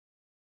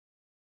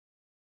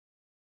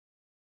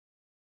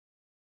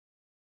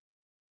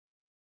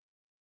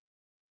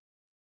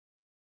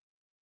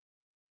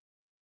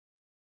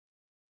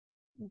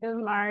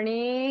Good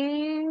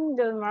morning.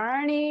 Good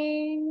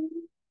morning.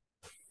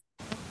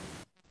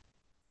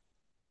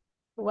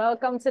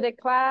 Welcome to the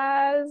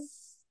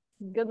class.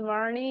 Good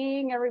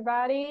morning,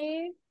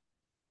 everybody.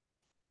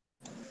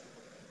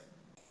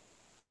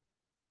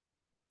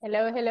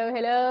 Hello, hello,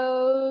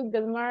 hello.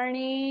 Good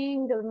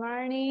morning. Good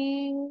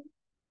morning.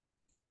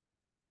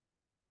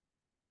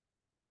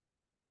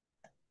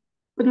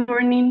 Good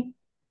morning.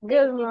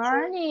 Good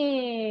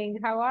morning.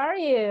 How are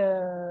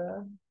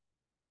you?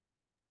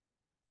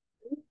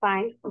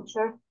 Fine,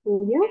 teacher.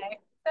 And you?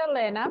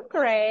 Excellent. I'm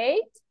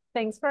great.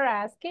 Thanks for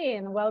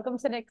asking. Welcome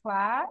to the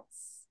class.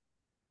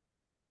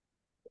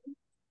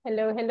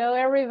 Hello, hello,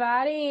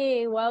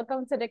 everybody.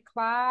 Welcome to the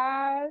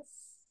class.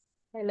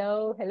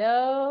 Hello,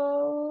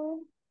 hello.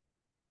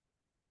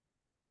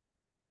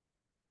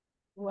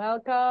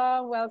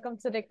 Welcome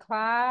to the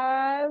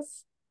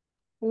class.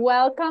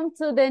 Welcome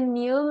to the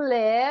new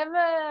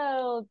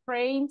level,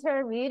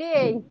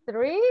 pre-intermediate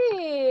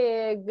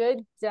 3.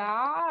 Good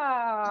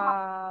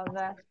job.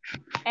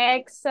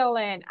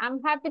 Excellent.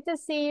 I'm happy to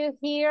see you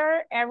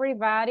here,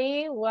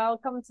 everybody.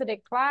 Welcome to the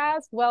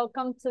class.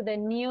 Welcome to the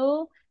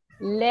new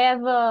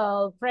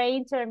level,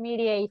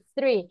 pre-intermediate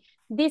 3.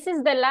 This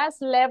is the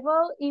last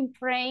level in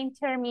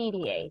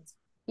pre-intermediate.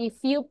 If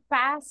you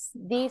pass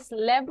this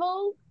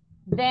level,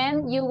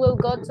 then you will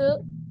go to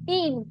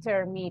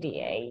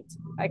intermediate.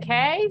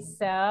 Okay,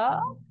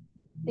 so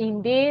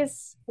in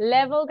this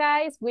level,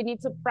 guys, we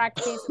need to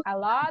practice a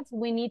lot.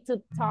 We need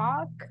to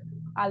talk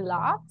a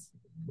lot.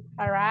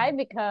 All right,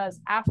 because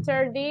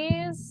after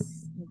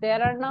this,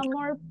 there are no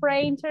more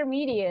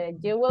pre-intermediate.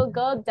 You will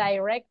go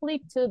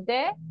directly to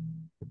the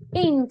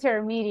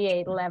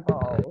intermediate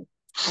level.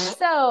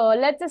 So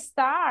let's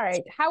start.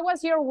 How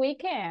was your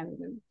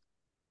weekend?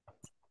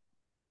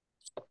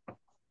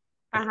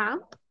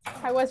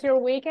 How was your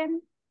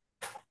weekend,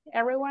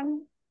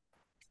 everyone?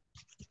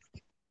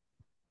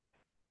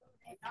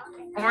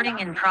 Recording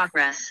in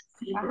progress.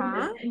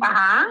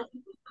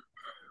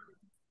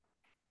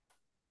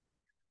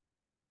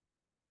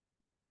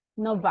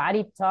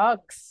 Nobody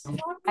talks.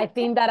 I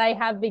think that I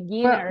have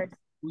beginners.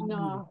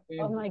 No,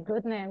 oh my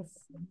goodness.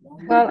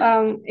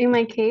 In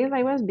my case,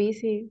 I was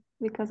busy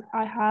because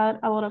I had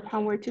a lot of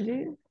homework to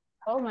do.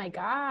 Oh my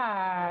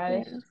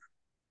gosh.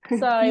 Yes.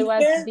 So I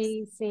was Teacher,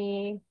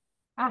 busy.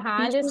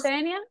 teacher,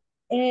 Yesenia?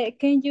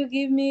 can you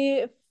give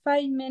me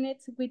 5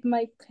 minutes with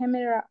my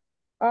camera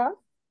off,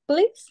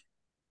 please?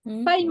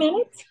 5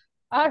 minutes?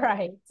 All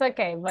right, it's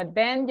okay, but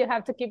then you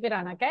have to keep it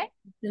on, okay?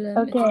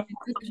 Okay,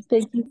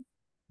 thank you.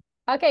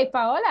 Okay,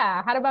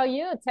 Paola, how about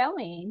you? Tell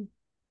me.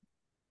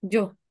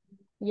 Yo.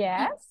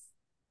 Yes?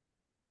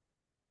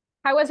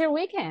 How was your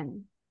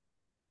weekend?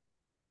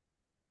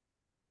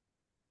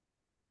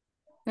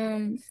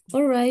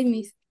 All right,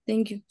 miss.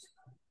 Thank you.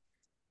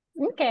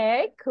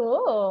 Okay,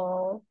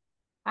 cool.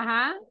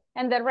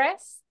 And the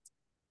rest?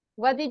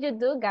 What did you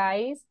do,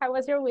 guys? How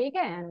was your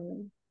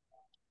weekend?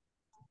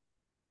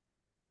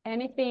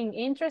 Anything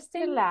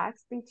interesting?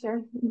 Relax,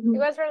 teacher. It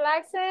was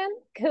relaxing?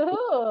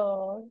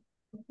 Cool.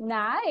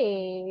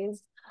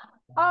 Nice.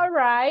 All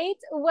right.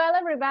 Well,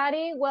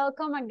 everybody,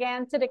 welcome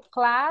again to the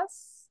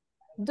class.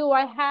 Do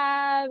I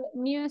have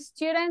new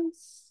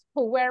students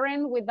who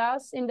weren't with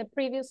us in the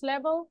previous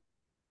level?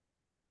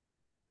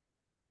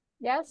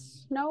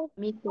 Yes? No?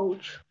 Me,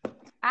 coach.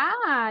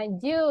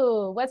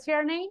 You. What's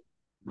your name?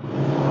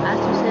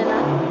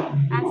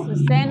 Azucena.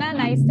 Azucena.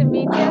 Nice to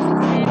meet you,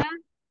 Azucena.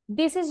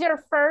 This is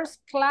your first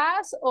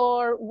class,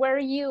 or were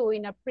you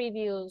in a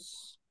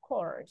previous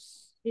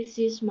course? This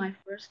is my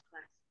first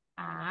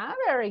class.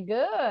 Very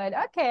good.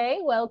 Okay,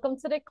 welcome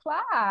to the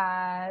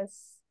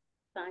class.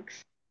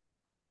 Thanks.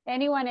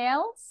 Anyone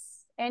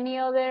else? Any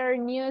other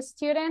new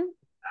student?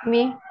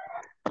 Me?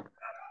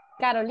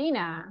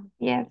 Carolina.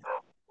 Yes.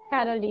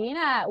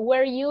 Carolina,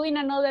 were you in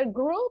another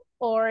group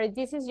or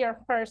this is your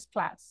first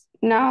class?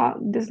 No,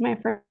 this is my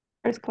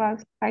first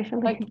class,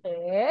 actually.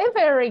 Okay,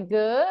 very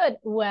good.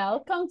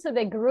 Welcome to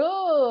the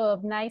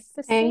group. Nice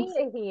to see Thanks.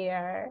 you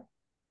here.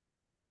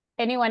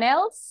 Anyone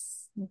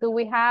else? Do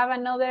we have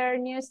another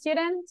new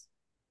student?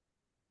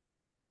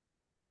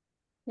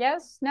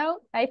 Yes? No?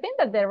 I think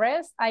that the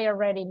rest, I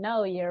already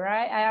know you,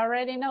 right? I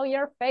already know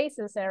your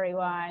faces,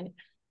 everyone.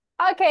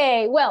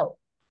 Okay, well,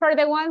 for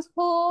the ones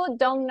who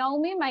don't know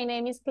me, my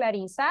name is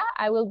Clarissa.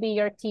 I will be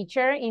your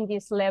teacher in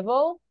this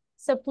level.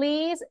 So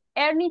please,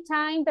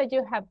 anytime that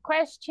you have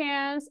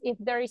questions, if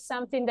there is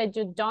something that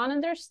you don't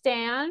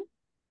understand,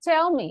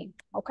 tell me,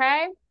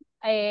 okay?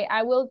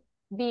 I will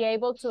be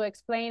able to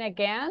explain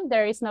again.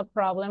 There is no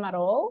problem at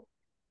all.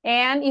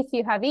 And if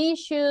you have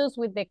issues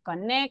with the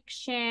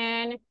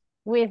connection,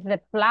 with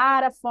the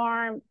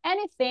platform,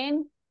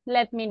 anything,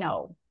 let me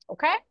know,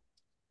 okay?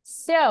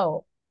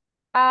 So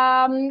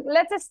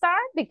let's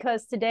start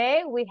because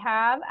today we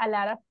have a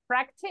lot of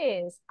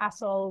practice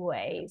as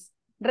always.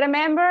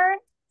 Remember,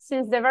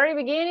 since the very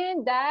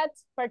beginning that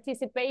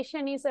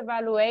participation is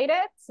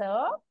evaluated,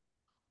 so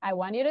I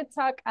want you to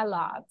talk a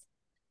lot.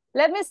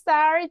 Let me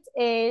start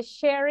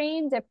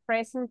sharing the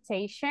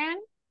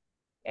presentation,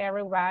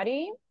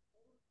 everybody.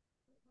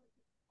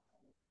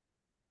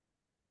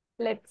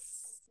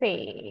 Let's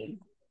see.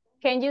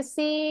 Can you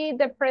see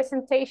the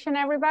presentation,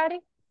 everybody?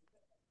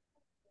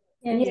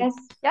 Yes.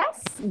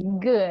 Yes,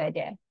 good.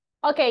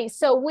 Okay,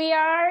 so we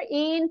are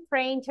in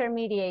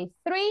pre-intermediate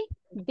 3.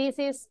 This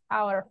is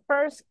our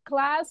first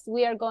class.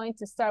 We are going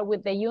to start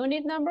with the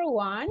unit number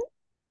 1.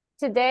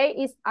 Today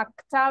is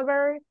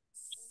October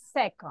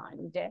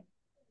 2nd.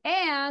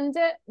 And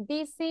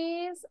this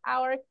is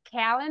our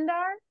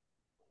calendar.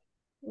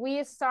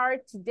 We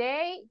start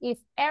today. If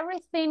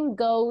everything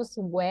goes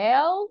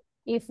well,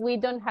 if we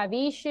don't have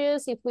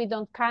issues, if we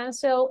don't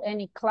cancel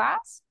any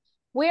class,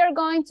 we are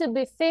going to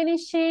be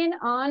finishing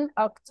on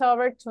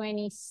October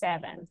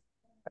 27th,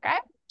 okay?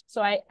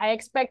 So I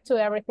expect to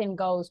everything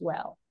goes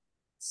well.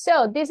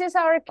 So this is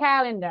our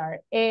calendar.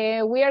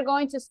 We are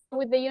going to start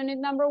with the unit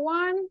number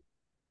 1.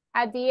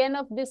 At the end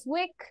of this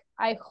week,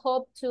 I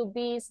hope to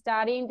be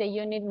studying the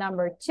unit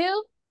number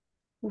 2.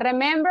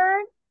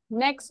 Remember,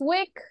 next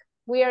week,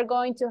 we are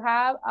going to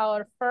have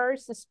our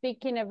first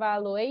speaking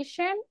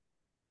evaluation,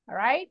 all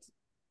right?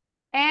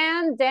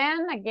 And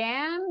then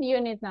again,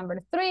 unit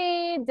number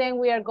 3, then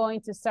we are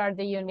going to start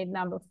the unit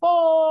number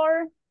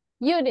 4,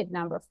 unit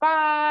number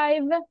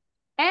 5, and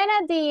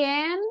at the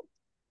end,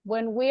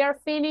 when we are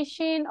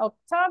finishing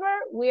October,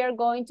 we are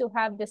going to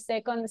have the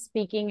second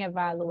speaking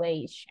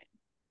evaluation.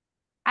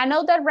 I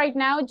know that right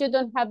now you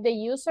don't have the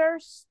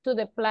users to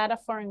the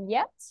platform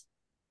yet,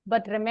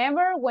 but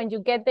remember, when you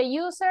get the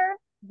user,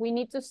 we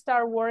need to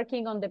start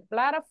working on the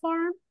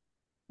platform,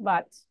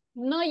 but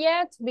not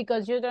yet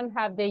because you don't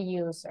have the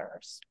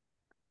users.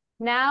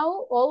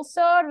 Now,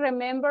 also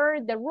remember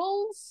the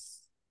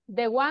rules.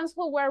 The ones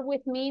who were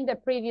with me in the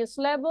previous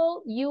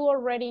level, you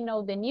already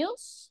know the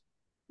news,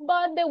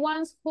 but the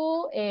ones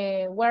who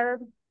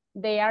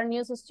they are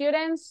new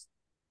students,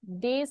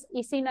 this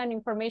isn't an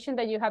information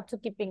that you have to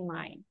keep in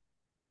mind.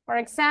 For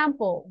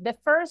example, the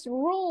first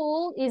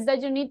rule is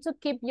that you need to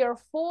keep your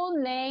full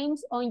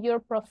names on your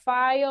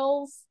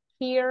profiles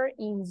here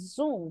in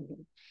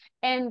Zoom.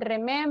 And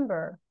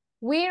remember,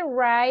 we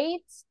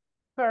write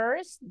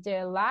first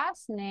the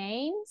last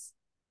names,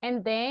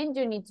 and then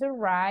you need to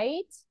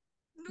write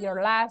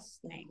your last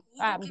name,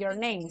 your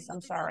names,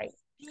 I'm sorry.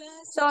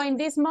 So in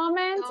this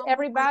moment,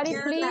 everybody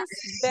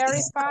please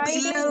verify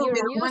your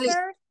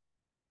user.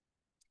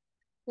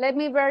 Let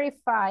me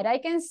verify it. I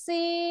can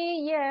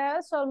see,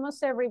 yes,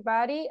 almost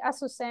everybody.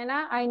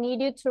 Azucena, I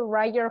need you to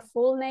write your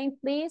full name,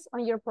 please,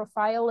 on your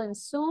profile in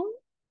Zoom.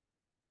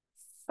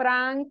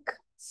 Frank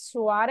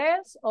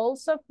Suarez,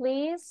 also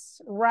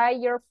please write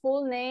your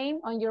full name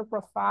on your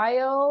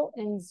profile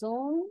in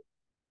Zoom.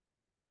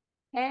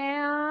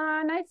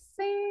 And I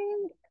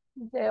think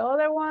the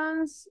other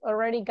ones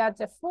already got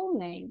the full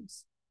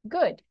names.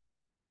 Good.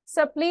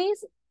 So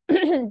please,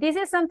 this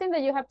is something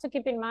that you have to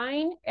keep in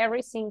mind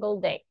every single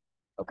day.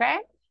 Okay?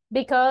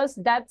 Because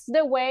that's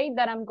the way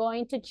that I'm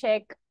going to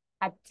check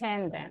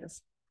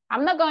attendance.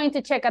 I'm not going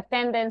to check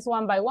attendance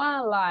one by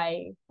one,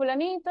 like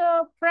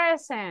Fulanito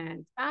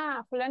present,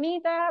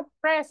 Fulanita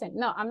present.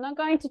 No, I'm not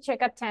going to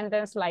check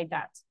attendance like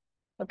that.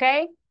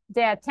 Okay?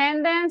 The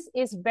attendance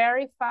is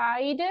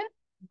verified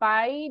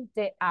by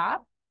the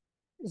app.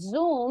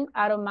 Zoom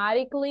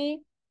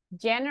automatically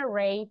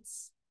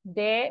generates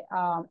the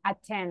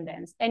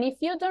attendance. And if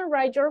you don't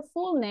write your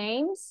full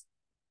names,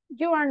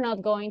 you are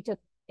not going to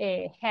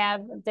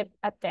have the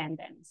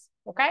attendance,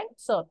 okay?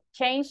 So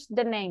change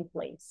the name,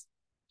 please.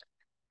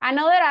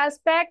 Another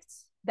aspect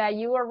that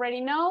you already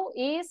know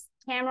is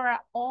camera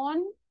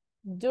on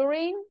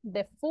during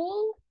the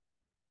full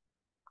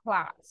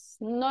class.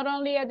 Not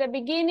only at the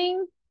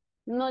beginning,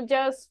 not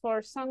just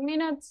for some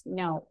minutes,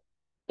 no,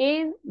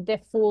 in the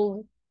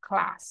full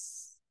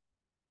class.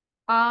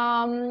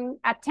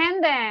 Attendance.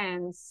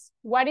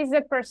 What is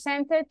the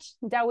percentage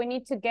that we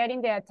need to get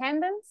in the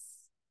attendance?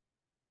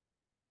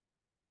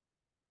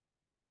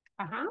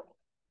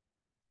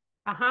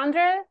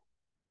 100?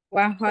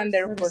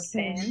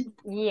 100%.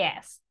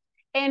 Yes.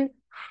 And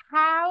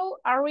how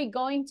are we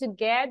going to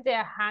get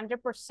the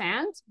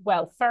 100%?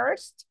 Well,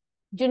 first,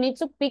 you need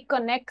to be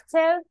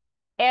connected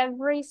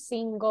every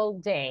single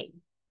day,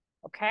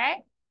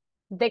 okay?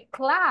 The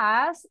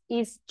class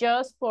is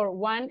just for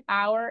 1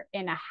 hour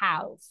and a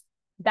half.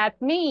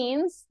 That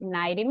means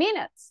 90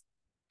 minutes.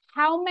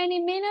 How many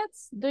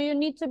minutes do you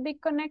need to be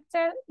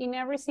connected in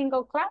every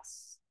single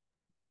class?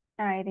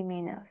 90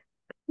 minutes.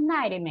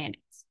 90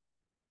 minutes,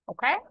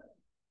 okay?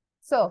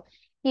 So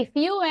if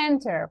you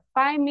enter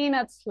 5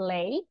 minutes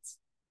late,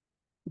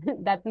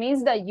 that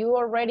means that you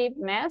already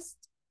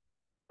missed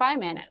 5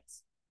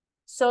 minutes.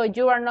 So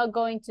you are not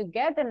going to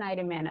get the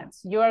 90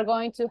 minutes. You are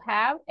going to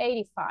have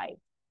 85.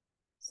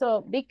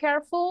 So be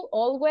careful,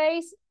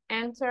 always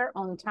enter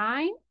on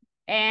time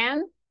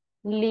and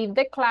leave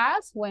the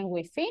class when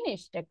we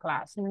finish the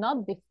class,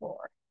 not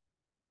before.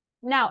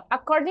 Now,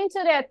 according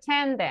to the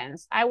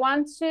attendance, I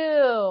want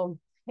to,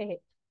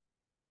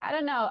 I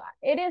don't know,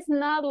 it is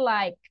not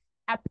like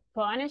a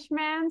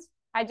punishment.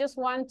 I just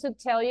want to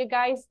tell you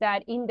guys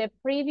that in the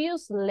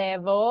previous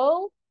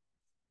level,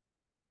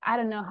 I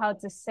don't know how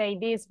to say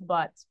this,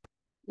 but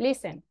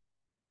listen,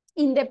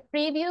 in the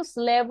previous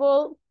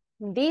level,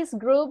 This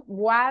group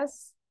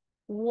was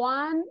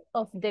one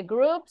of the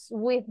groups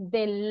with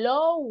the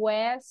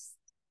lowest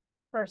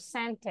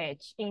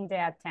percentage in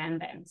the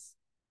attendance.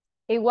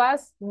 It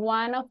was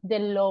one of the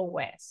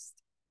lowest,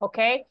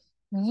 okay?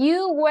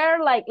 You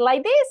were like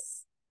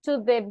this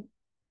to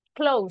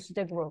close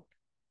the group,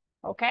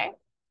 okay?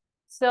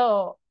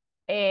 So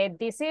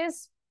this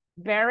is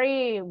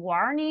very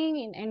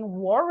warning and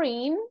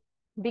worrying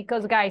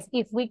because guys,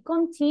 if we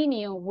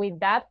continue with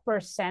that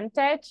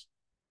percentage,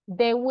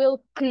 they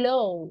will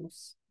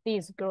close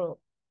this group.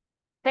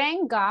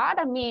 Thank God,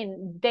 I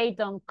mean, they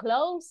don't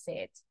close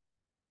it,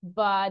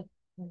 but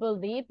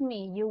believe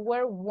me, you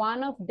were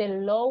one of the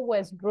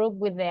lowest group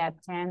with the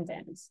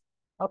attendance,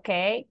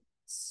 okay?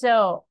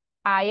 So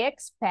I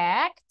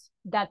expect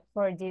that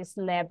for this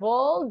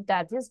level,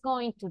 that is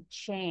going to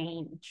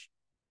change,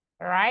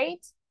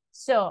 right?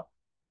 So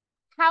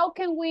how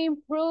can we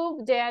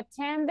improve the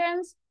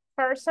attendance?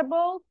 First of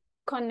all,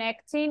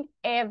 connecting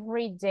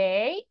every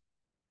day.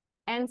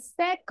 And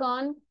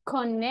second,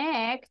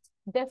 connect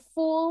the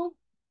full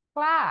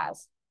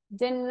class,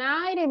 the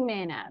 90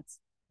 minutes.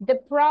 The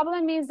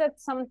problem is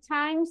that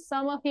sometimes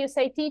some of you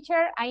say,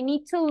 teacher, I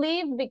need to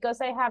leave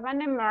because I have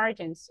an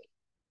emergency.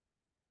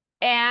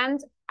 And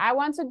I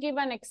want to give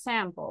an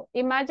example.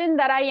 Imagine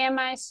that I am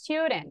a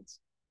student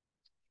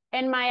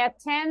and my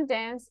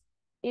attendance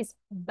is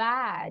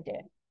bad.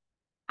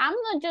 I'm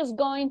not just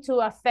going to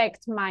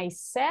affect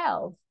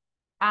myself.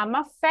 I'm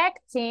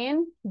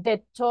affecting the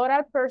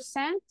total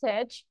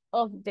percentage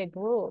of the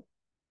group.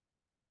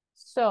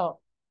 So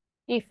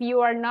if you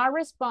are not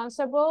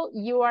responsible,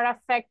 you are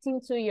affecting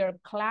to your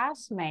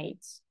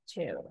classmates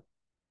too,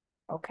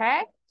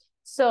 okay?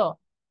 So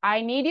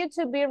I need you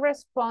to be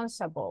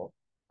responsible.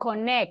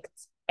 Connect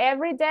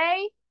every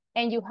day,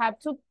 and you have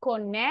to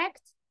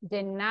connect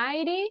the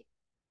 90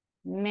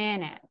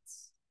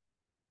 minutes.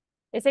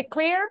 Is it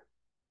clear,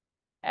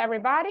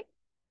 everybody?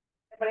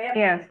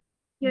 Yes.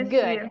 Yes, Good.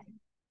 yes.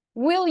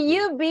 Will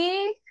you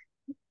be,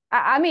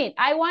 I mean,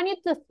 I want you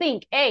to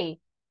think, hey,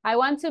 I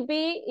want to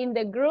be in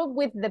the group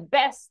with the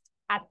best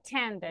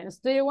attendance.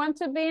 Do you want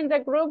to be in the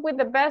group with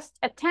the best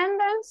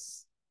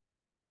attendance?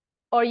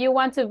 Or you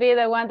want to be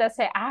the one that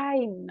say,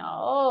 I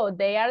know,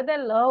 they are the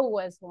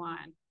lowest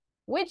one.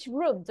 Which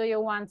group do you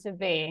want to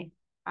be?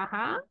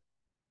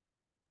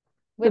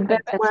 With The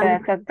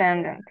best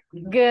attendant.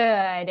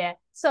 Good.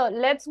 So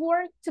let's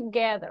work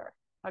together,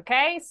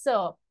 okay?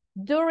 So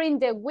during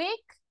the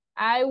week,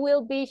 I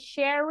will be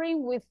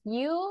sharing with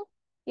you.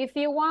 If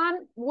you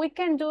want, we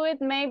can do it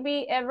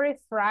maybe every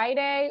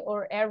Friday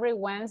or every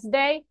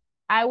Wednesday.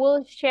 I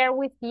will share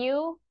with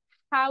you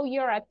how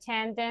your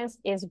attendance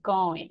is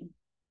going,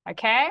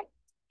 okay?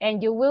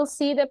 And you will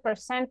see the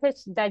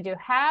percentage that you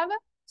have,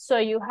 so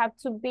you have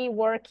to be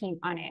working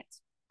on it,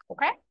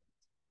 okay?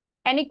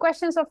 Any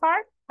questions so far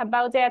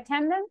about the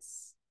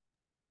attendance?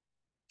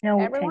 No,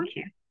 Everyone? thank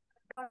you.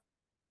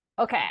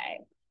 Okay.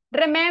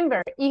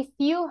 Remember, if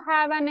you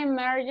have an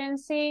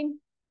emergency,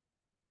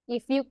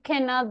 if you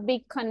cannot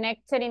be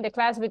connected in the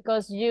class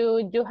because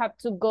you have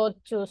to go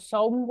to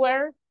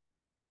somewhere,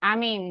 I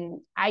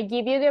mean, I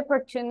give you the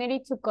opportunity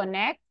to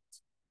connect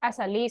as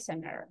a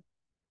listener.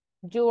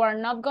 You are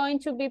not going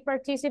to be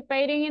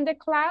participating in the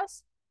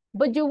class,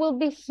 but you will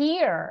be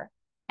here,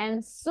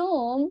 and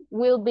Zoom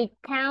will be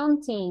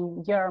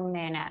counting your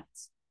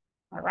minutes.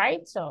 All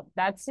right, so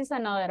that is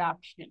another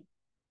option.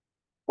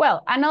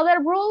 Well,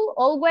 another rule,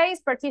 always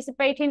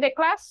participate in the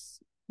class.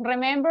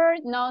 Remember,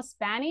 no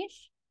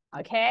Spanish,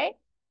 okay?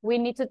 We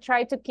need to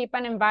try to keep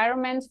an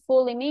environment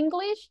full in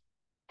English.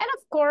 And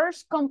of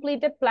course,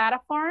 complete the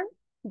platform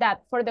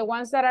that for the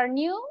ones that are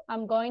new,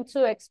 I'm going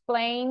to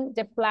explain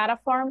the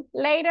platform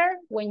later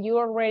when you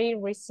already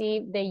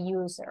receive the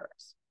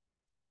users.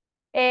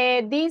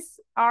 These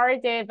are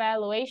the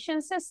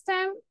evaluation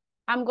system.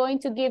 I'm going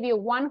to give you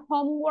one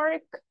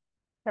homework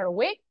per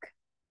week,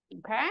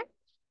 okay?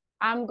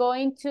 I'm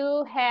going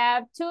to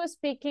have 2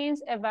 speaking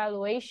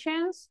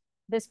evaluations.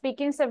 The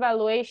speaking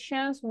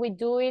evaluations, we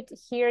do it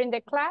here in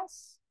the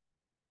class.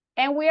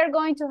 And we are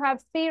going to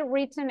have 3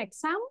 written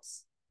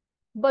exams,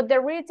 but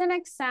the written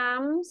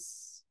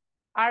exams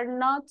are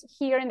not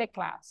here in the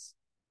class.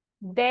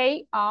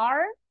 They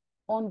are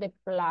on the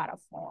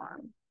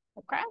platform,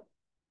 okay?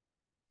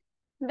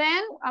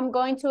 Then I'm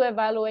going to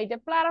evaluate the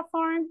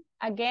platform.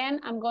 Again,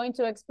 I'm going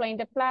to explain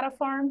the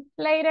platform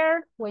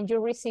later when you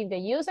receive the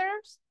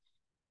users.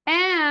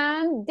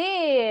 And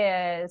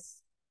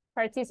this,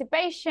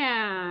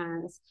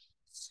 participations.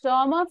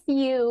 Some of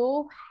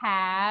you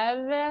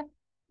have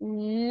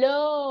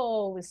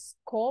low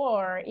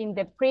score in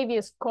the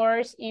previous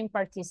course in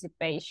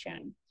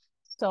participation.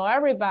 So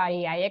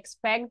everybody, I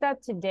expect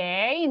that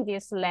today in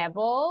this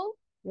level,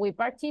 we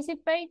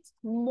participate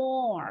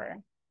more,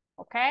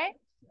 okay?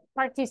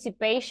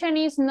 Participation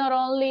is not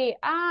only,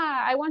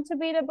 I want to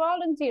be the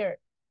volunteer.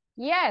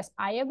 Yes,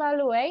 I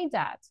evaluate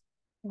that.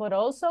 But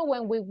also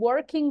when we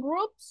work in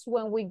groups,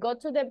 when we go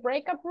to the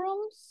breakout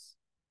rooms,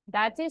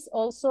 that is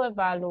also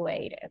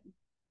evaluated.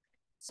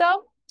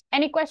 So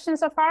any questions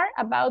so far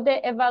about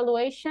the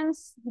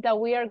evaluations that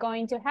we are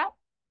going to have?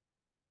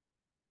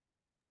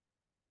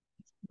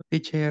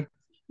 Teacher.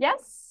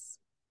 Yes?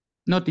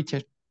 No,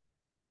 teacher.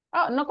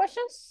 Oh, no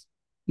questions?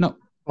 No.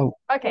 Oh.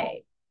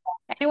 Okay.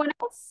 Anyone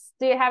else?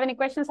 Do you have any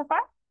questions so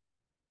far?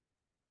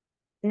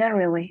 Not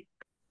really.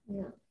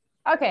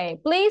 Okay,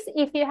 please,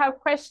 if you have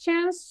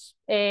questions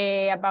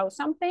about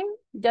something,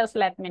 just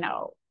let me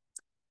know.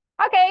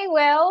 Okay,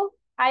 well,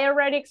 I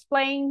already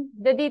explained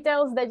the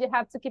details that you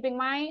have to keep in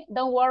mind.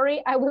 Don't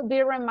worry, I will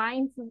be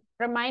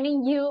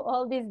reminding you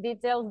all these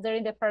details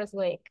during the first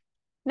week.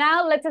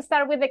 Now, let's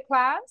start with the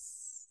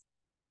class.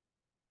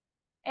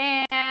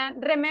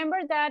 And remember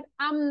that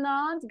I'm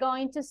not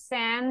going to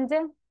send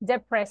the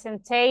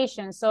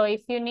presentation. So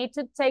if you need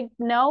to take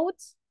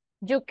notes,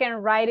 you can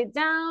write it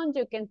down,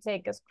 you can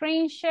take a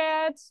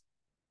screenshot,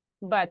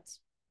 but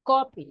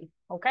copy,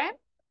 okay?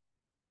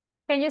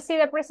 Can you see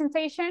the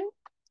presentation,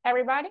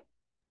 everybody?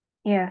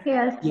 Yes.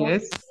 Yes.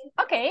 Yes.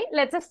 Okay,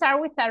 let's start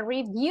with a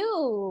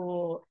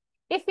review.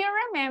 If you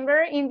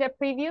remember, in the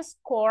previous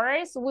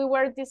course, we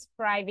were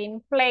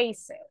describing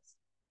places.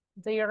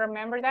 Do you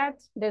remember that?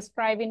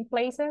 Describing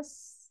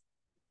places?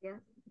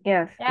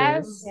 Yes.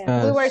 Yes.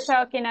 Yes. We were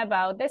talking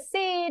about the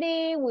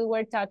city, we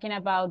were talking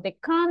about the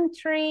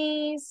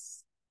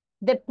countries,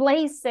 the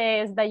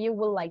places that you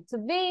would like to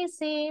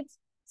visit.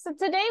 So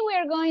today we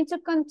are going to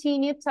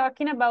continue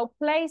talking about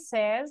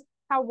places.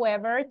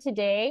 However,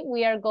 today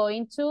we are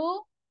going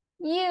to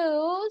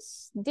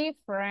use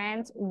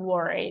different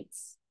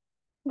words.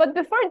 But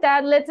before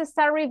that, let's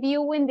start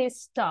reviewing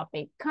this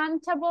topic,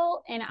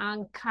 countable and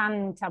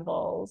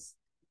uncountables.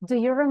 Do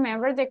you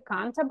remember the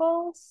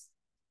countables?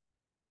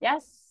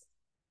 Yes?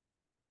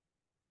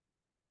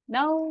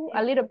 No,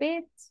 a little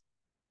bit.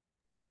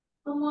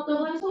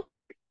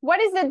 What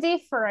is the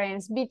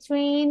difference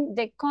between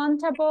the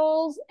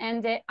countables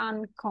and the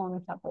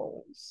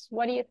uncountables?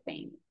 What do you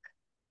think?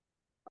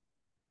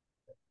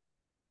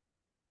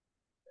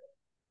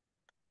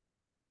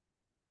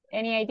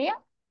 Any idea?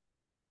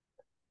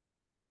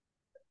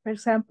 For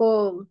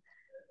example,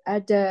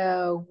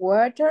 the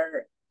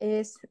water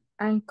is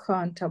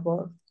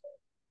uncountable.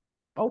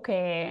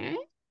 Okay.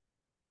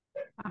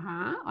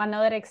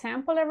 Another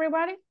example,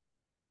 everybody?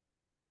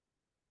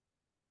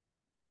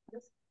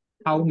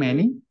 How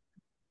many?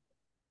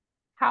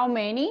 How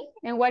many?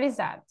 And what is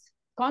that?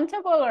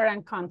 Countable or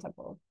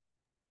uncountable?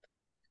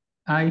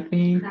 I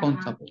think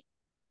countable.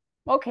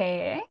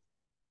 Okay.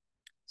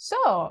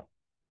 So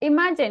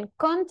imagine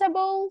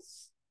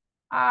countables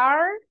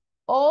are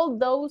all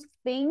those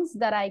things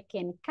that I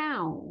can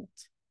count.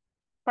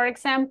 For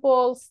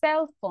example,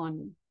 cell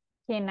phone.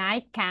 Can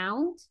I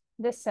count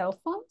the cell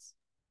phones?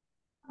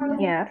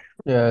 Yes.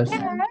 Yes.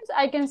 Yes,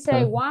 I can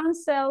say one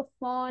cell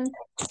phone,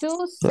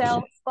 two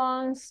cell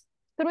phones,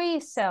 three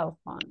cell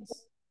phones.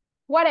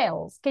 What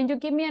else? Can you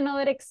give me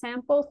another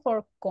example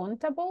for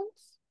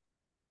countables?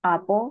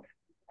 Apple.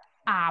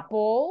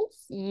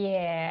 Apples,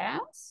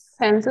 yes.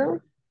 Pencil.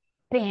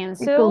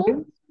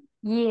 Pencil,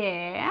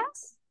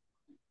 yes.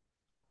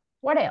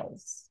 What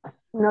else?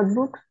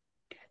 Notebook.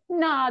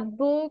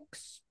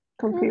 Notebooks,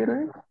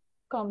 Computer.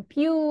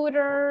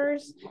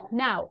 computers.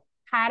 Now,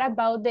 how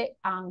about the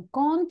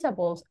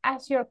uncountables?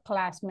 As your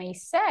classmate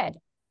said,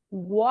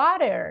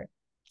 water.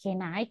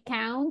 Can I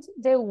count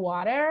the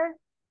water?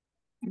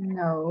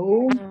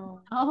 No.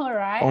 All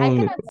right, I Only.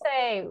 cannot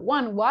say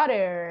one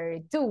water,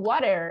 two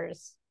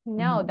waters.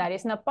 No, that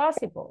is not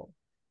possible.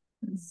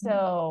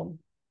 So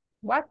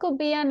what could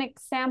be an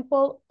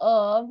example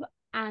of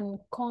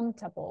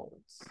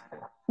uncountables?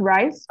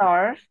 Rice.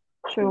 Stars.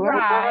 Sugar.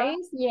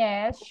 Rice,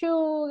 yes,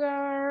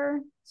 sugar,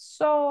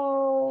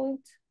 salt.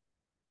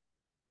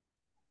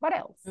 What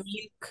else?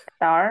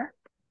 Star.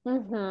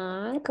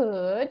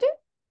 Good.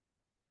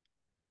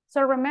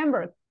 So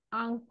remember,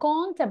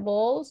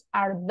 uncountables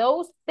are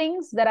those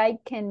things that I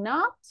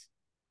cannot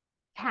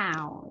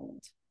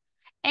count.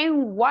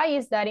 And why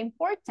is that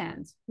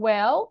important?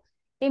 Well,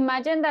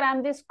 imagine that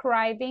I'm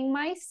describing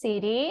my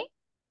city.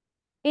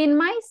 In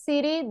my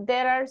city,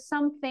 there are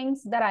some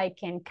things that I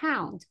can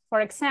count.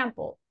 For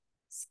example,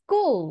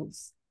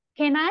 schools.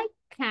 Can I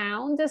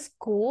count the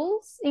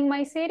schools in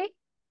my city?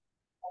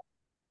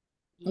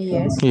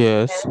 Yes.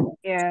 Yes.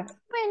 Yes. How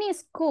many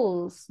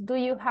schools do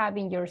you have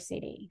in your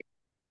city?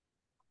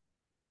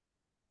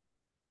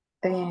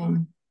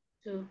 10.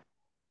 Two?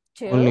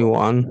 Only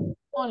one.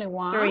 Only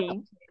one?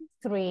 Three.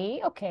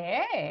 Three,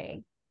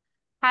 okay.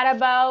 How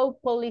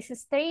about police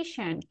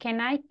station? Can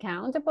I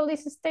count the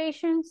police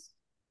stations?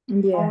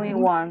 Yeah. Only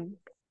one.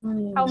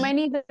 How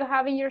many do you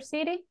have in your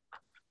city?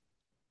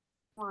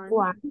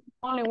 One.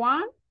 Only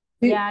one?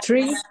 Two, Yeah,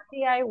 three.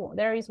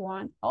 there is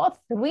one. Oh,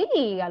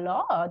 three, a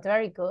lot,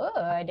 very good.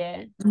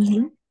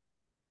 Mhm.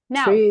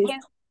 Now, Three.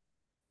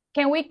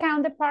 can we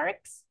count the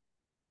parks?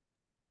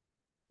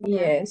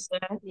 Yes.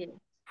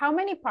 How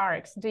many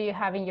parks do you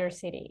have in your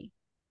city?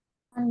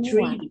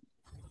 Three.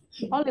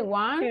 Only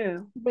one?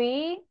 Two.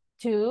 Three,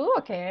 two,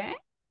 okay.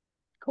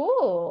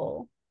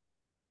 Cool.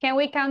 Can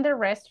we count the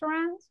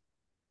restaurants?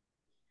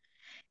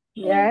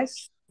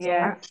 Yes.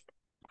 Yes.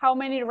 How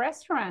many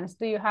restaurants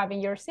do you have in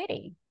your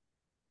city?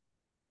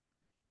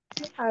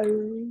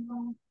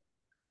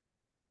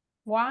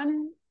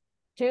 One,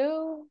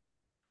 2,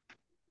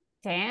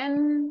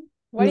 10?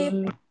 What do you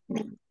think?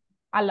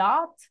 A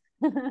lot?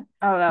 A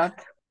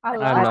lot. A A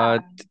lot?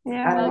 lot.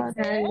 Yeah.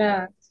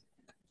 Okay.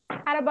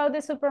 How about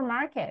the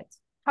supermarket?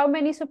 How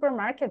many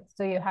supermarkets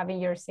do you have in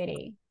your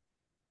city?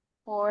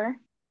 4.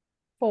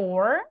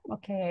 4,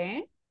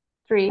 okay.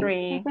 3.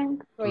 3. I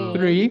think. 3,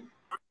 3.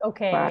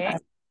 okay.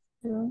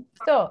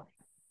 So,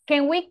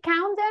 can we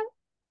count them?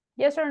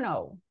 Yes or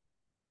no?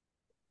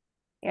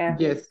 Yeah.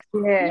 Yes.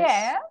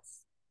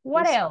 Yes.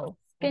 What else?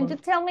 Can you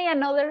tell me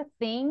another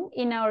thing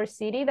in our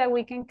city that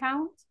we can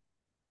count?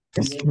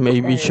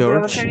 Maybe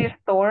church. Grocery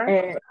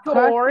store.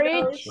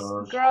 Storage,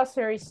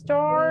 grocery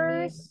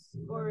stores,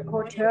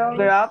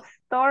 Drug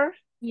stores.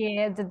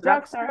 yeah, the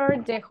Drugstore.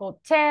 drugstore, the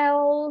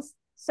hotels.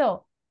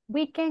 So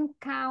we can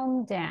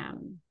count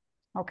them,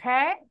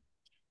 okay?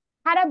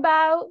 How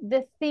about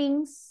the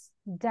things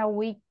that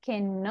we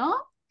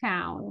cannot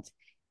count?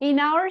 In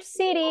our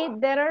city,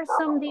 there are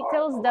some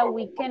details that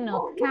we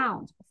cannot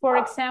count. For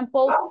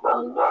example,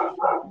 pollution.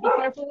 Be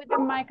careful with the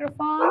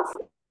microphones.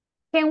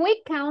 Can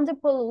we count the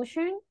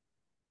pollution?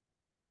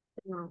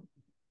 No.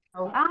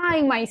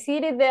 In my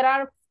city, there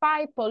are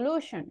 5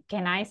 pollution.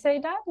 Can I say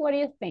that? What do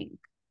you think?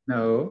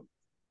 No.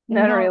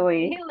 Not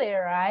really. Really,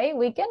 right?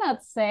 We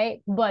cannot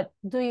say, but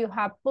do you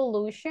have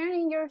pollution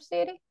in your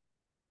city?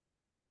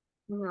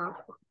 No.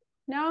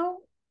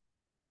 No?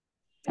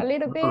 A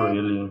little bit?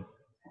 Really?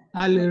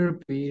 A little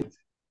bit.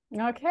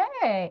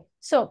 Okay.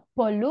 So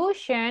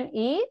pollution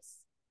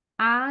is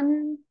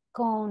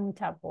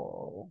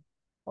uncountable.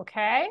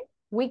 Okay?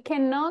 We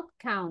cannot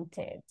count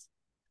it.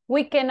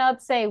 We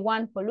cannot say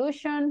 1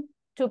 pollution,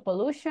 2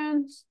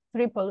 pollutions,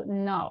 3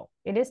 pollution. No,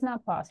 it is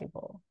not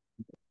possible.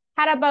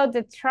 How about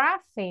the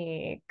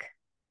traffic?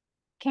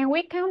 Can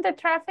we count the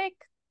traffic?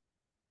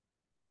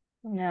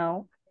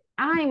 No.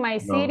 In my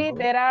city,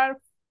 there are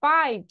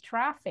 5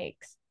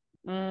 traffics.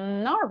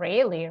 Not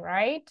really,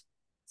 right?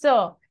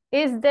 So,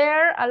 is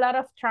there a lot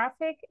of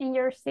traffic in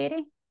your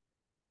city?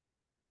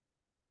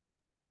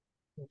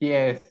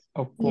 Yes,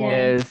 of course.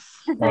 Yes.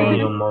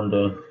 Only on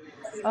Monday.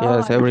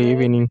 Yes, my every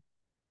goodness. evening.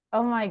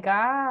 Oh my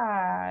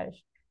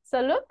gosh. So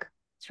look,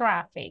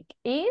 traffic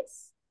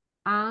is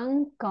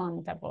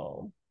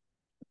uncountable.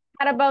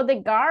 How about the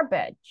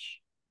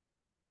garbage?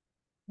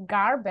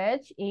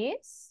 Garbage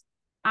is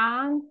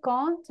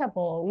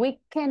uncountable. We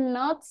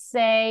cannot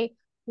say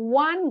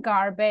 1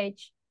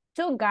 garbage,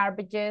 2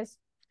 garbages,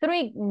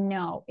 3.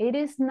 No, it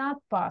is not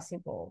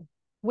possible.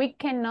 We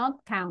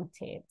cannot count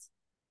it.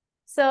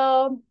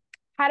 So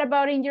how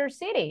about in your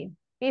city?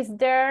 Is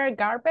there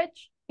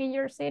garbage in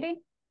your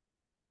city?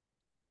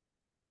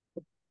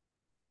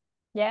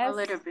 Yes? A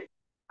little bit.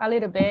 A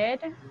little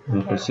bit.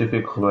 In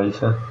specific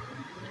places.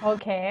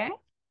 Okay.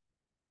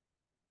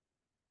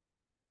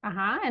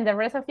 And the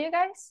rest of you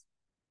guys?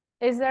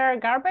 Is there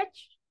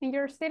garbage in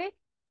your city?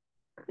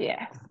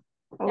 Yes.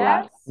 A Yes?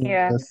 lot.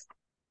 Yes.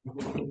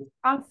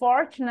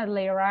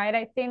 Unfortunately, right?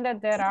 I think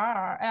that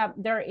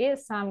there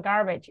is some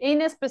garbage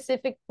in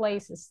specific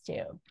places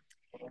too.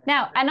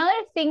 Now,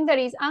 another thing that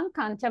is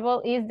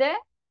uncountable is the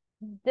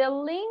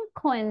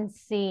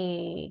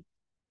delinquency.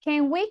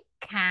 Can we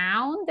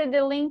count the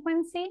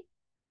delinquency?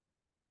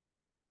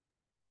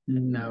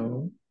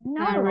 No.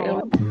 No.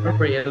 really. Not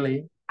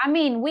really. I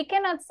mean, we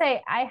cannot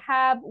say I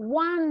have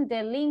 1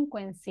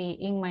 delinquency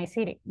in my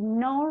city.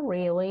 No,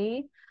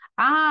 really.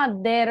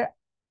 There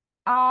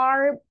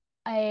are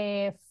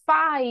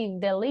 5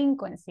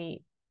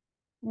 delinquency.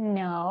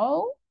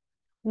 No,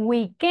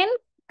 we can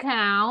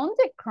count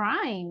the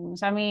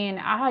crimes. I mean,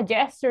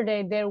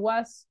 yesterday there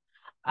was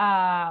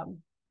a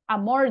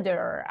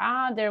murder.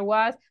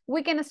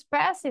 We can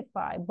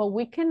specify, but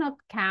we cannot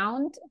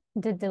count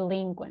the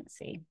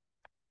delinquency.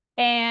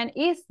 And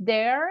is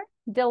there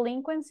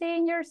delinquency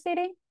in your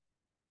city?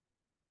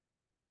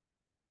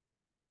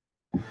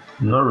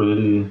 Not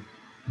really.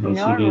 My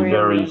Not city is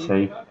very really.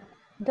 safe.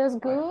 That's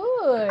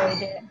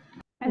good.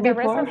 And the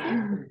rest of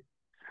you?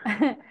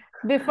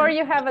 Before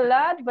you have a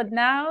lot, but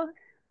now?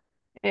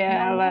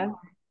 Yeah, a lot.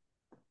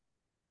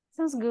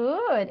 Sounds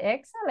good.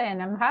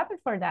 Excellent. I'm happy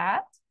for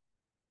that.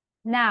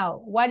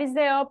 Now, what is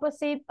the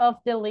opposite of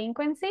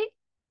delinquency?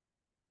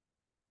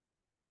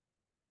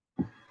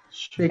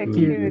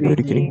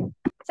 Security.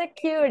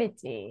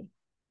 Security.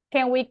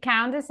 Can we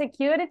count the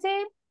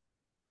security?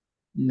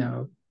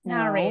 No.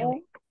 Not No.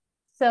 really.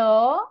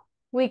 So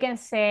we can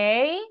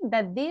say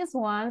that these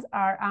ones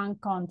are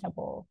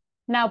uncountable.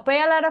 Now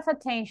pay a lot of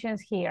attention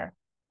here.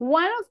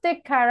 One of the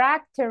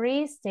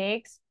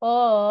characteristics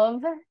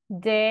of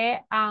the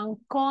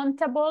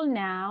uncountable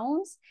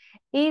nouns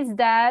is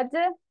that,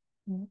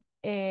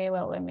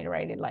 well, let me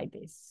write it like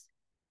this.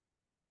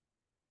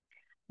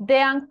 The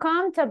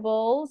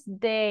uncountables,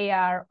 they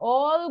are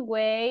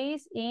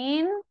always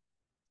in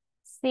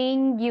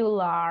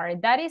singular.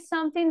 That is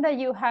something that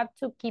you have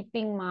to keep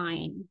in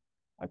mind,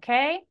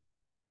 okay?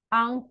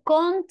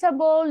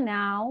 Uncountable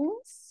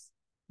nouns,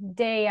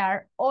 they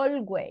are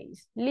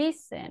always,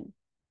 listen,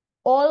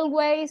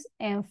 always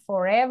and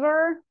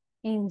forever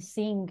in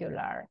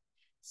singular.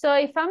 So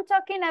if I'm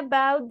talking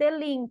about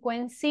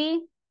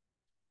delinquency,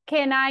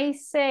 Can I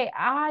say,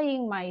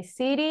 in my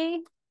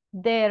city,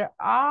 there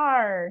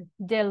are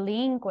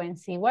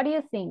delinquency? What do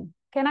you think?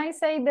 Can I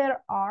say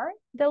there are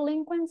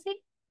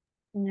delinquency?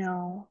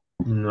 No.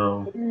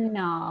 No.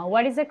 No.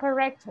 What is the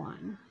correct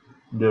one?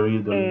 There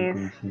is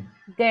delinquency.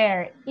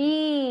 There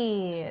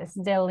is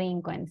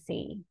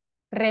delinquency.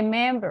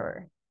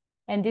 Remember,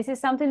 and this is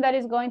something that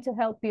is going to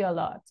help you a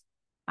lot.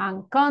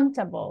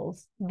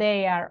 Uncountables,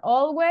 they are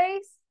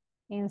always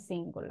in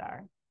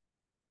singular.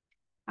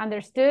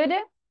 Understood?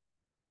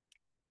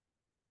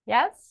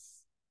 Yes?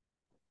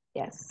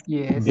 Yes.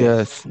 Yes.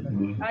 Yes.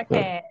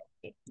 Okay.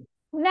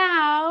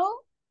 Now,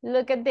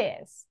 look at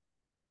this.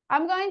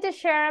 I'm going to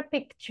share a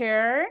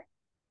picture.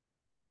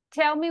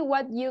 Tell me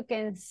what you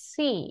can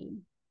see.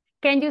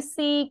 Can you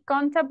see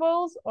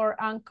countables or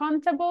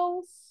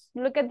uncountables?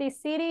 Look at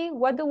this city.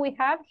 What do we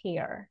have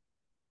here?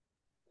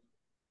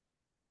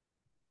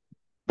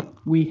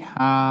 We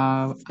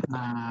have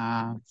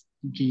a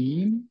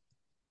gym.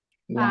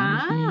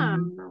 One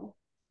gym.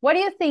 What do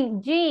you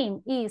think?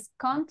 Gym is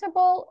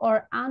countable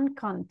or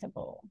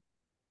uncountable?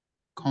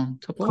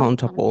 Countable.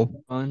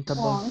 Countable.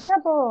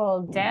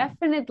 Countable,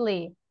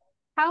 definitely.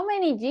 How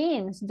many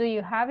gyms do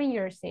you have in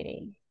your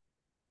city?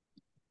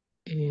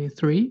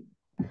 3.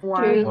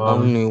 One.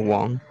 Only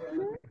one.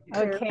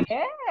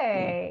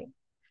 Okay.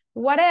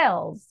 What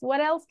else? What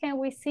else can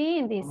we see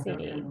in this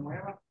city?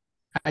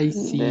 I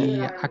see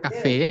a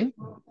cafe.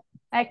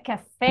 A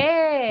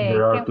cafe.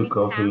 There are Can two we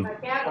coffee.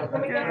 count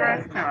Two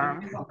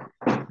restaurants.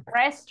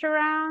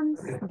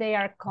 restaurants? They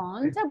are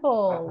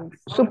countable.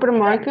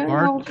 Supermarket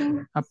Park.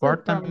 also.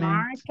 Apartment.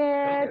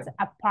 Supermarkets,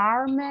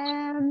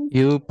 apartments.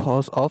 You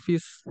post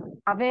office.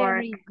 A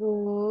Very park.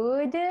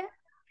 good.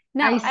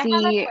 Now, I I have a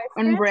see question.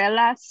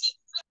 umbrellas.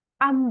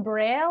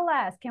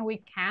 Umbrellas. Can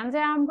we count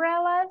the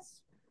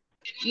umbrellas?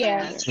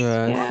 Yes.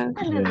 Yes.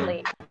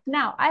 Definitely.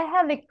 Now, I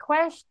have a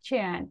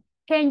question.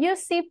 Can you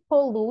see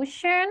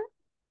pollution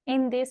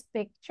in this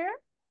picture?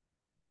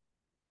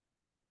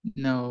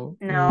 No.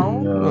 No.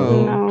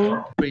 No.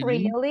 No.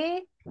 Really?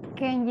 Really?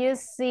 Can you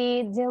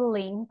see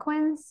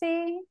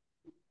delinquency?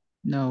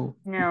 No.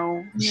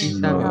 No. It's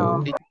No.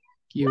 a big,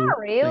 cute Not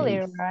really,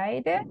 place.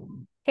 right?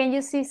 Can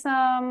you see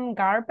some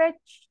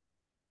garbage?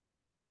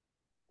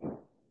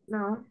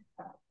 No.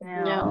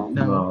 No.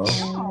 No.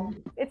 Oh,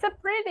 it's a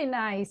pretty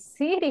nice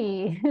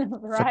city, It's a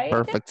right?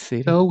 perfect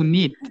city. So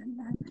neat.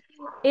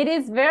 It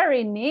is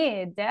very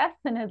neat,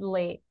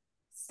 definitely.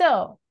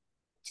 So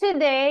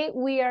today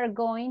we are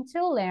going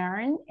to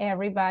learn,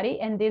 everybody,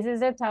 and this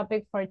is the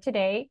topic for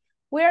today.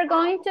 We are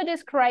going to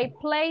describe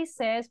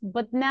places,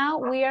 but now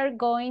we are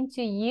going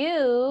to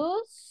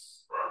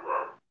use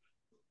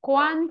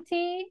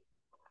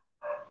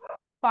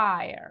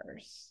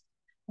quantifiers.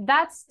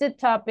 That's the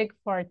topic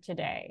for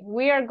today.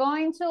 We are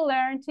going to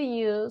learn to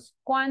use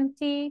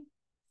quantifiers.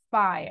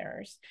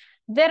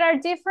 There are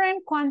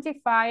different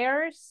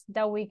quantifiers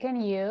that we can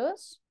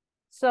use.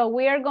 So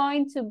we are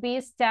going to be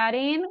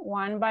studying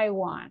one by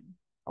one,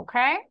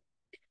 okay?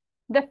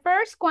 The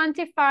first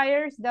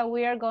quantifiers that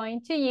we are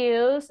going to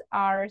use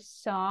are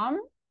some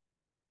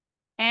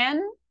and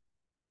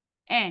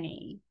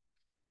any.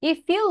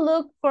 If you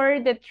look for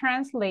the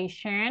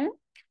translation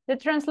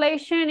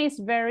is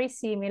very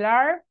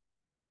similar.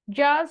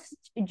 Just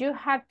you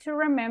have to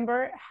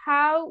remember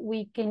how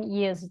we can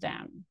use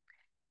them.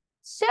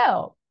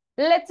 So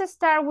let's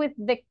start with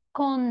the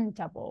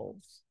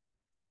countables.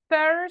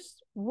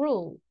 First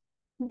rule,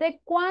 the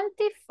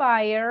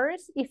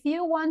quantifiers, if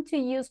you want to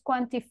use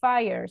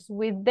quantifiers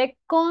with the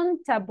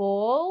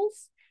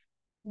countables,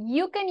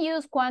 you can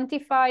use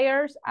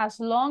quantifiers as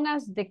long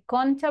as the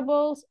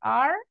countables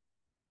are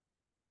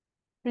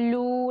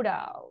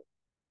plural.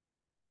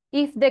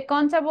 If the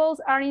countables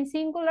are in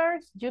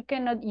singulars, you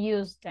cannot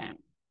use them.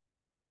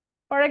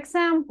 For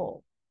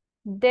example,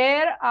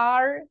 there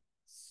are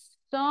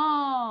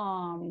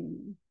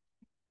some.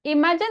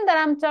 Imagine that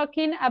I'm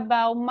talking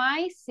about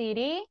my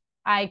city.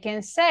 I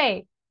can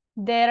say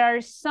there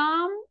are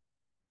some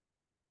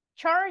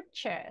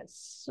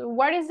churches.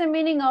 What is the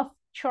meaning of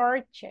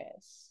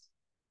churches?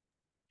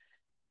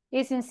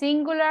 Is in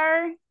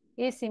singular?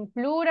 Is in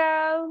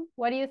plural?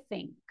 What do you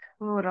think?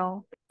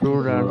 Plural.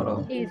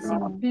 Plural. Is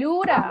in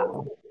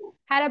plural.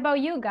 How about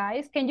you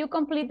guys? Can you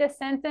complete the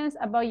sentence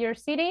about your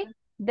city?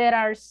 There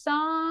are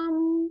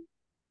some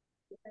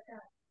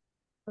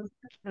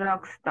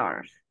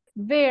Drugstores.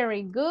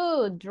 very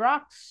good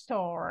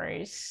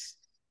drugstores.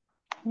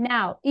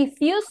 Now, if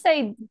you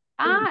say,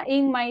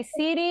 in my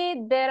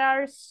city, there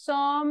are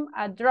some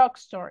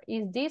drugstore.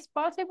 Is this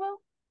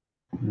possible?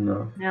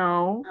 No.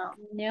 No.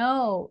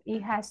 No,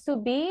 it has to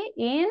be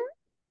in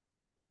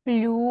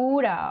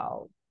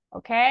plural,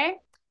 okay?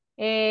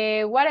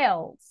 What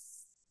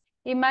else?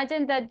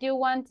 Imagine that you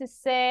want to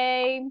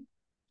say,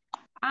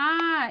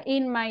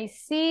 in my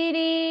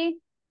city,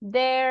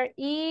 there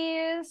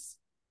is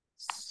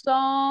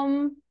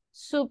some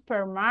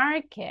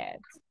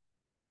supermarket.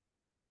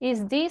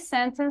 Is this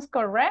sentence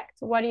correct?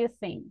 What do you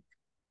think?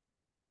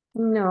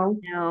 No.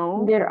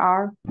 No. There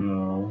are.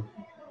 No.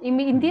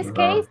 In this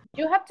case,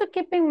 you have to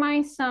keep in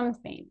mind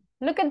something.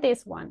 Look at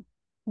this one.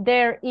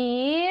 There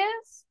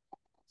is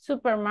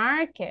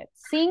supermarket,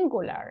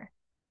 singular.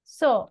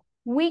 So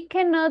we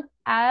cannot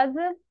add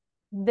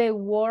the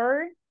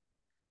word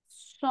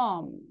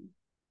some.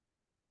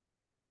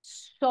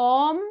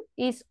 Some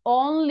is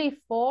only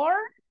for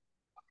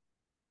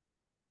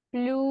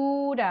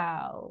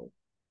plural.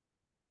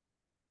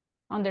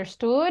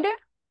 Understood?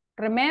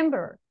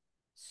 Remember,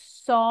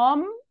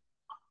 some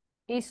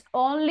is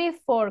only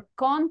for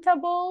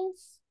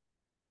countables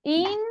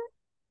in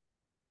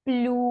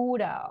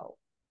plural.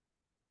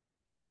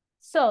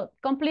 So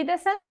complete the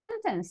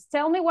sentence.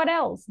 Tell me what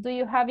else do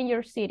you have in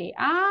your city?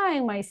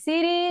 In my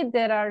city,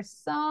 there are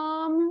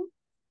some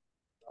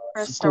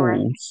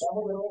Restaurants.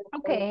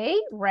 Okay,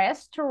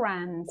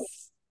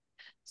 restaurants.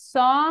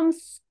 Some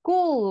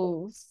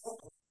schools.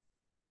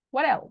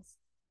 What else?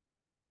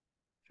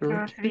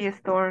 Grocery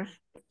stores.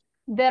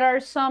 There are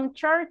some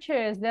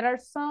churches. There are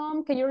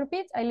some, can you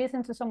repeat? I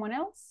listened to someone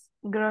else.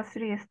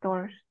 Grocery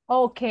stores.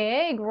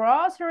 Okay,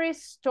 grocery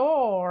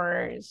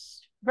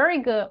stores. Very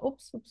good.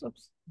 Oops.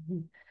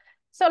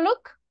 So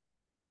look,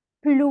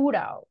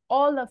 plural,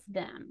 all of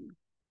them.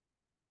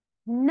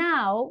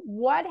 Now,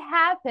 what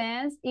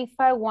happens if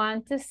I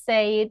want to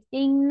say it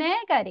in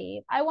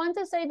negative? I want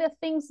to say the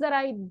things that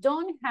I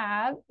don't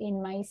have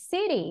in my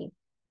city.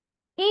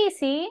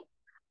 Easy.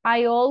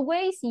 I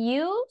always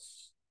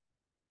use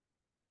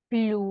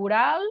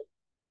plural,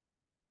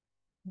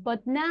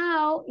 but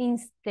now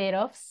instead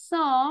of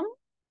some,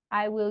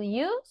 I will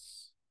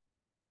use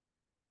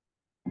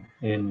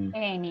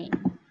any.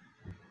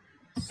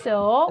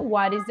 So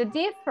what is the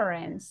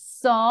difference?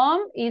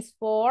 Some is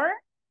for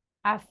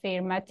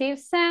affirmative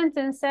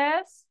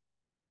sentences.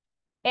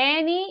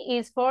 Any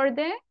is for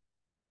the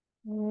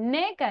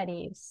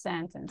negative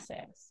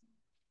sentences.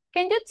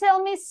 Can you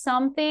tell me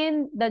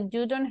something that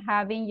you don't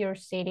have in your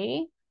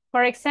city?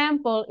 For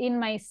example, in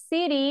my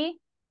city,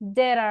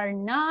 there are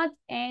not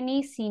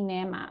any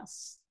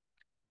cinemas.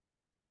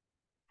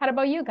 How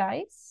about you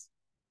guys?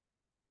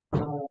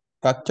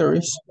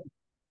 Factories.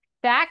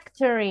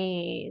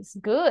 Factories.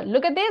 Good.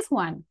 Look at this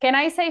one. Can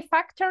I say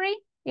factory?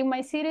 In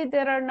my city,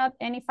 there are not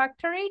any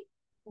factory?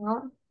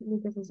 No,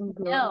 because it's in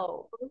plural.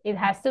 No, it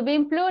has to be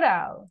in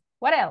plural.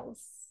 What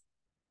else?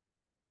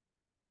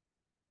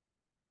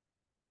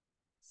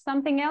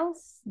 Something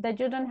else that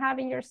you don't have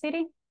in your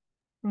city?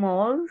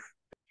 Malls.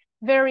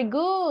 Very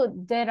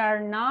good. There are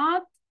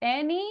not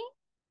any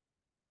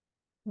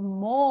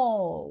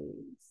malls.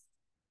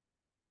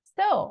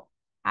 So,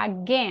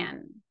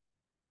 again,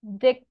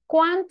 the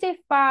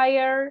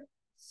quantifier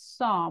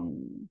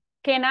some.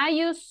 Can I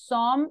use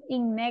some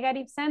in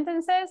negative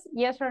sentences?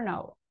 Yes or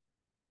no?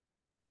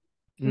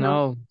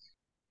 No.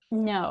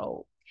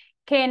 No.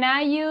 Can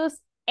I use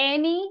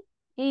any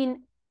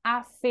in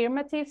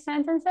affirmative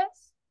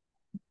sentences?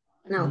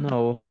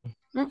 No.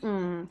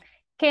 No.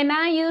 Can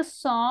I use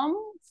some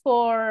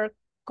for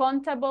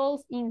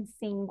countables in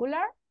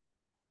singular?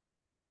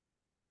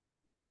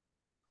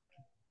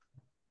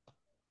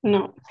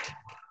 No.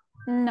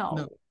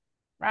 No.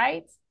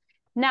 Right?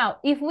 Now,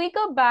 if we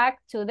go back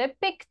to the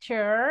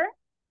picture,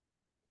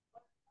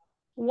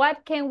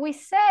 what can we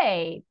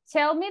say?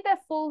 Tell me the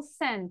full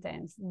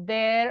sentence.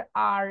 There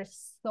are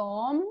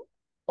some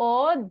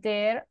or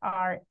there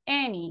are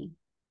any.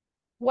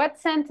 What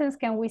sentence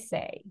can we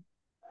say?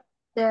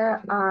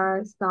 There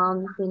are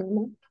some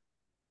cinema.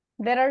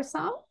 There are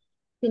some?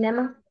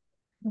 Cinema.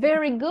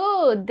 Very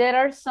good. There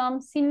are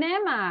some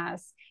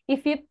cinemas.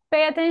 If you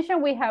pay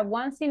attention, we have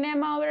one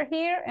cinema over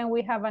here and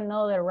we have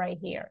another right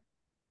here.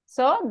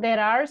 So there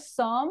are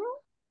some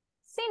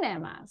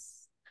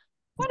cinemas.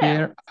 What else?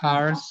 There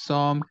are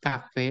some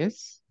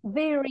cafes.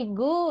 Very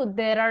good.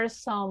 There are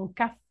some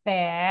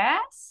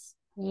cafes.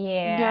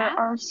 Yeah. There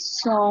are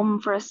some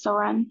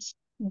restaurants.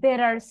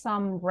 There are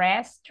some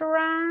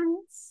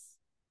restaurants.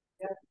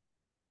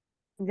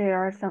 There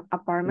are some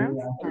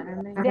apartments.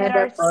 There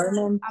are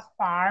some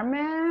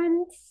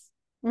apartments.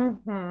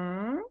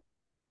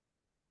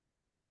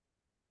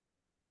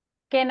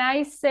 Can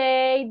I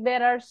say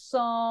there are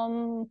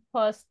some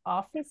post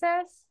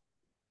offices?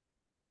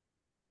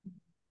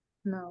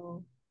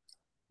 No.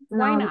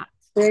 Why not?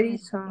 There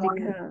is some.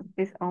 Because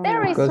it's only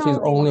There is Because it's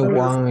only only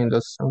one in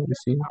the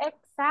city.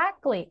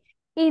 Exactly.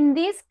 In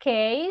this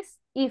case,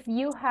 if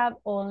you have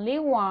only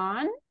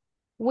one,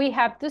 we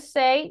have to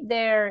say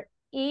there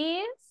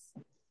is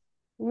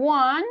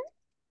one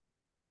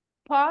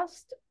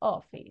post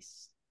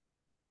office.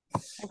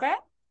 Okay?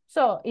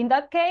 So in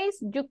that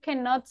case, you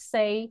cannot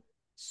say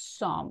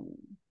some.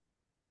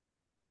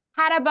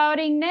 How about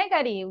in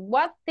negative?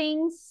 What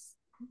things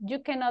you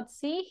cannot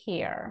see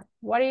here?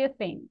 What do you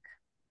think?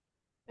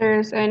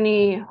 There's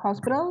any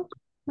hospital,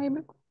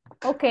 maybe?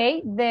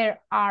 Okay, there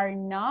are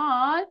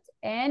not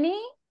any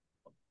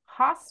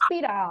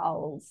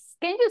hospitals.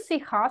 Can you see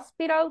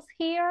hospitals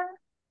here?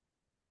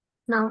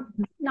 No.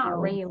 Not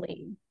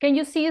really. Can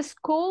you see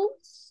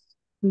schools?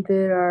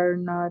 There are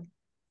not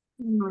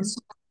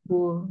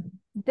school.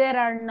 There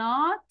are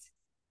not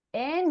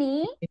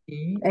any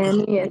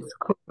Any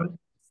school.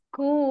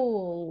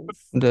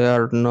 schools.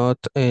 There are not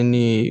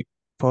any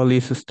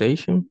Police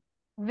station.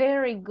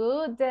 Very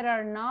good. There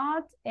are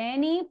not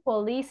any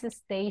police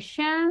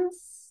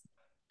stations.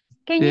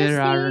 Can you There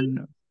are see?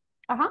 no,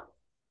 Uh-huh.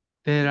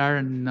 there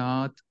are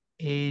not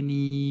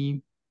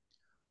any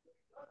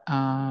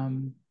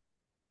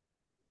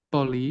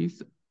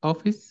police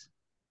officers.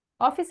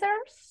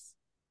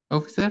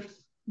 Officers?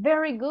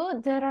 Very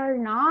good. There are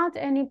not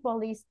any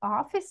police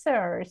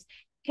officers.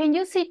 Can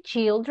you see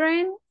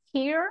children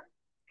here?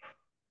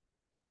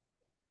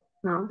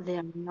 No. There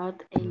are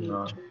not any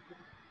No. children.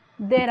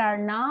 There are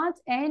not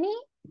any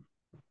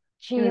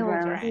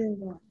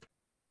children.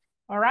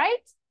 All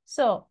right.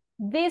 So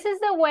this is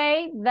the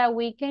way that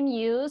we can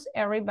use,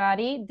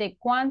 everybody, the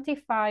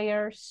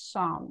quantifier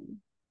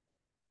some.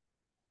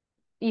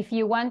 If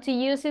you want to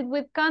use it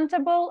with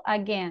countable,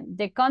 again,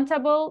 the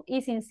countable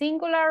is in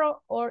singular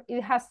or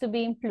it has to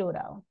be in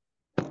plural.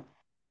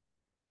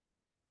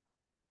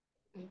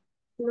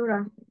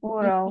 Plural.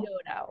 Plural.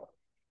 Plural.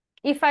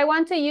 If I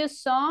want to use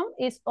some,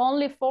 it's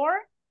only for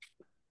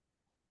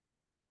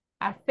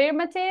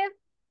affirmative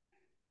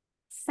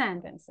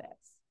sentences.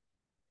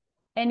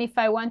 And if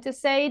I want to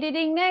say it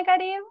in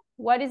negative,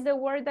 what is the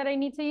word that I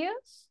need to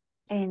use?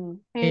 Any.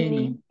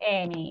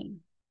 Any.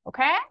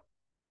 Okay?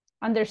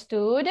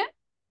 Understood?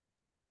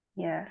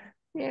 Yes.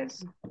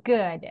 Yes.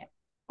 Good.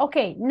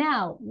 Okay,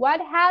 now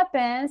what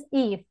happens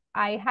if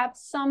I have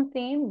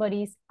something but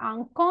it's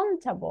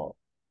uncountable?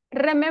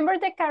 Remember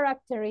the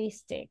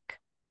characteristic.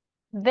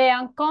 The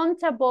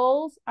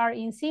uncountables are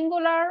in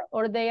singular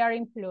or they are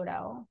in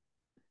plural?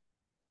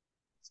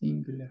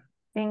 Singular.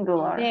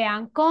 Singular. The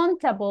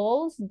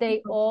uncountables,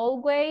 they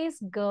always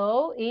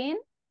go in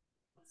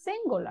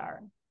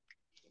singular.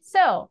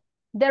 So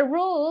the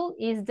rule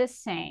is the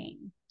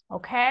same,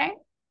 okay?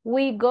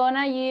 We're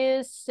gonna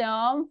use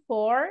some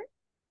for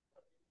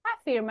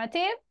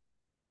affirmative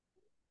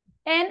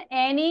and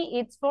any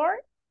it's for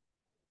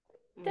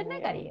the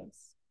negatives.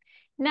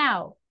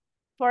 Now,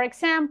 for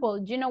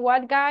example, you know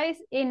what, guys?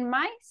 In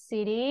my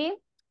city,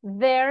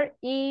 there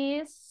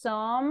is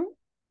some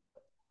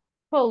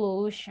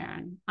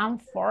pollution,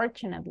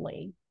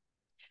 unfortunately.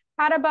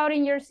 How about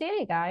in your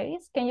city,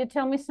 guys? Can you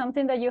tell me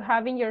something that you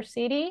have in your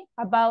city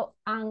about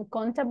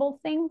uncountable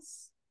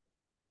things?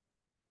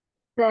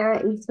 There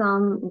is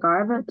some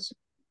garbage.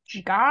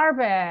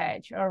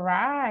 Garbage, all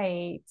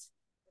right.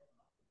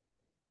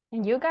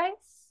 And you guys,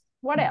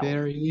 what else?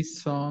 There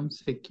is some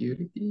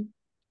security.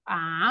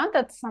 Ah,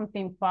 that's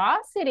something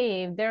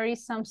positive. There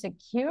is some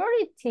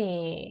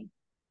security.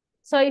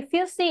 So if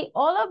you see,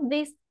 all of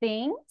these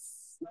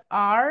things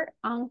are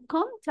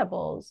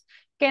uncountables.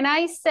 Can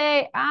I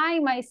say,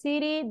 in my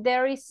city,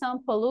 there is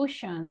some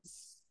pollutions?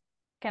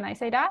 Can I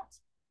say that?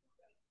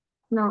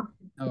 No.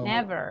 No.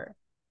 Never.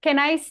 Can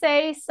I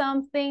say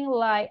something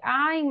like,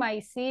 in my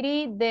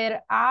city,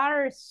 there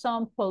are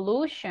some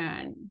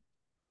pollution?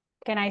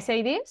 Can I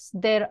say this?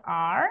 There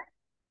are?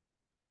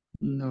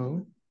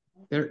 No.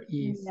 There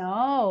is.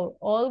 No,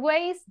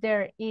 always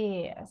there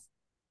is.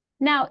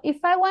 Now, if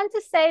I want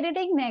to say it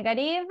in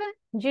negative,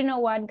 you know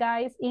what,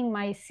 guys? In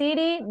my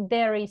city,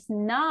 there is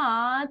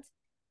not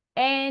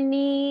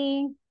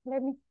any,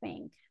 let me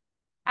think.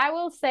 I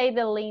will say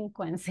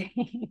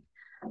delinquency.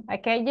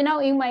 Okay, you know,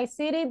 in my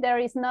city, there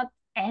is not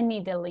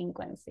any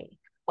delinquency.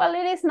 Well,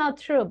 it is not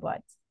true,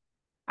 but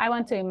I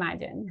want to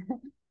imagine.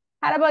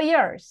 How about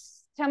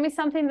yours? Tell me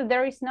something that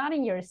there is not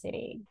in your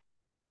city.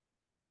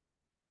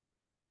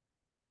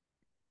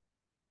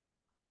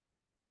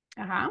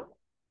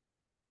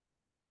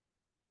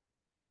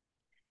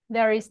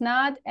 There is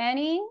not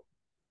any,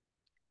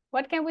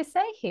 what can we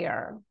say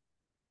here?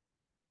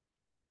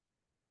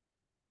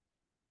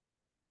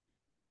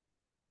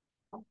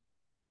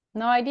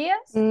 No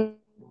ideas?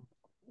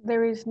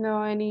 There is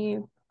no any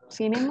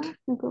cinema,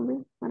 it could be.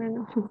 I don't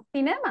know.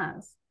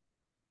 Cinemas.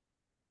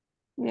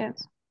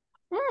 Yes.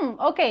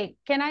 Okay,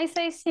 can I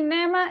say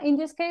cinema? In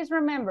this case,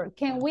 remember,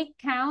 can we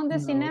count the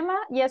No. cinema?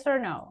 Yes or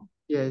no?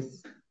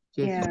 Yes.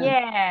 Yes. Yeah.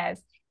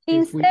 Yes. Yes, we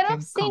Instead can of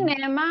count.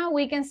 cinema,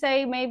 we can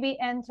say maybe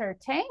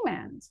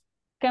entertainment.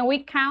 Can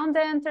we count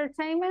the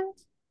entertainment?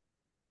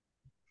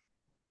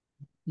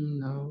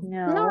 No.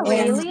 Not No.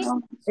 really.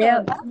 No. So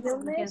Yeah, that's what we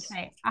can illness.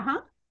 say.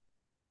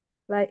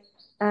 Like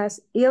as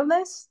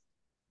illness.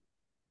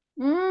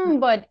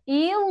 But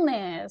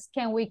illness,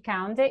 can we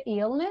count the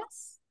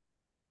illness?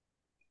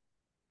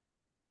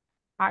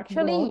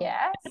 Actually, No.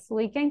 yes,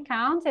 we can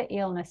count the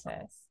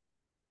illnesses.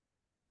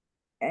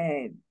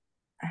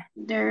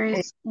 There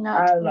is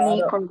not a lot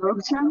any of-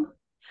 corruption.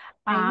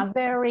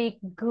 Very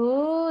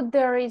good.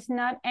 There is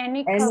not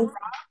any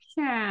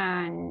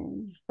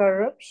corruption.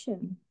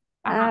 Corruption.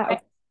 I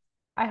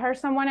heard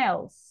someone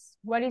else.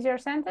 What is your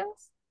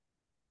sentence?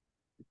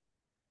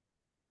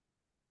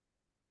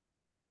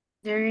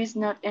 There is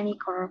not any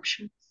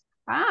corruption.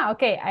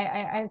 Okay.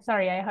 I'm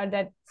sorry. I heard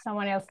that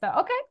someone else thought.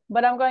 Okay,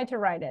 but I'm going to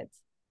write it.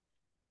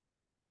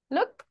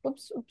 Look,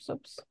 oops.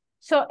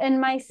 So in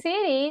my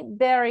city,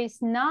 there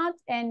is not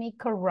any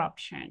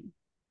corruption.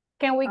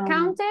 Can we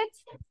count it?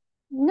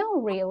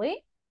 No,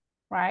 really,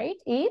 right?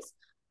 It's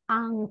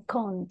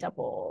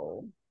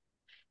uncountable.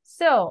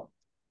 So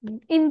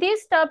In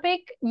this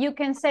topic, you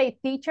can say,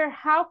 teacher,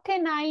 how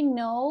can I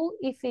know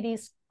if it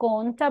is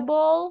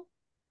countable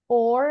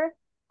or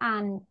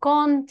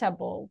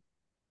uncountable?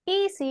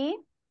 Easy,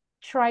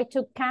 try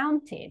to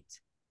count it.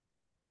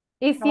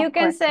 If you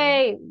can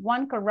say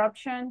 1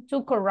 corruption,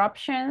 2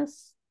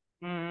 corruptions,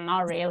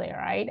 not really,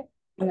 right?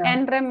 No.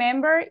 And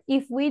remember,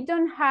 if we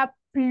don't have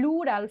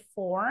plural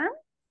form,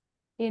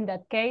 in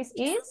that case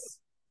is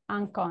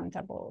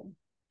uncountable.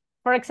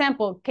 For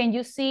example, can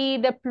you see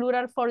the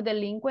plural for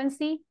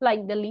delinquency,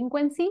 like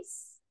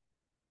delinquencies?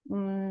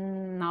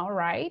 No,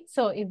 right?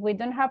 So if we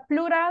don't have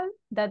plural,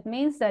 that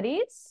means that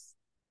it's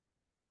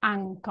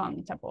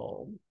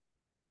uncountable.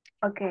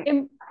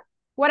 Okay.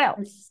 What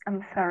else?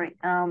 I'm sorry.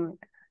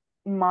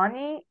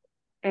 Money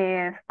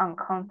is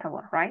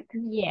uncountable, right?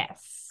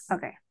 Yes.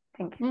 Okay,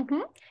 thank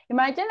you.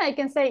 Imagine I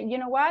can say, you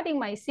know what? In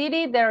my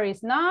city, there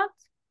is not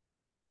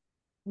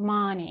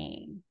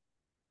money.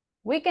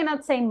 We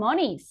cannot say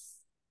monies.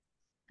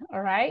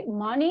 All right,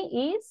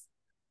 money is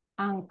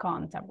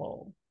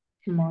uncountable.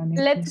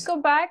 Let's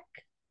go back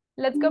to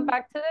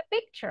the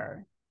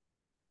picture.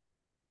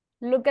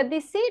 Look at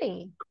the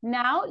city.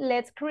 Now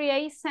let's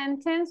create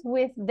sentence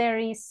with there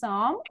is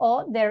some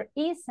or there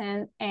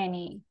isn't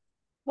any.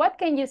 What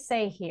can you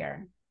say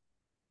here?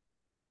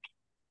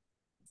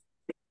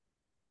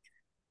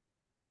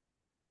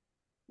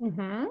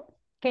 Can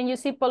you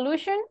see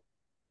pollution?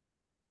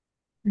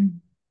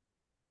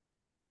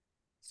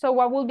 So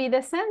what will be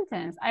the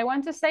sentence? I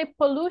want to say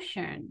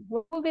pollution.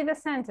 What will be the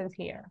sentence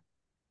here?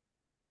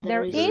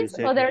 There is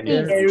or there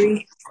is?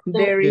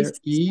 There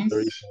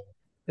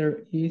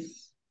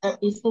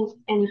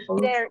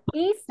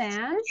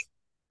isn't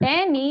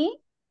any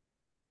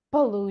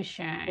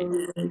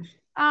pollution.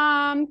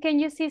 Can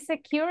you see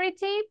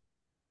security?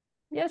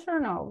 Yes or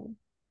no?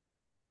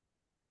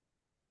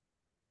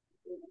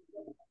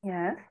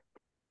 Yes.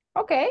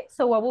 Okay,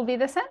 so what will be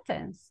the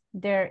sentence?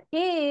 There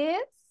is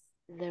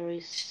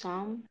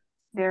some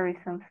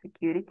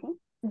security.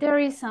 There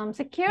is some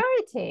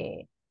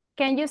security.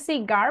 Can you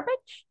see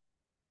garbage?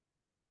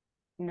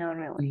 Not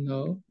really.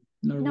 No,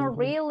 Not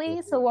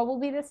really. So what will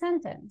be the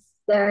sentence?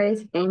 There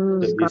is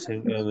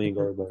any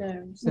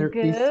garbage.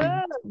 Good.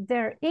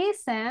 There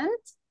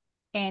isn't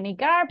any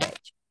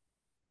garbage.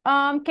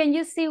 Can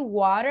you see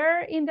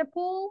water in the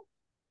pool?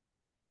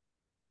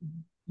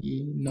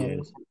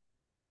 No.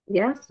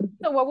 Yes.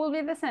 So what will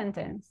be the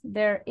sentence?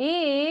 There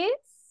is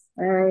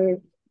some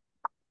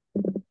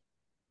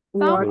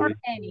or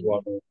any?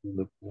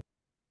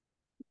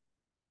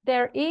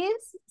 There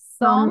is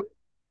some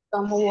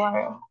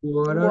water.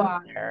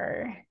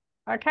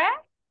 Okay?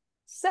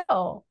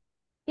 So,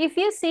 if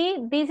you see,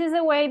 this is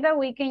a way that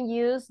we can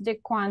use the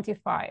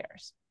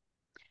quantifiers.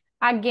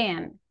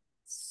 Again,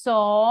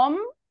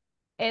 some,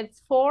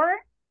 it's for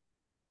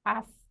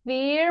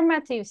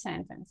affirmative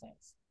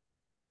sentences.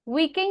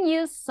 We can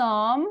use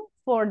some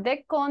for the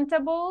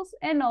countables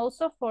and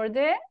also for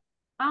the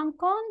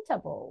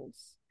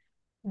uncountables.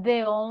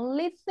 The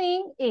only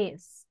thing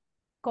is,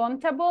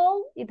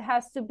 countable, it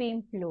has to be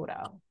in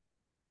plural.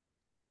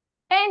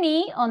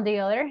 Any, on the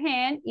other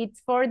hand,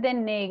 it's for the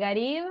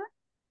negative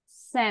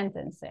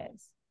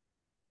sentences.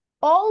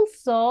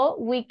 Also,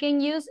 we can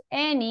use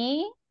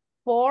any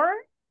for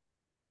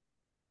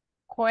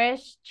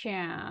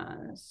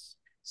questions.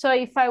 So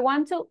if I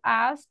want to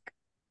ask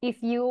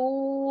if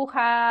you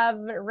have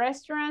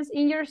restaurants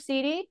in your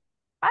city,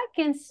 I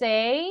can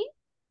say,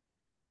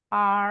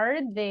 are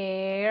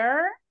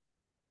there,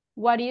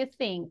 what do you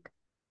think?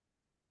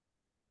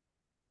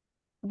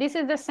 This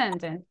is the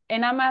sentence,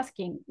 and I'm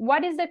asking,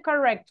 what is the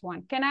correct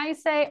one? Can I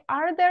say,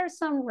 are there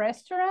some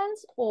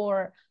restaurants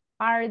or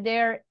are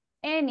there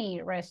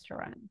any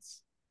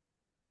restaurants?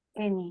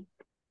 Any.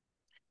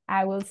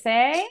 I will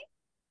say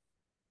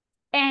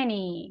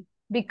any,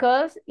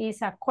 because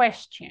it's a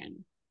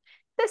question.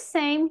 The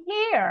same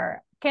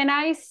here. Can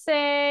I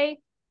say,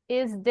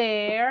 is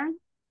there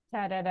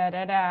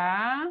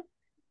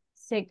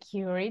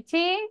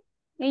security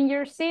in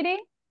your city?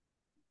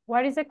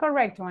 What is the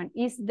correct one?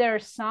 Is there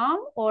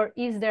some or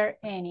is there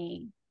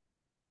any?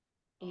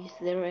 Is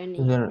there any?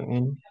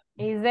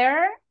 Is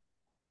there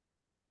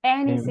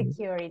any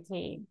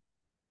security?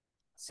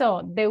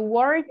 So the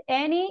word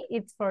any,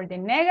 it's for the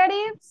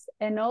negatives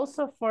and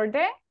also for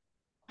the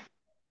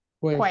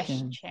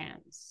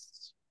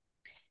questions.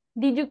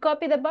 Did you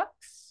copy the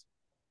box?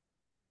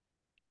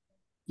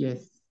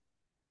 Yes.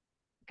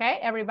 Okay,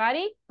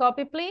 everybody,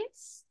 copy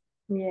please.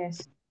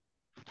 Yes.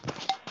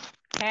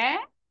 Okay.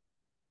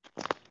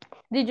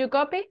 Did you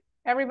copy,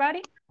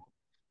 everybody?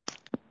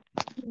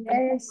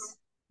 Yes.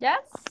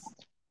 Yes?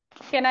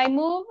 Can I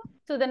move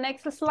to the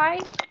next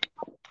slide?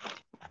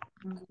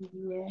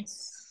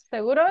 Yes.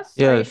 ¿Seguros?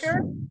 Yes. Are you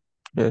sure?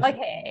 Yes.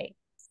 Okay.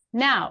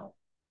 Now,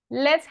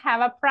 let's have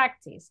a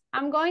practice.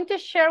 I'm going to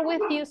share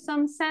with you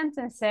some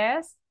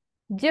sentences.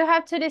 You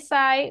have to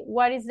decide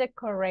what is the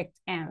correct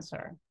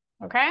answer.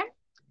 Okay?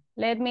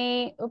 Let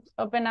me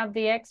open up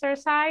the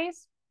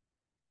exercise.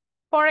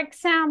 For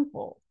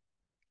example,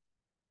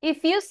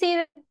 if you see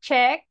the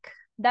check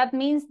that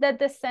means that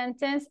the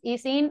sentence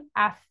is in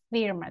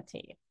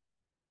affirmative.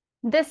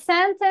 The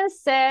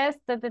sentence says,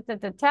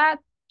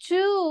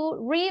 two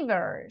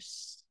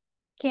rivers.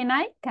 Can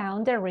I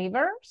count the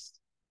rivers?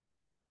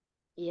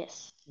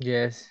 Yes.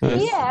 Yes.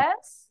 Yes.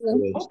 Yes.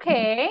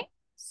 Okay.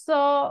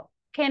 So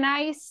can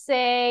I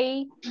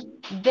say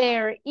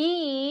there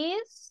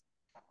is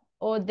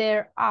or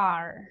there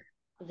are?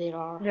 There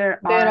are. There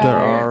There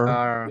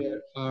are.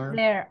 are.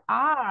 There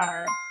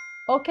are.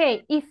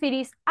 Okay, if it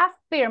is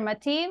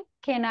affirmative,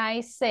 can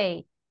I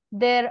say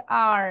there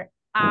are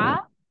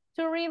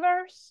two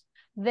rivers,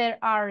 there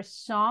are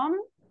some,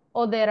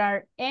 or there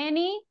are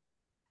any,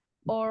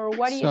 or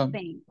what do you Some.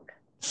 think?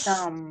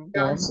 Some.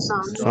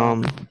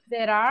 Some.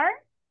 There are?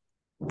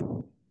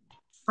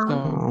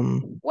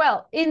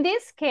 Well, in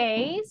this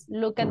case,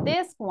 look at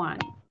this one.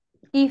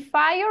 If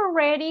I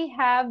already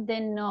have the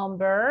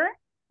number,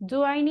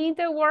 do I need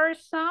the word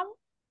some?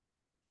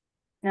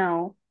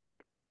 No.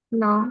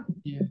 No.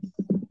 Yes.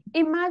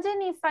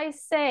 Imagine if I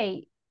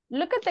say,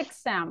 look at the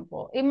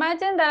example.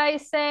 Imagine that I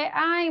say,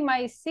 in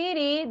my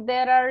city,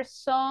 there are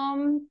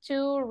some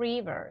two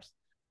rivers.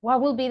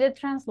 What will be the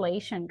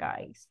translation,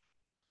 guys?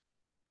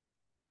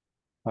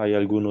 Hay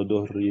algunos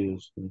dos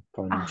ríos en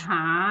Spanish.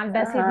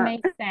 Does it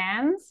make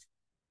sense?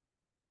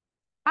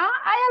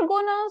 Hay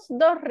algunos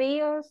dos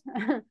ríos.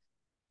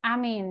 I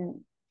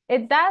mean,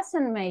 it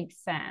doesn't make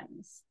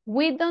sense.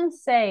 We don't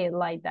say it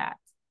like that.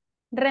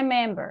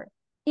 Remember,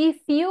 if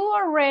you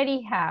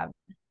already have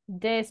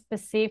the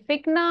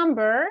specific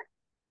number,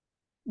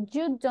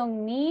 you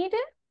don't need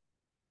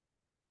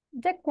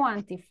the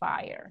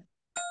quantifier.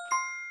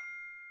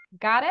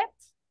 Got it?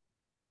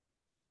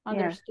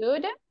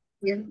 Understood?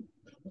 Yes.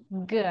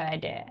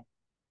 Good.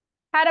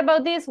 How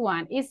about this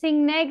one? It's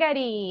in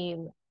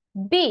negative.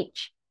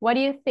 Beach. What do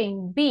you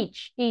think?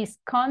 Beach is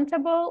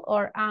countable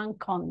or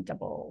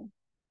uncountable?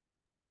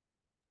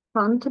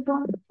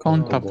 Countable.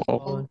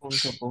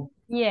 Countable.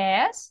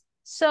 Yes.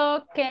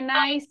 So can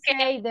I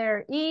say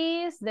there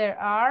is, there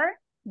are,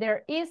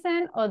 there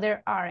isn't, or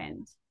there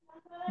aren't?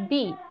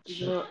 Beach.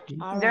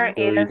 There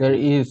is. There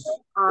is.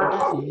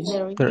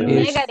 There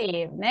is.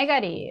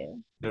 Negative.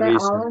 There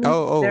isn't.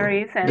 There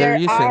isn't. There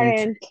isn't.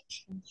 aren't.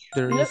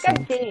 There Look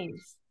at isn't.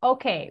 this.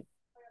 Okay.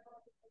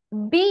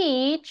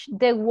 Beach,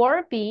 the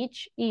word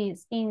beach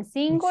is in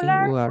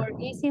singular Singular.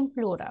 or is in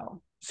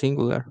plural?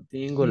 Singular.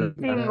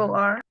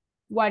 Singular.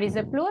 What is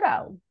the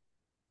plural?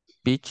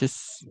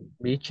 Beaches.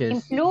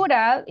 In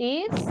plural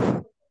is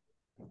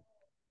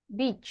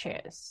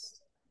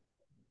beaches.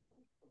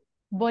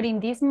 But in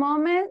this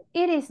moment,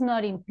 it is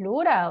not in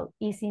plural,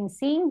 it's in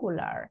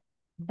singular.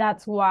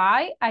 That's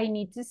why I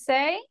need to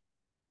say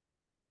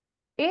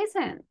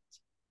isn't.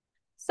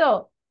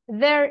 So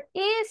there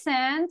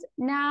isn't.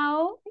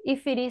 Now,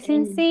 if it is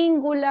in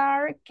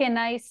singular, can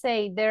I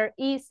say there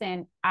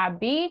isn't a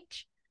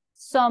beach,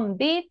 some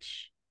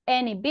beach,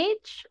 any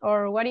beach,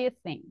 or what do you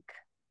think?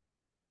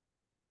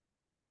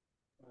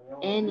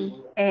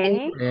 Any.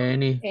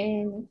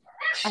 Any.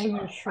 Are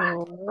you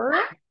sure?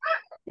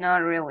 Not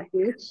really.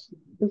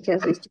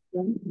 Because it's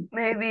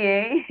Maybe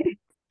A.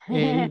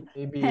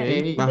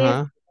 Maybe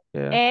Yeah.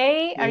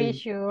 Yeah. Are you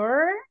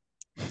sure?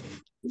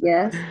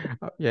 yes.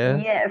 Yeah.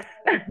 Yes.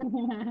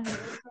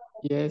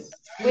 Yes.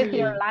 With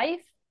your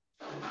life?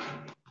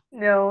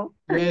 No.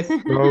 Yes.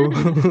 No.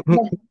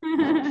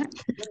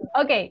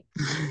 Okay.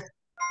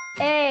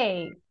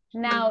 A.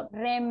 Now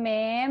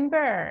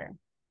remember,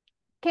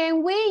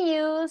 can we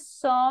use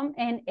some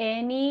and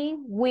any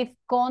with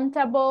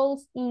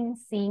countables in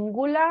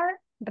singular?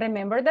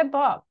 Remember the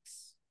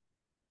box.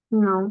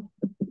 No.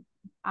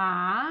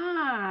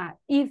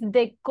 If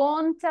the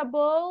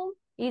countable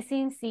is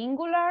in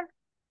singular,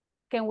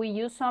 can we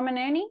use some and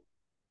any?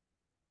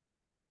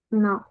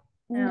 No.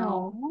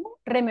 No.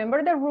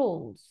 Remember the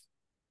rules.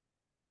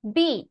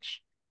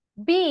 Beach.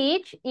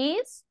 Beach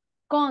is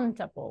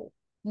countable.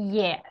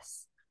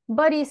 Yes,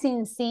 but it's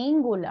in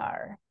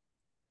singular.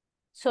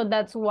 So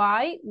that's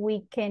why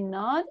we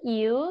cannot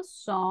use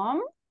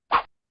some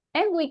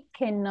and we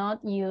cannot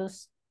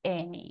use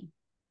any.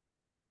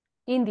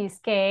 In this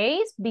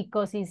case,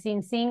 because it's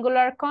in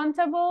singular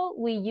countable,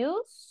 we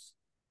use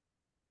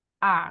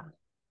a.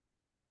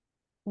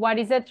 What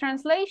is the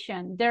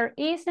translation? There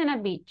isn't a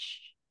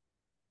beach.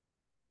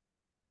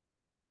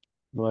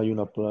 No hay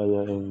una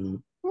playa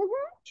en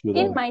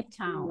ciudad. In my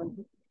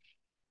town.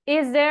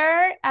 Is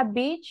there a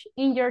beach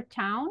in your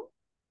town,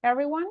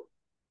 everyone?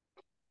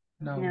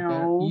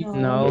 No.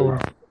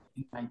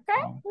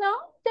 Okay, no,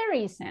 there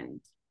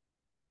isn't.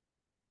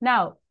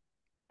 Now,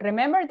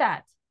 remember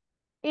that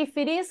if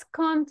it is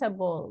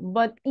countable,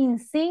 but in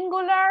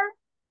singular,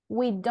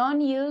 we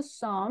don't use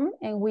some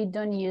and we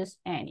don't use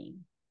any.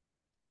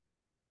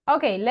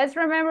 Okay, let's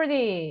remember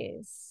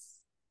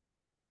this.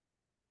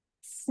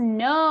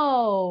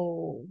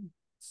 Snow.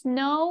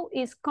 Snow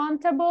is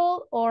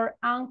countable or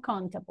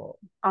uncountable?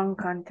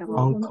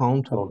 Uncountable.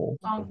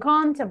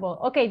 Uncountable.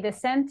 Okay, the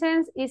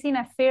sentence is in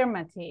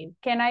affirmative.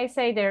 Can I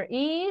say there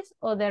is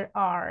or there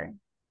are?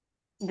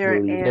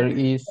 There There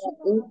is.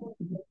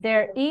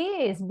 There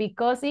is,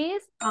 because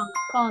it's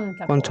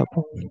uncountable.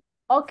 Countable.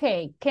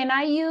 Okay, can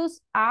I use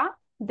a?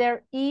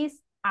 There is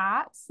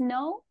a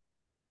snow?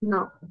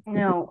 No.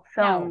 No.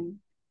 Some.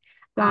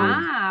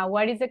 Ah,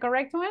 what is the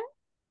correct one?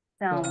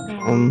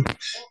 Some.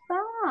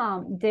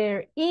 Some.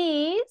 There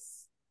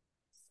is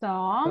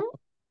some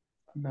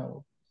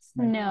No.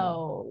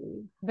 snow.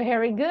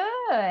 Very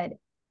good.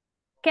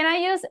 Can I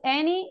use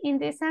any in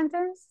this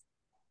sentence?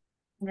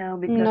 No,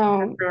 because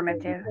No. it's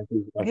affirmative.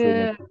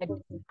 Good.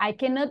 I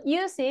cannot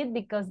use it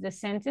because the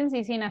sentence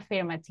is in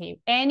affirmative.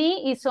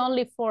 Any is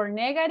only for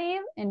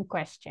negative and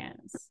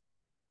questions.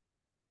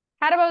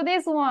 How about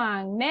this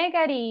one?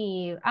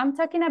 Negative. I'm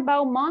talking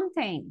about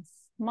mountains.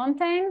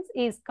 Mountains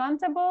is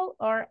countable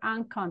or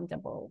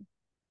uncountable?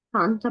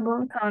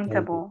 Countable.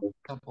 Countable.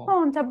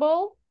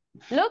 Countable.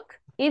 Look,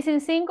 is in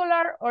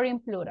singular or in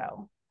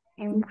plural?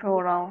 In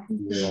plural.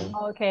 Yeah.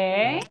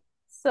 Okay.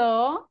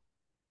 So,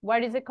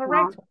 what is the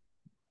correct one?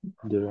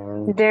 There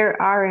are.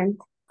 There aren't.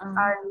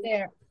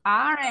 There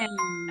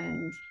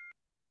aren't.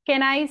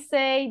 Can I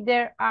say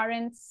there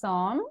aren't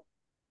some?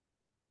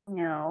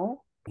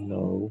 No.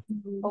 No.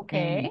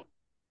 Okay.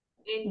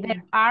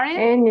 There aren't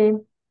Any.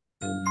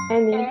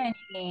 Any.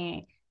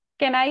 any.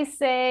 Can I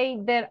say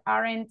there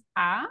aren't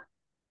a?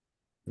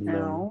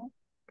 No.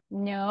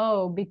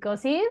 No,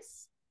 because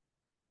it's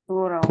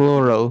Plural.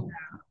 Plural.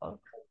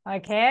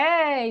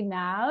 okay.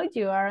 Now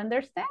you are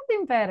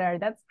understanding better.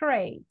 That's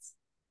great.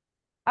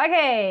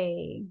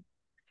 Okay.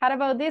 How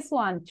about this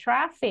one?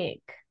 Traffic.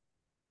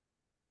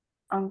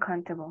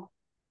 Uncountable.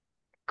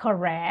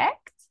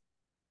 Correct.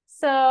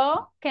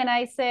 So can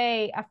I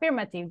say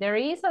affirmative? There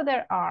is or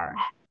there are?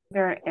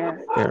 There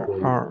is. There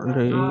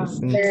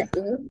isn't. There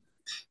is.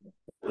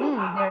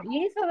 There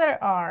is or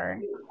there are?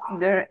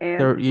 There is.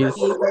 There is.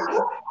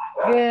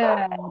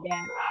 Good.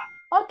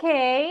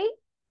 Okay.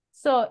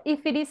 So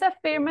if it is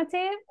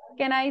affirmative,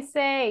 can I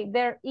say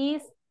there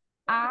is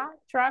a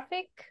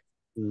traffic?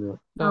 No.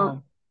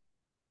 No.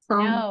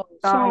 Some. No.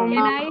 Some. Can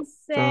I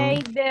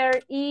say there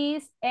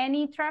is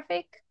any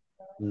traffic?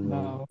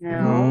 No.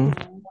 No.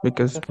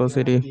 Because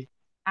positive.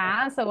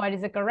 So what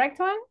is the correct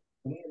one?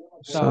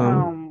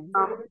 Some.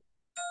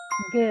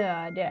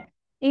 Good.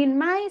 In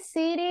my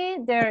city,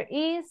 there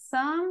is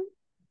some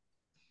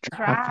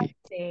Traffic.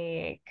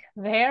 traffic.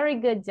 Very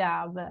good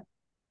job.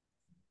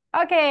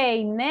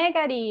 Okay,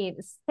 negative.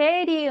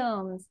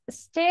 Stadiums.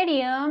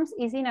 Stadiums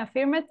is in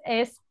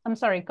affirmative, I'm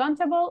sorry,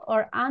 countable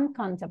or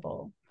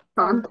uncountable?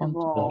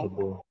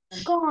 Countable.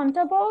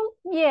 Countable,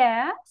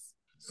 yes.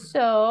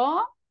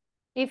 So,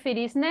 if it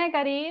is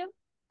negative,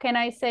 can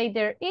I say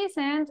there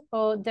isn't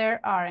or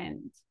there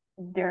aren't?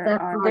 There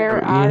are.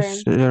 There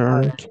Yes, aren't. there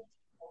aren't.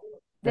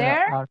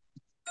 There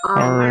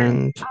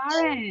Aren't.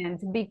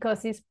 aren't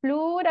because it's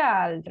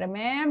plural.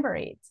 Remember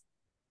it.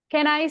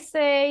 Can I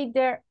say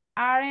there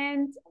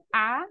aren't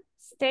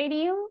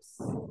stadiums?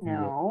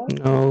 No.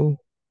 No.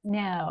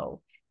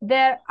 No.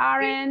 There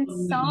aren't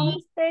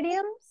some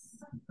stadiums?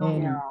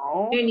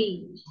 No.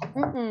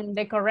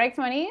 The correct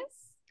one is?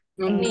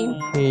 In.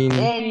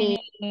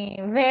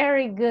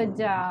 Very good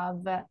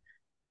job.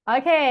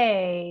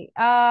 Okay,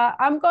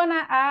 I'm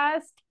gonna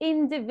ask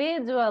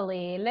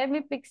individually. Let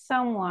me pick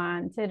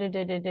someone.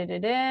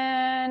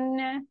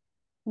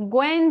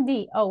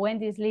 Wendy. Oh,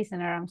 Wendy's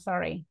listener, I'm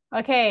sorry.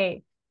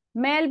 Okay,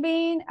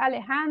 Melvin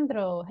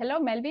Alejandro. Hello,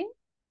 Melvin.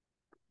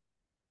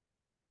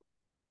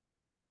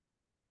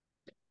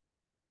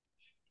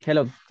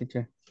 Hello,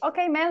 teacher.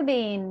 Okay,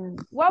 Melvin,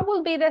 what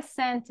will be the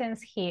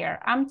sentence here?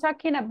 I'm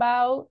talking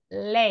about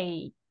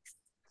lakes.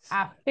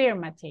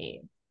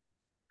 Affirmative.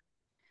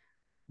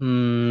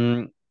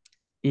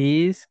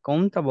 Is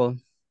countable.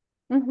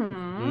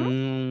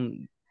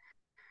 Mm-hmm.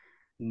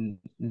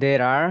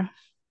 There are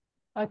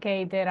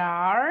Okay, there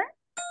are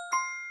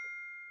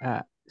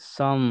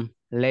some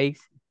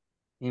lakes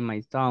in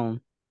my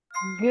town.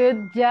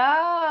 good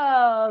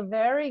job.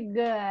 Very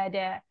good.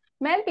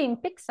 Melvin,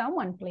 pick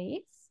someone,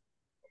 please.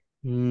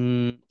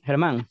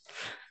 Herman.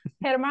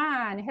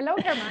 Herman. Hello,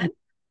 Herman.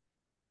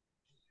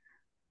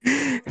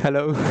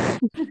 Hello.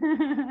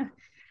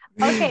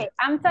 Okay,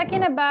 I'm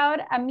talking about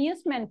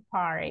amusement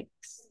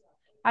parks.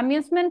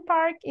 Amusement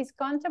park is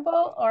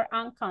countable or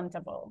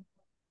uncountable?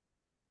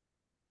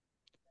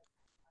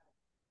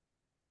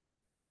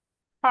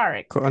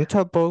 Park.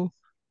 Countable.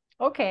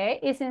 Okay,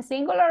 is in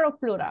singular or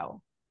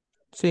plural?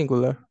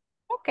 Singular.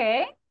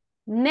 Okay.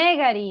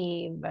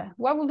 Negative.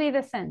 What would be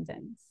the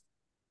sentence?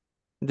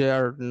 They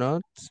are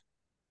not.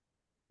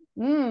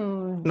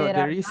 No,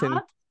 there isn't.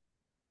 Not?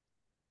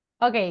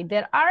 Okay,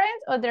 there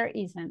aren't or there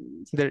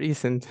isn't? There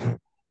isn't.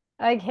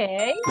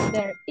 Okay,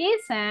 there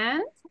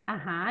isn't.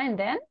 And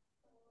then?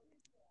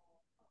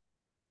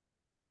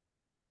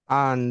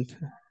 And.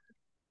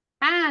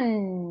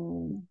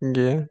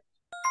 Yeah.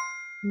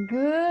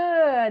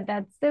 Good,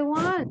 that's the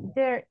one.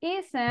 There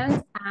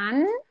isn't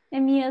an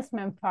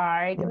amusement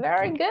park.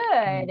 Very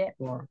good.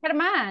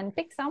 Herman,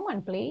 pick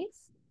someone, please.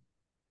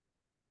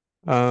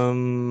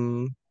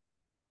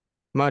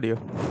 Mario.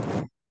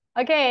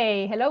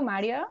 Okay, hello,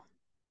 Mario.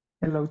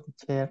 Hello,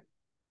 teacher.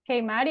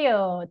 Okay,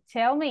 Mario,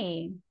 tell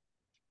me.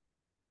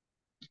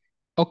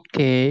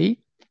 Okay.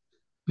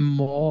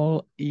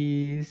 Mall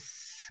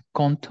is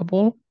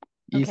countable,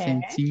 is Okay.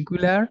 in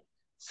singular.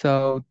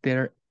 So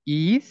there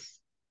is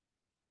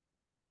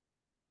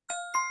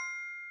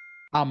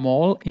a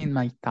mall in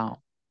my town.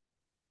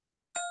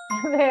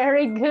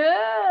 Very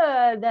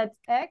good. That's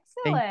Thank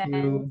excellent.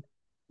 you.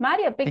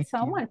 Mario, pick Thank you.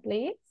 someone,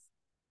 please.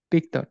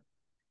 Victor.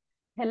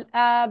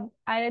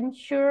 I'm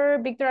sure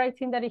Victor, I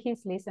think that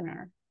he's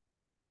listener.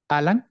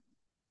 Alan.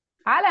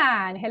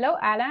 Alan. Hello,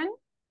 Alan.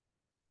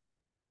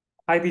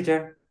 Hi,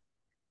 teacher.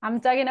 I'm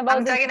talking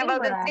about the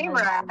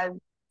zebra.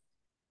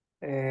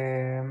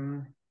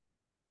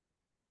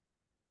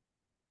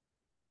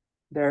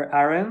 There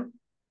aren't,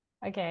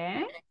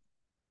 Okay.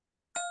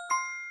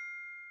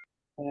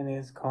 and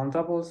it's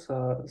countable.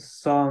 So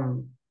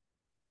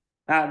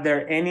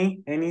there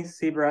any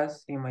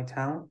zebras in my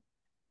town?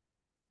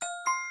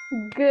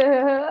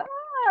 Good.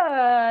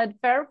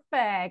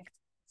 Perfect.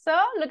 So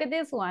look at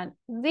this one.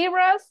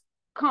 Zebras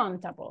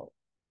countable.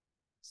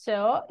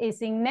 So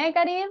it's in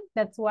negative.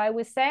 That's why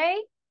we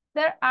say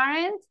there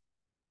aren't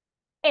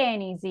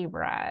any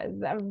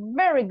zebras. A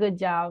very good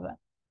job.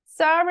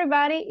 So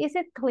everybody, is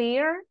it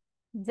clear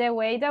the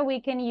way that we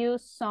can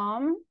use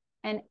some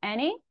and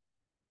any?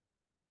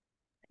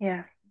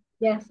 Yeah.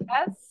 Yes.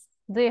 Yes.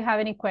 Do you have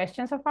any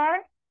questions so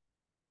far?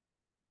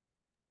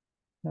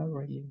 Not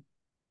really.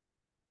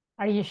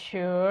 Are you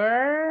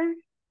sure?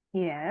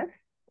 Yes.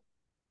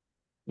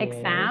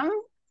 Exam?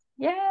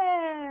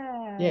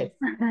 Yeah. Yes.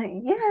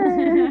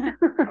 Yeah.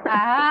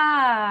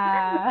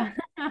 Ah.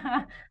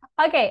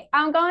 Okay,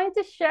 I'm going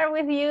to share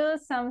with you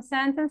some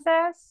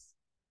sentences.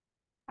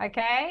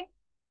 Okay.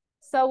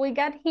 So we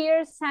got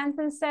here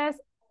sentences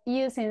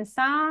using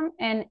some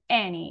and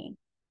any.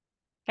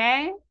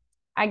 Okay.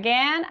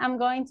 Again, I'm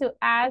going to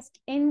ask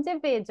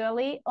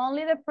individually.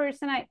 Only the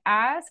person I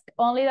ask,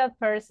 only that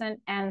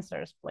person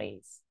answers,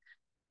 please.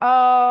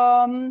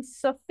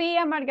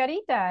 Sophia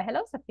Margarita.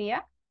 Hello,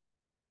 Sophia.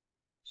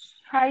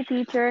 Hi,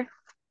 teacher.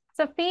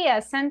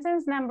 Sophia,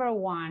 sentence number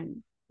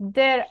 1.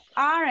 There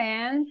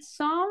aren't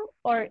some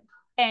or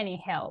any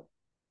help.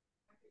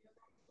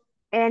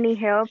 Any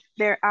help?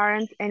 There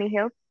aren't any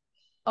help.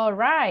 All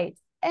right.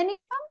 And if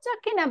I'm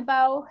talking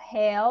about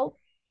help,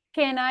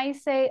 can I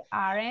say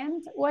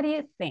aren't? What do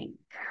you think?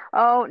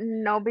 Oh,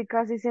 no,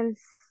 because it's in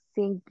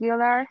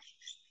singular.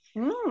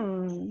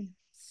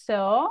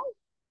 So,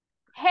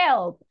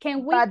 help.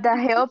 Can we? But the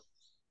help,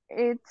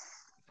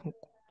 it's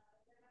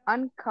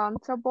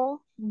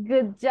uncountable.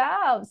 Good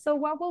job. So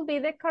what will be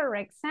the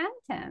correct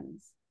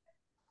sentence?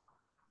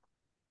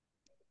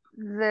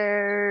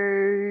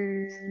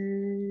 There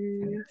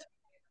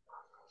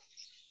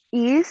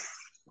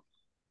isn't.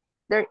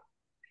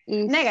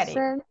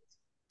 Negative.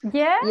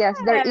 Yeah. Yes,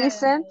 there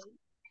isn't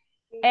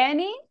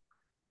any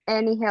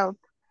help.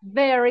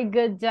 Very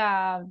good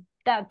job.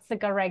 That's the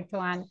correct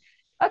one.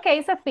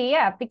 Okay,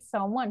 Sophia, pick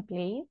someone,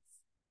 please.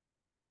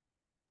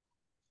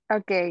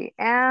 Okay.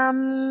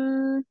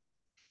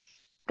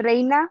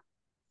 Reina.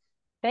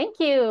 Thank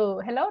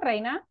you. Hello,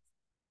 Reina.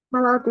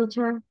 Hello,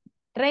 teacher.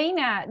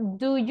 Reina,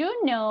 do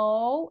you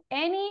know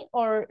any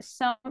or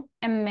some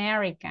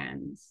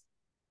Americans?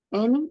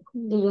 Any?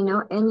 Do you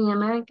know any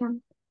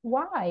American?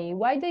 Why?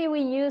 Why do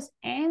we use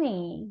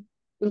any?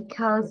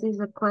 Because it's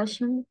a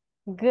question.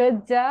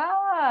 Good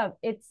job.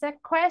 It's a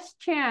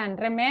question.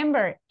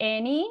 Remember,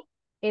 any,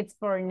 it's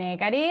for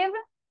negative,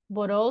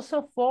 but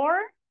also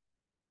for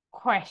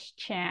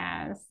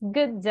questions.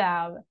 Good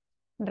job.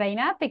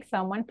 Reina, pick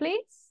someone,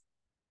 please.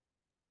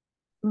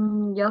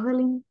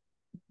 Jocelyn.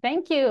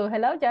 Thank you.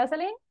 Hello,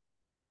 Jocelyn.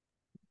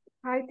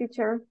 Hi,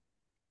 teacher.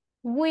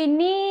 We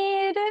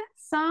need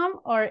some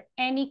or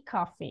any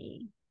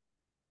coffee.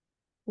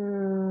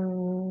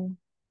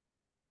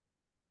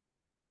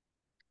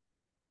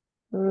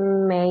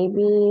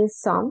 Maybe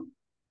some.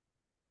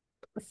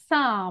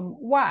 Some.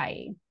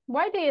 Why?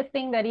 Why do you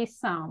think that is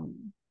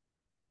some?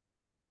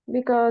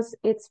 Because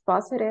it's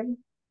positive.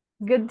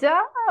 Good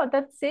job.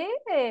 That's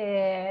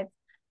it.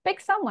 Pick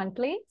someone,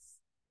 please.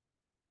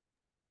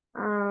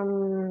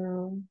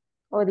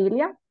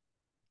 Odilia.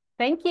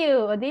 Thank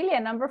you. Odilia,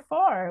 number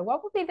 4.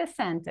 What would be the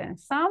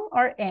sentence? Some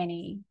or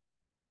any?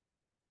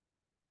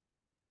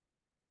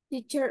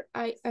 Teacher,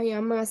 I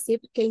am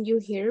asleep. Can you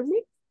hear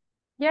me?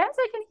 Yes,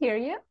 I can hear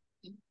you.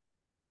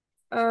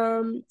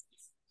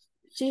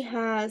 She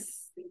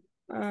has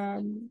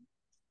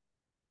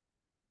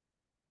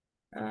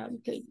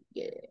okay,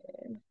 yeah.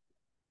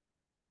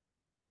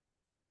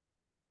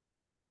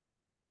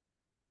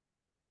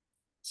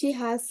 She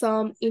has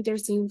some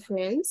interesting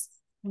friends.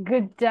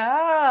 Good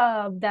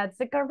job. That's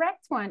the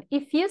correct one.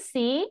 If you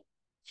see,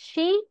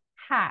 she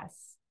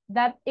has.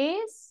 That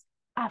is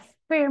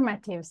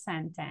affirmative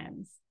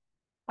sentence.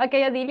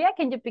 Okay, Odilia,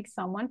 can you pick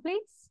someone,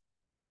 please?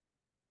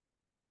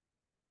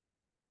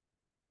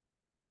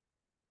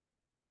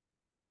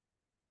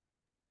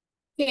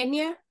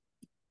 Kenya.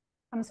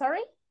 I'm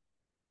sorry?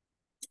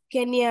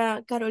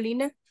 Kenya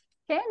Carolina.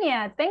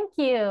 Kenya, thank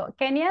you.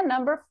 Kenya,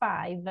 number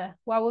 5.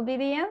 What will be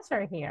the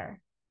answer here?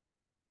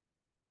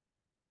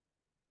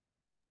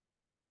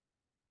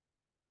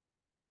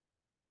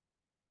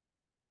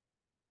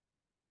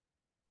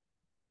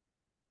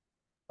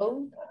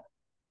 Oh,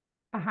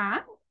 Uh-huh.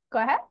 Go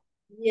ahead.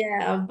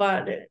 yeah,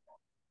 but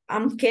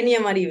I'm Kenya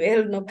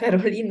Maribel, no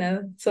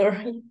Carolina.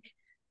 Sorry.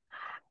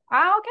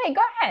 Okay,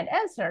 go ahead.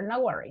 Answer,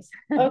 no worries.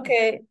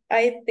 Okay,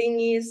 I think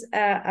is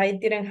I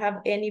didn't have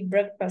any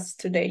breakfast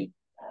today.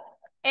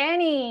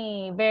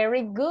 Any,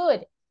 very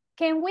good.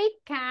 Can we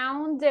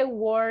count the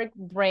word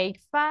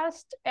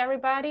breakfast,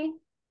 everybody?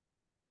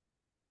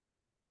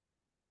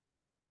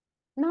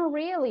 No,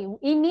 really.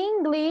 In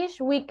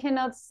English, we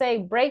cannot say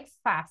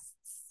breakfasts.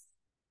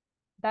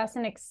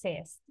 Doesn't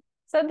exist.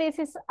 So this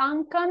is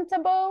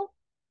uncountable,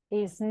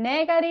 is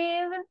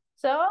negative.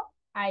 So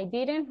I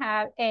didn't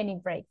have any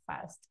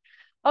breakfast.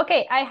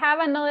 Okay, I have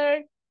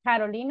another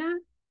Carolina.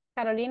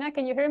 Carolina,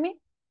 can you hear me?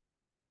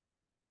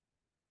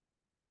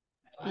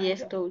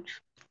 Yes,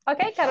 coach.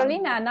 Okay,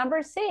 Carolina,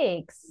 number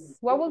 6.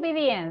 What will be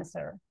the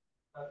answer?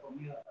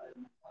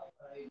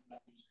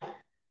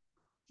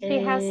 She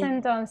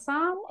hasn't done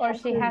some or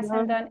she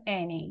hasn't done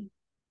any?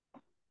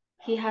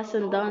 He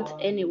hasn't done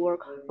any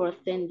work for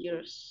 10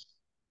 years.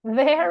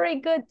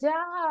 Very good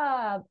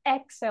job.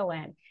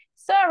 Excellent.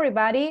 So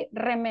everybody,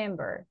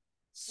 remember,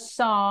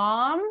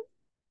 some,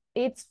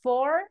 it's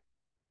for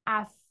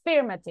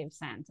affirmative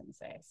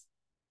sentences.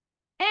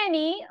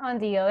 Any, on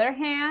the other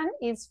hand,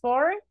 is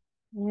for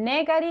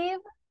negative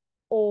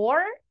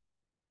or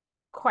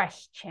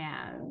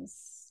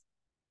questions.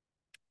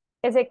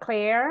 Is it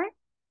clear?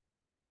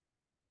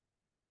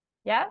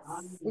 Yes?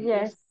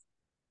 Yes.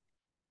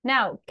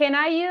 Now, can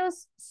I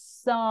use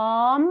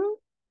some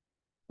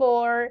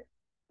for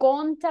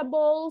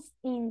contables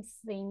in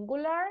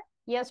singular?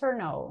 Yes or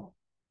no?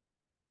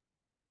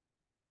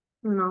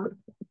 No.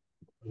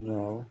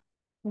 No.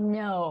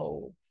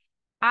 No.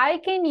 I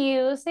can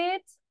use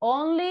it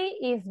only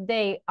if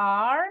they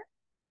are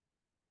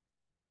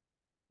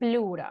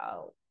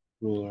plural.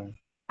 Plural.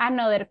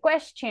 Another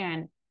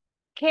question.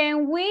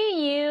 Can we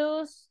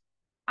use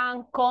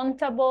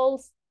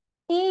uncountables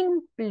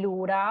in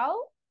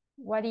plural?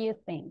 What do you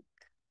think?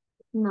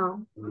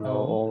 No. No.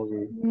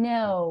 Only.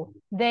 No,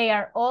 they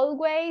are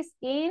always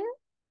in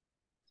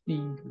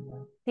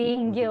Singular.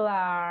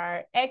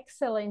 singular.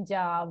 Excellent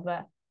job.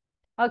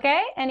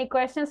 Okay, any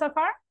questions so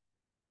far?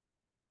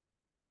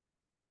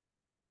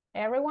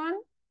 Everyone?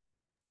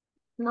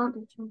 No,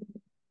 teacher.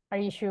 Are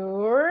you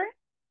sure?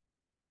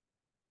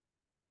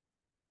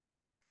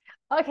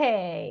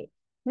 Okay,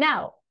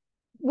 now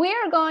we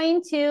are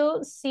going to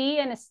see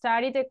and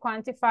study the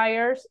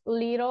quantifiers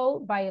little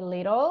by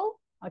little,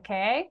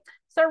 okay?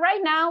 So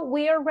right now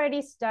we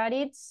already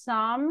studied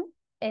some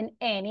and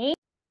any,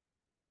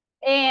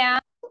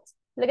 and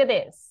look at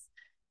this.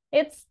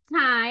 It's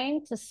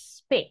time to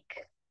speak.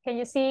 Can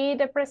you see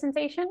the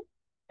presentation,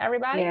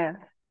 everybody? Yes.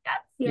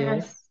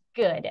 Yes.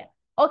 Good.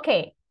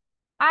 Okay,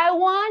 I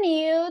want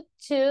you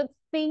to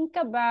think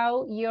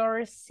about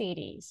your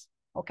cities,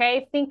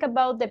 okay? Think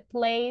about the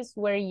place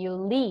where you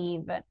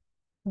live.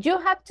 You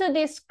have to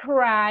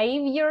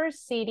describe your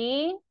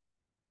city.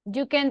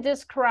 You can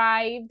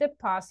describe the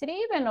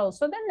positive and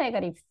also the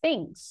negative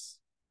things,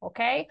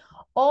 okay?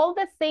 All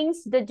the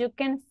things that you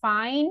can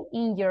find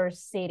in your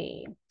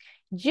city.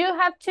 You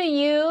have to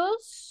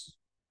use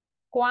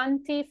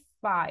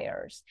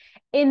quantifiers.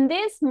 In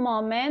this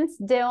moment,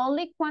 the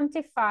only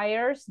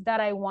quantifiers that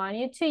I want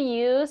you to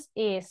use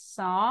is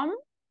some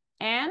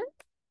and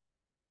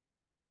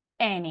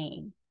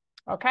any,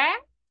 okay?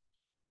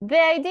 The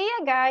idea,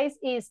 guys,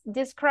 is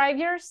describe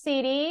your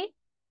city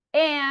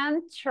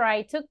and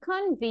try to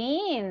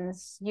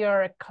convince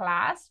your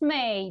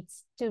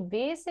classmates to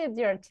visit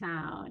your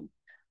town.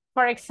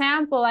 For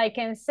example, I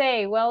can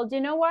say, well,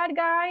 you know what,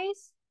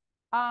 guys?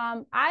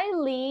 I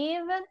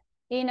live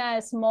in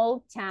a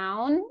small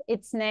town.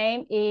 Its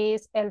name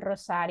is El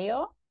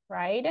Rosario,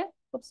 right?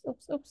 Oops,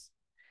 oops, oops.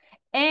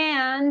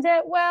 And,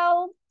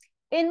 well,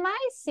 in my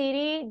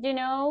city, you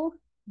know,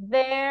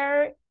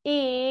 there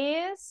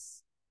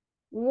is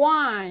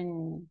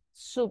one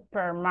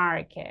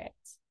supermarket,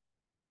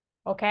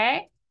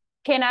 okay?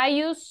 Can I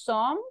use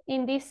some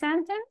in this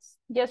sentence?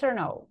 Yes or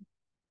no?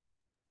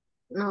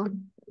 No.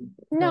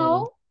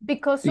 No,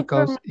 because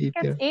Because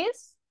supermarket it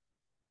is?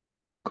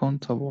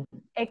 countable.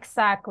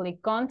 Exactly,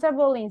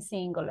 countable in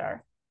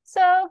singular.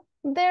 So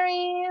there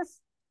is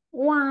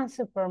one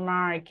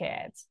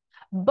supermarket,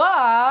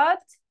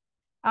 but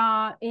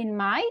in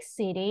my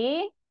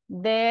city,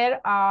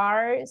 there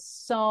are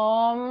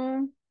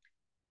some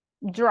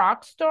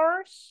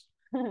drugstores.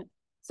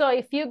 So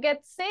if you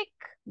get sick,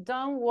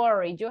 don't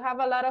worry, you have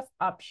a lot of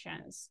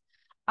options.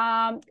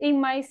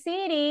 In my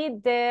city,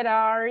 there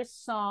are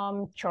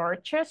some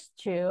churches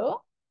too.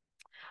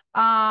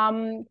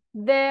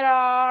 There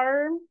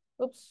are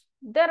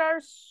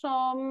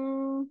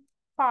some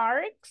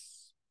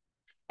parks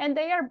and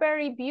they are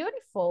very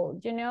beautiful,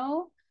 you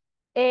know.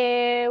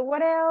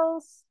 What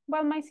else?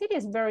 Well, my city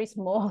is very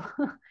small.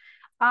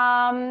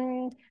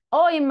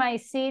 In my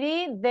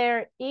city,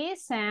 there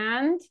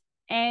isn't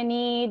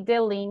any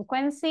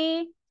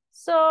delinquency.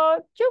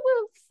 So you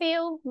will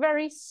feel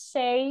very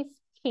safe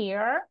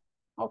here,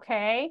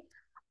 okay?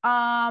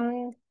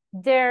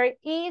 there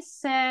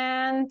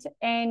isn't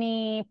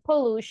any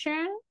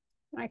pollution,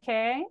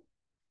 okay?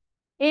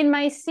 In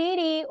my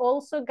city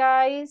also,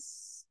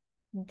 guys,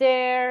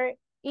 there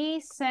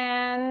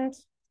isn't,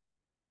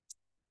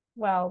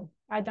 well,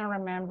 I don't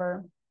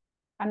remember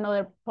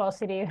another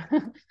positive.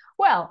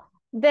 Well,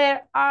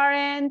 there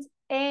aren't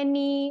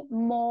any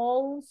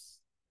malls.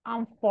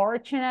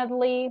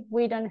 Unfortunately,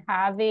 we don't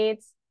have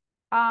it.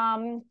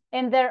 And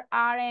there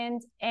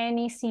aren't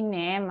any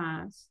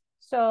cinemas.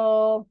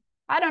 So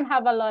I don't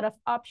have a lot of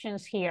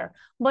options here,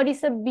 but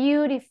it's a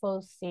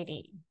beautiful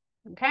city,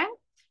 okay?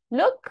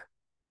 Look,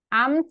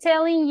 I'm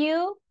telling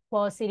you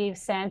positive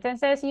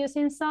sentences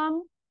using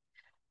some.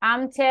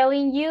 I'm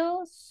telling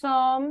you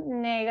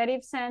some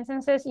negative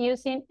sentences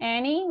using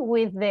any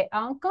with the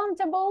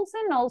uncountables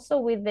and also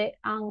with the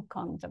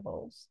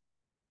uncountables.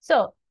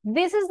 So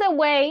this is the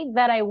way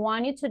that I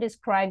want you to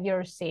describe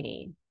your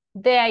city.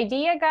 The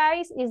idea,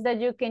 guys, is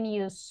that you can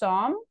use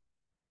some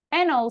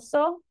and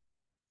also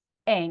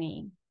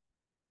any.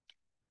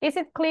 Is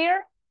it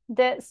clear,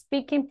 the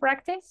speaking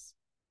practice?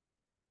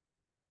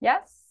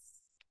 Yes?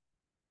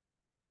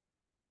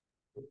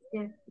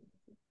 Yes.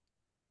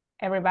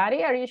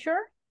 Everybody, are you sure?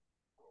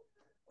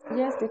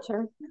 Yes,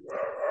 teacher.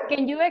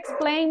 Can you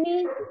explain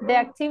me the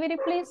activity,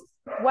 please?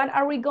 What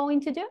are we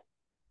going to do?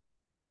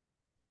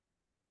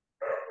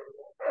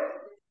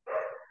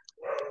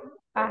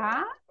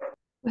 Uh-huh.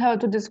 We have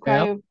to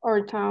describe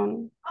our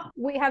town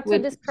We have to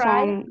with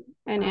describe. some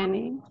and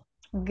any.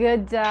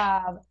 Good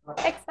job.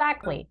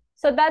 Exactly.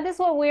 So that is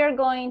what we are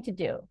going to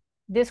do.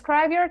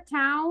 Describe your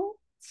town,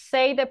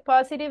 say the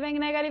positive and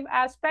negative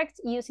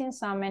aspects using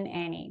some and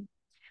any.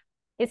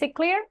 Is it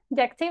clear,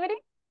 the activity?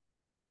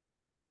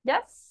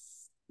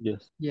 Yes?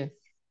 Yes. Yes.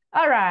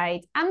 All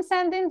right, I'm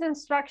sending the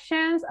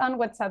instructions on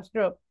WhatsApp's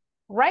group.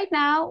 Right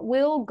now,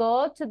 we'll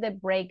go to the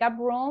breakup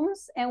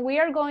rooms and we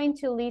are going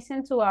to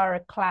listen to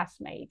our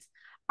classmates.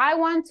 I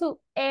want to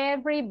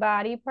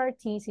everybody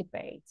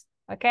participate,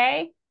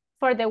 okay?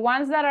 For the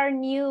ones that are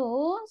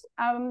new,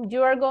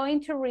 you are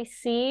going to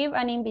receive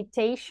an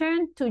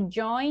invitation to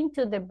join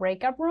to the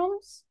breakup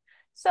rooms.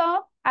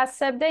 So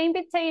accept the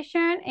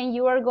invitation and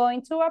you are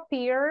going to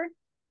appear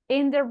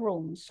in the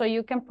room so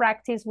you can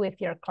practice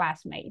with your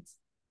classmates.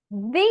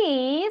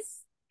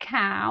 This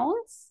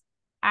counts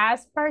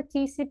as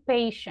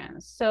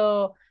participation.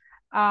 So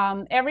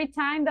every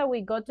time that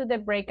we go to the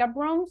breakup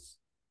rooms,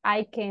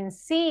 I can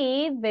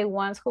see the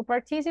ones who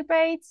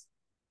participate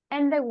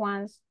and the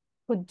ones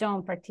who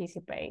don't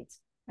participate.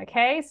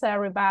 Okay, so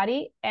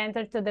everybody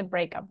enter to the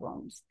breakup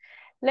rooms.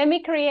 Let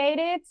me create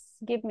it.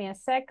 Give me a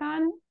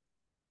second.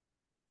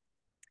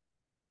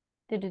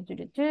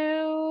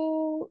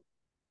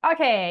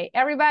 Okay,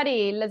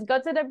 everybody, let's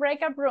go to the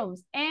breakup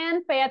rooms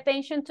and pay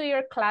attention to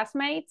your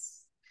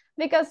classmates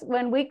because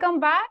when we come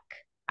back,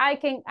 I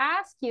can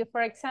ask you,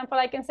 for example,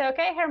 I can say,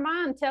 okay,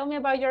 Herman, tell me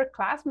about your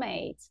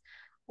classmates.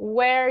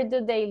 Where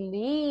do they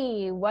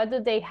live? What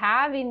do they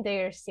have in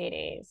their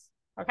cities?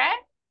 Okay,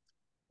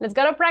 let's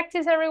go to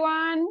practice,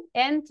 everyone.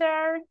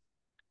 Enter.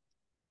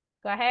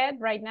 Go ahead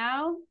right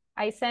now.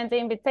 I sent the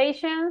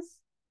invitations.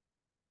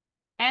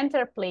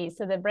 Enter, please,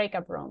 to the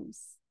breakup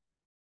rooms.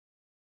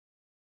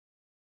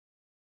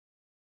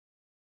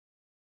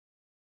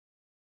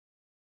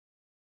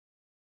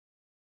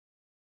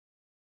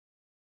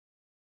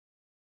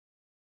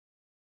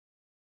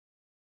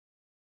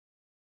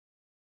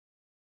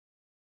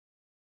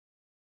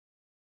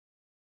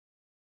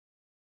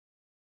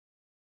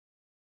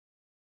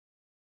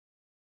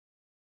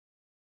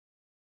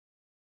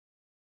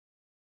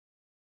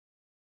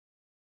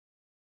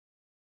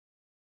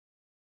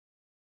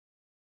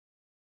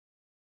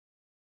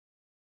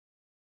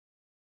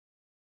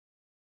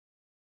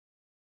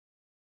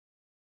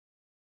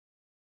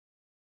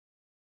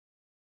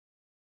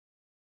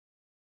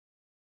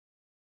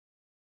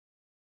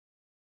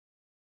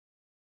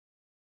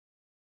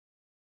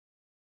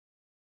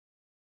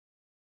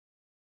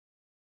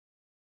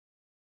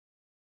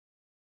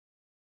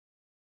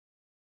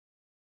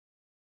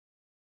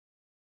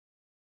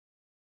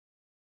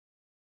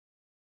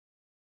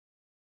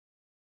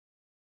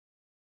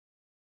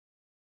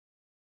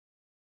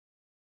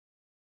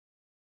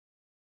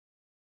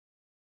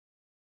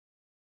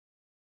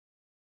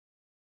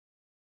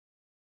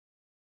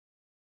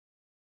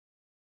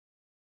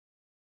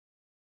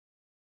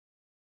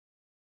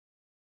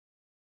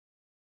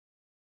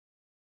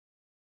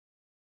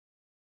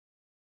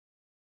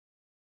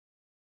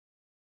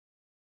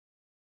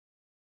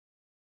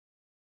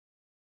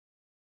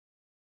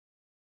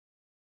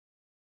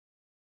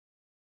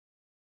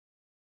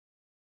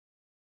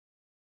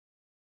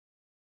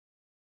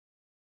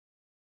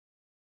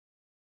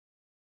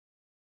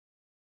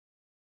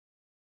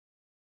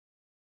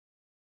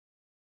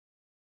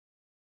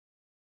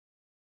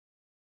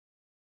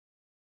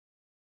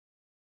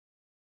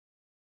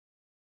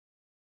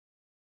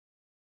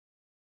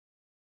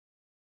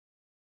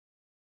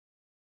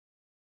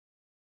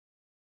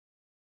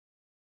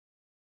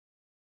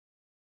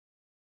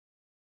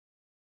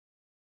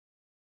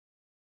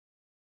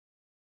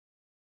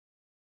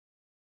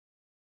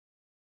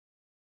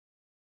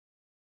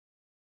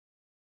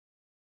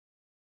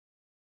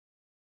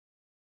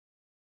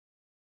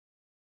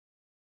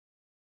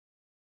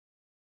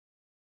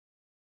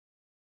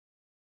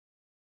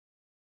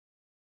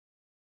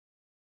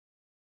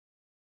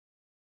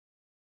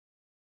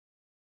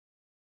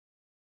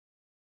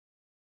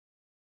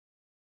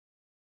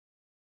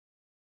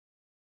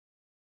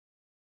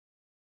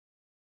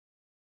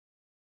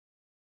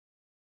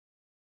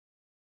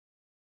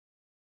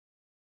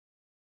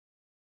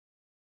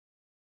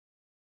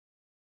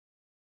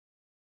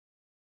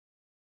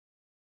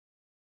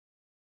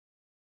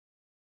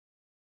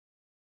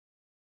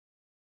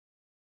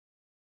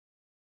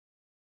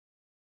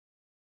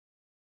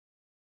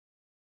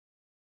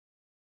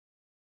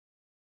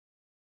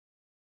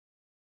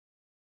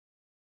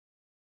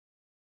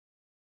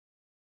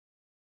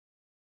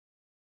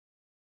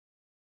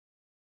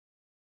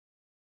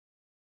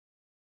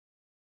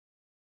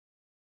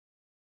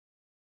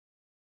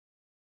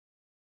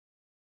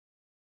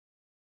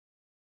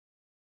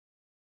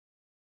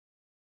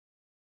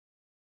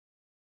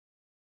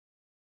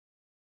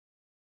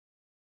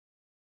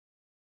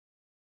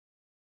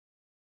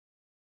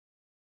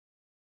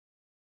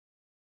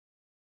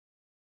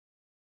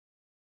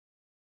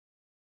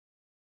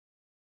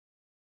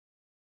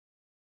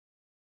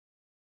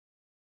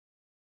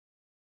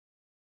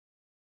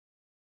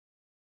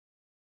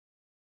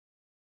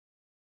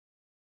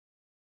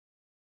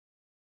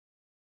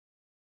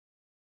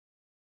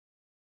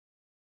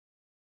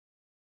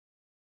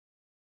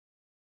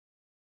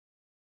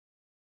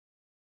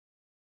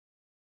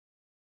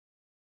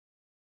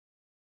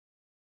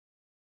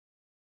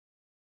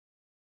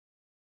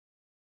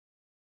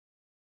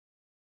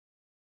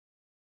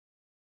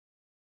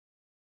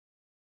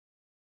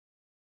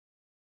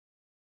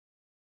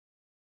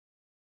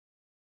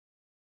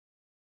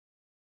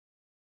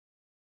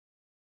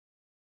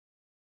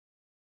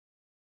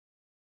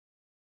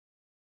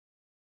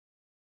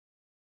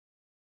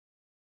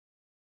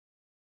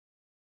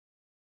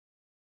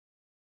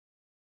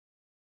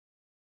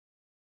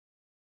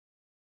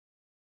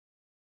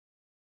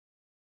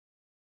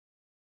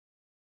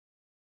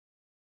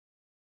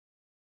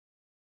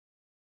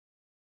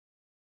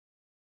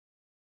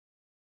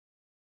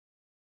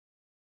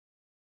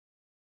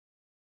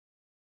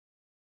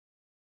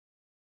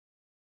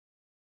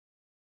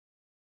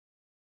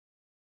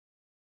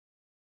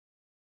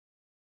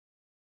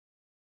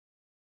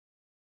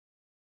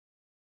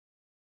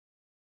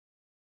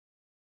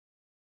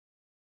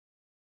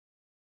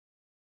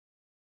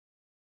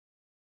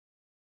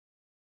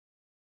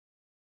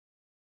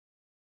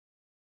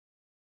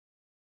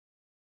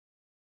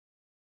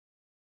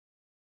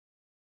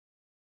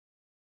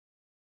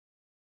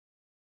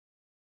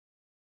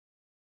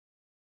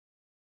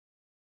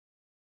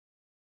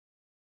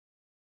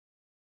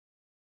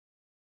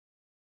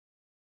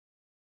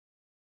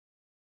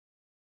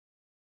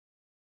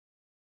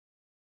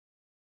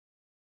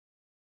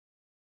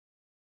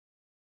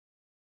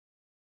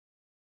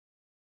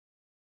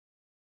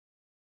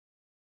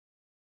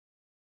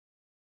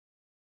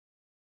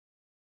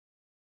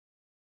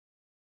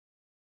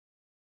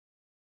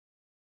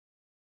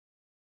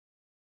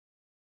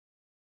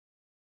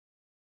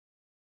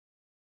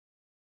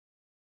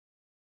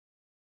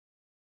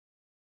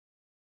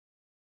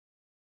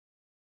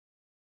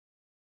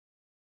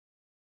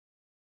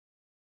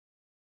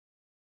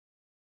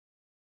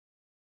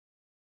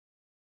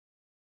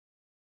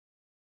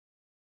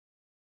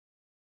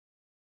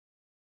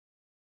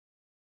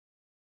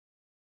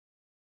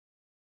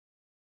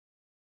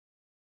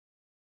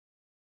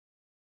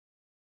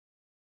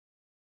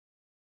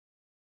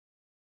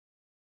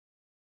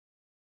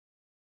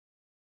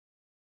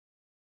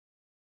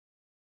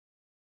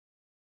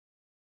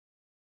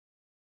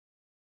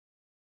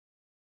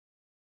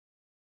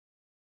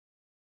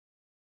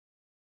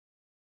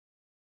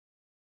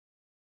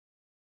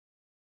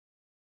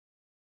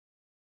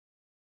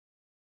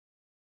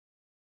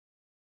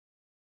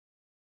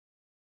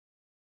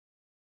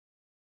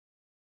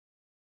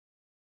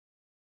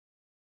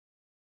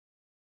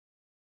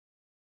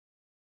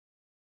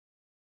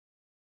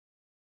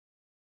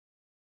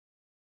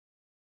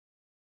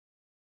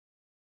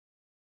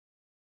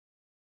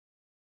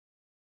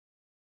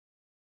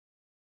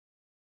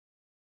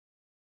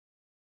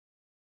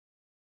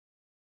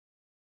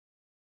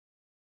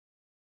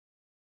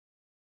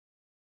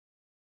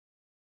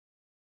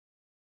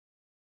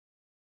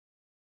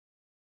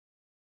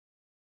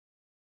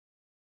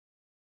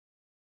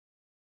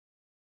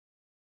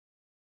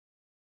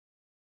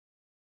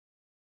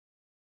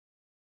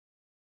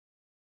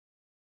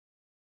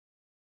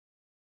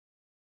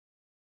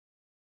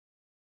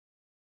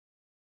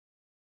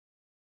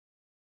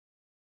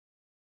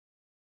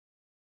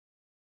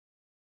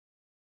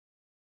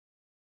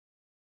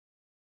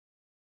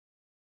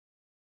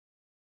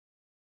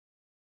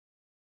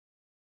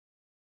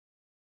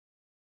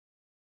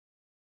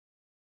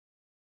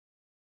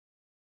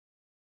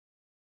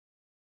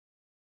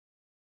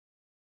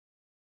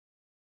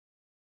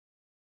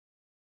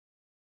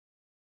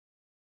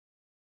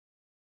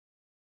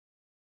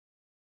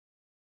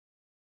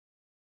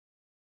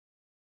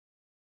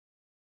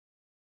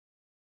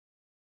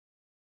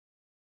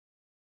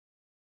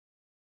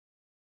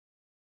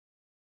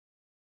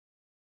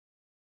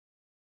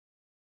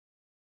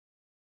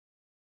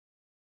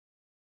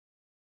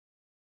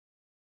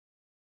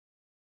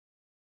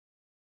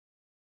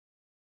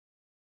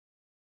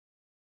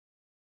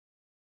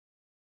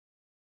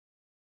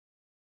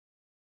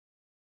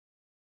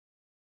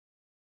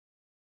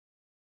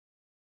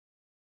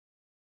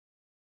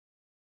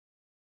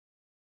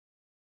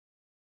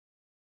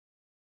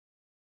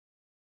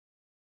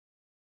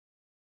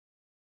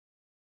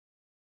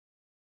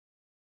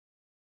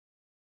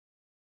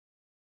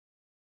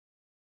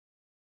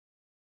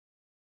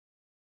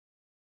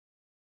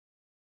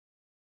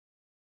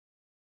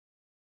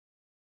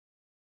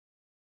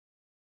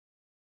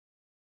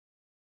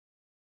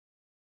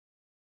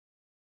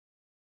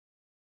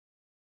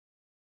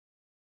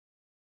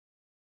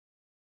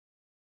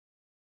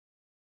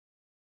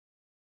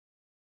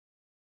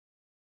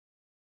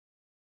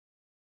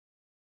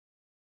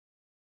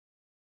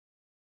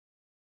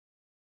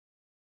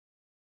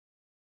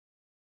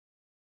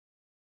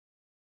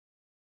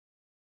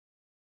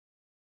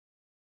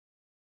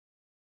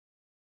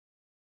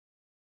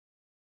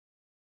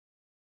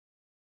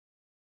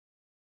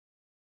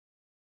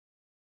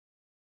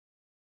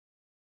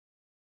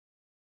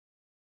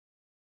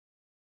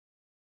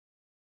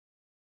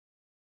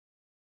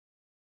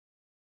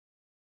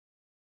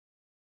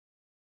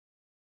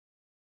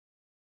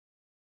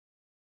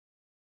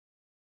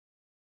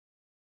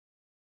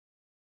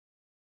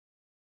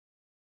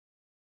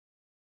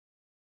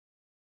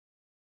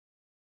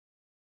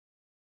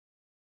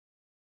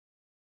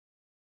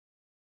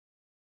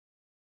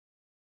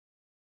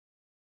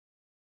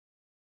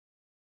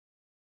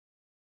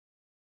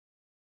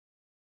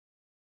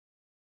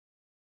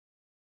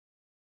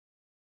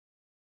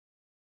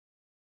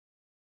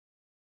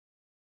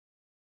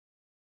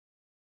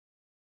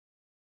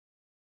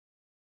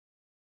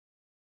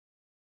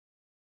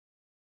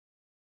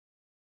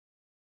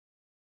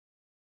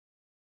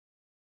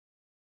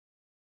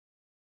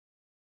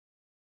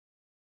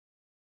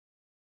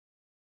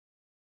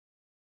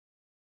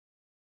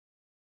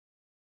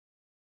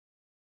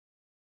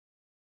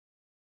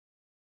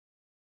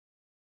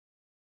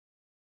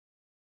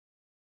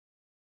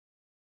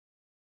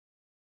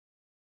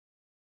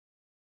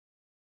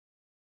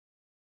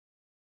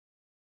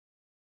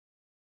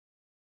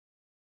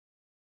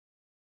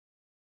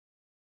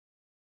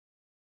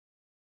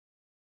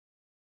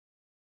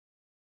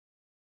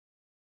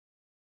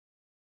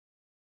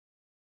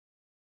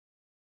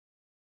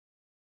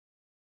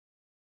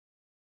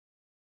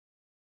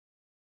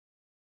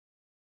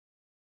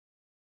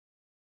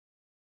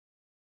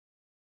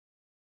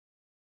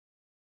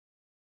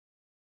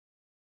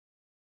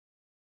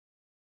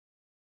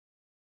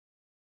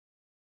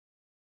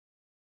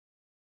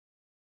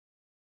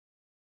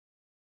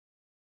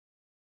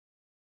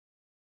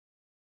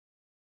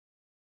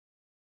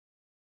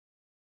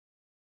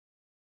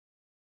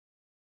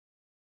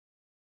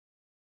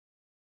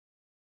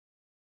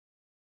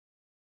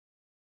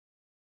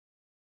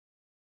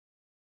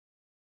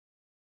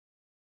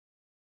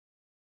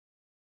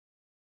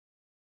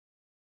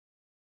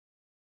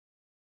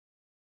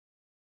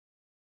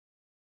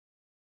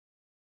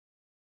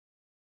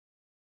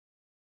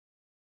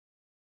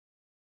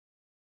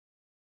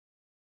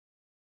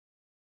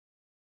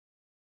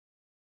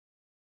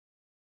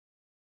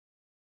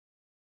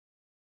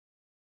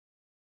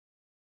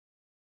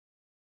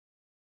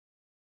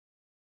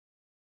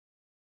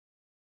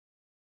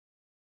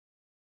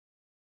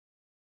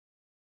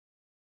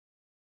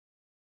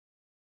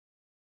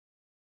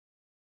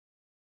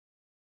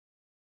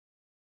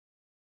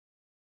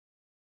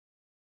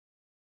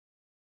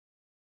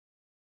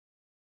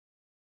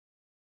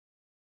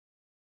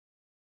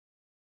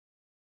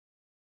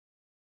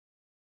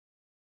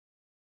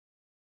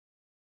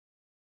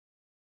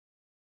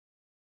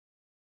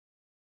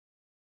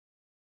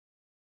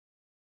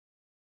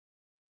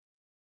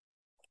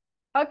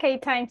 Okay,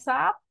 time's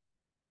up.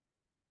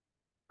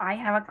 I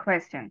have a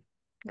question.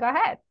 Go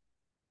ahead.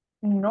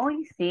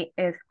 Noisy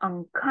is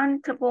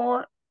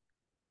uncountable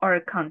or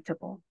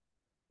countable?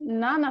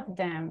 None of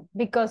them,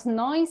 because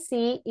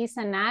noisy is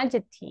an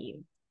adjective.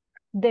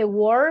 The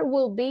word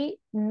will be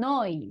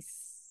noise.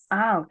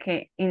 Ah,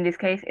 okay. In this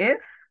case, is?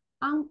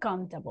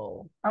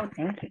 Uncountable. Oh,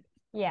 thank you.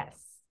 Yes.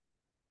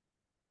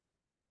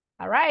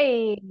 All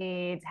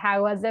right.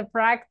 How was the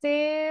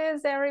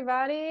practice,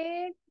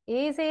 everybody?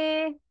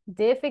 Easy,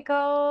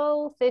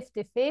 difficult,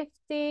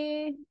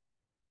 50-50?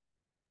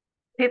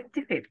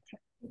 50-50.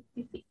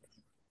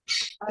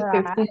 All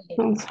right.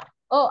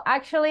 Oh,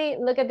 actually,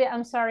 look at the,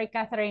 I'm sorry,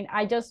 Catherine.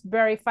 I just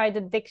verified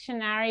the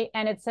dictionary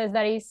and it says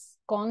that it's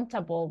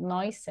countable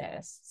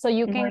noises. So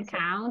you can Noises.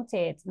 count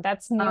it.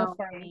 That's new Oh,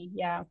 for okay. me.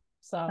 Yeah.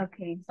 So,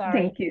 Okay, sorry.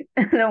 thank you.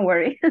 Don't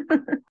worry.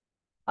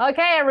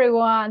 Okay,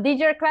 everyone. Did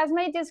your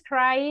classmate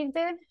describe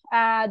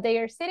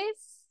their cities?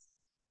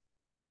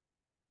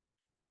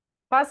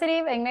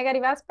 Positive and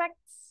negative aspects?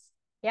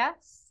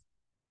 Yes.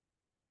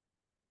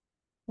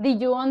 Did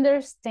you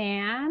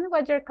understand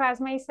what your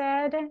classmate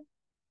said?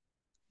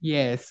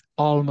 Yes,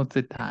 almost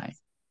the time.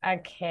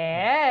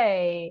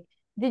 Okay.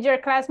 Did your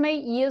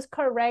classmate use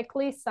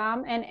correctly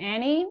some and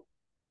any?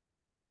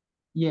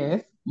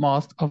 Yes,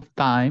 most of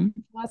time.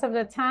 Most of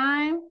the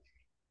time.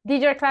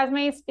 Did your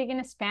classmate speak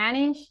in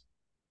Spanish?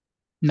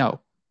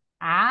 No.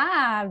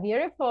 Ah,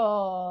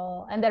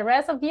 beautiful. And the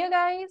rest of you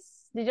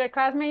guys, did your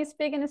classmates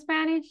speak in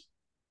Spanish?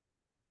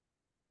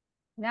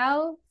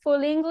 No?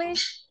 Full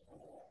English?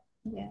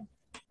 Yeah.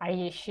 Are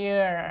you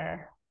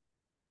sure?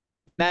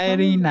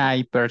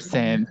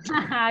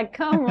 99%.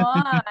 Come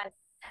on.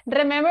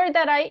 Remember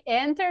that I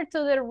entered to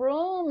the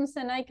rooms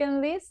and I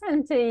can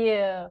listen to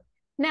you.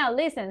 Now,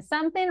 listen,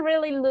 something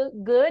really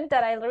good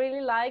that I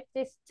really liked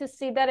is to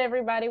see that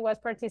everybody was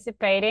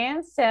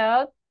participating.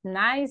 So,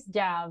 nice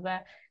job.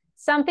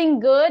 Something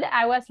good,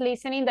 I was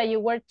listening that you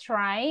were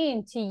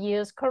trying to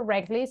use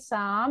correctly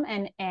some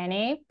and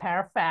any.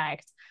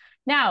 Perfect.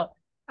 Now,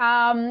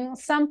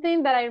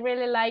 something that I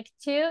really like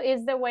too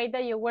is the way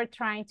that you were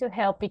trying to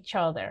help each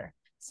other.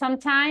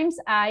 Sometimes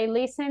I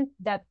listen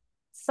that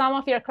some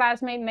of your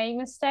classmates make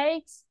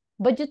mistakes,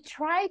 but you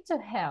try to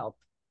help.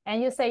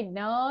 And you say,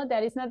 no,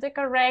 that is not the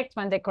correct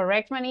one. The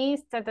correct one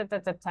is ta, ta, ta,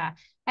 ta, ta.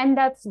 And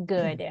that's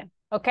good,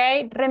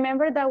 okay?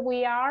 Remember that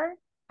we are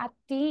a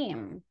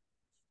team.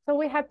 So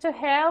we have to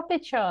help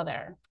each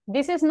other.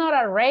 This is not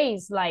a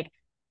race like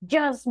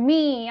just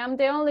me, I'm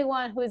the only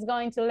one who is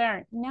going to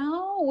learn.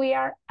 No, we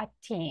are a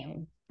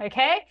team,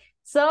 okay?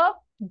 So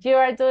you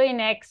are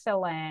doing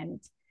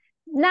excellent.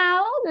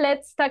 Now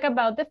let's talk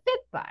about the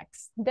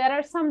feedbacks. There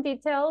are some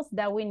details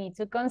that we need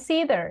to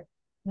consider.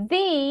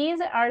 These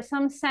are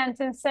some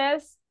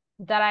sentences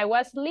that I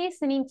was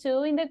listening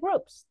to in the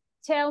groups.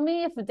 Tell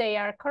me if they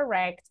are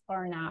correct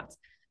or not.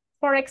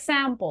 For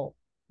example,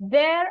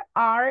 there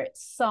are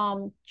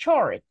some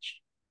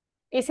church.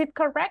 Is it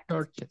correct?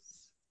 Churches.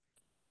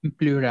 In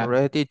plural.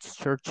 Correct, it's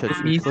churches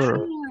in It's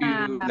plural.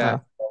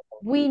 plural.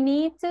 We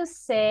need to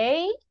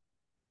say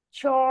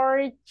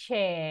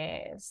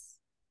churches.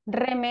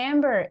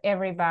 Remember,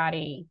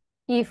 everybody,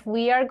 if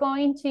we are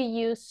going to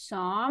use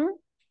some,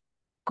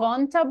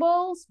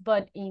 countables,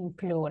 but in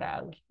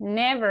plural,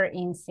 never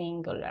in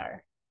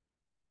singular.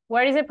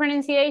 What is the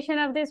pronunciation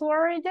of this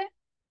word?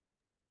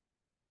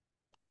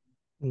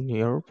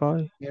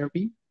 Nearby.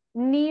 Nearby.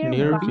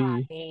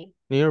 Nearby.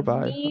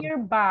 Nearby.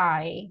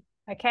 Nearby.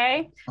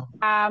 Okay.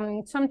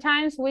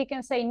 Sometimes we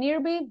can say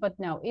nearby, but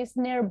no, it's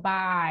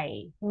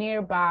nearby.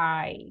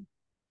 Nearby.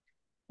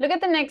 Look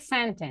at the next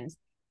sentence.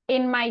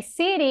 In my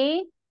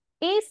city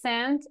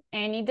isn't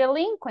any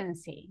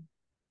delinquency.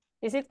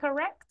 Is it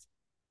correct?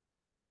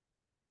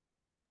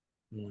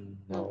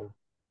 No.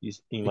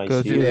 Is in my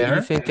Because city. you There.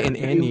 isn't in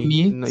You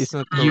any. No, miss, it's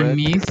not you correct.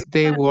 miss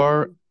the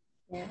word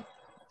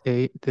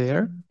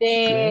there.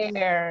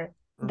 There.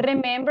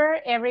 Remember,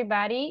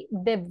 everybody,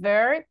 the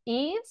verb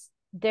is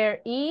there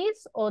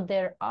is or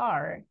there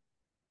are.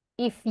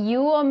 If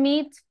you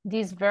omit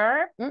this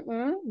verb,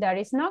 that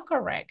is not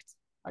correct,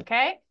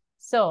 okay?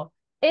 So,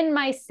 in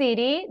my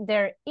city,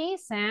 there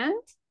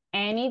isn't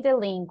any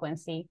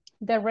delinquency.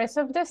 The rest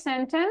of the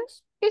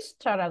sentence is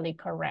totally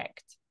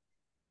correct.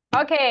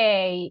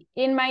 Okay,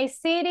 in my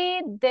city,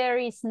 there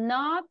is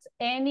not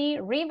any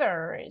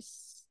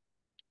rivers.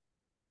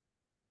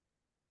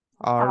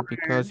 Are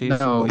because it's,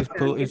 No. it's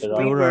There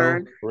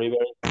plural. River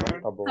is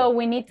countable. So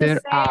we need to There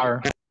say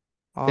are.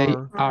 They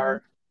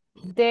are.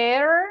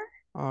 there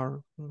Are.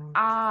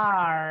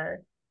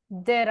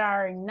 there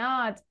are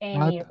not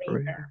any Not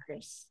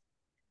rivers.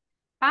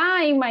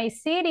 In my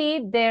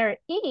city, there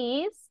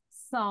is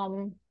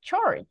some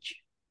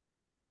church.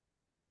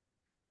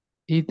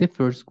 Is the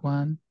first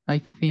one. I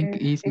think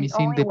is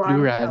missing only the one,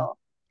 plural.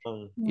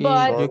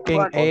 But you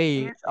can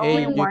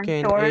you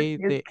can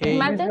the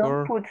Imagine-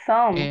 or put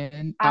some.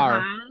 And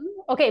are.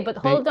 Okay,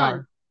 but They hold on.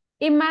 are.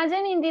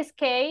 Imagine in this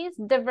case,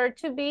 the verb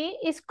to be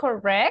is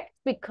correct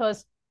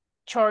because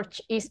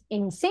church is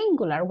in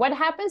singular. What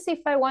happens if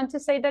I want to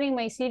say that in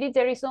my city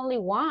there is only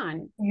one?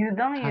 You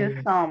don't use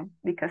Yes. some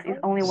because it's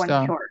only one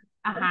Some. church.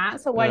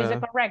 So what is the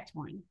Uh, correct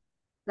one?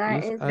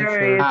 That is is a There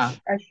is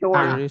church. a church.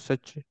 There is a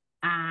church.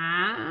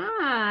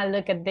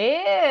 Look at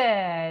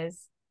this.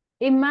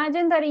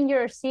 Imagine that in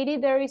your city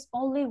there is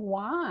only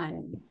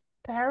one.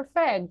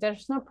 Perfect.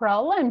 There's no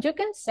problem. You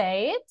can say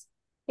it.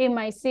 In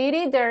my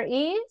city there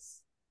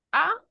is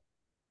a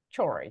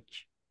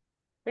church.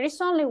 There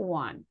is only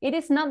one. It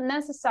is not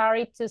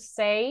necessary to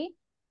say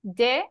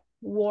the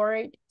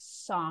word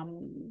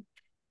some.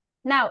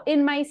 Now,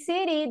 in my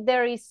city,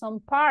 there is some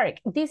park.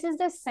 This is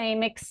the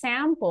same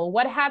example.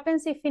 What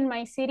happens if in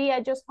my city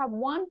I just have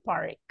one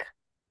park?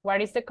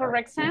 What is the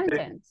correct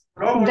sentence?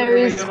 There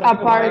is a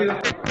park.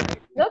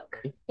 Look,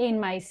 in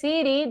my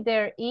city,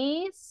 there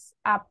is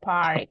a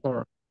park.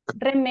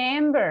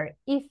 Remember,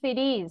 if it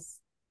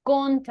is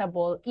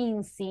countable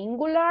in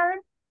singular,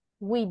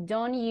 we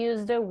don't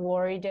use the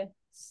word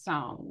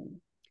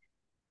some.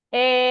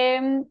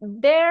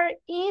 There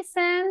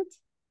isn't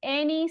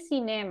any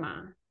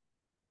cinema.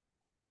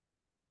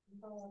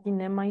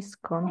 Cinema is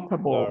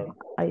countable.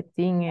 I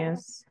think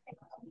is.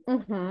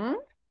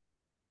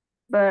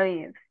 But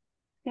it's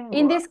singular.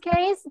 In this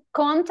case,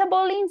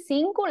 countable in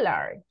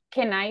singular.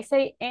 Can I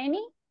say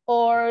any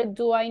or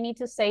do I need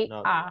to say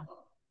a?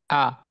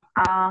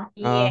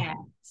 Yes.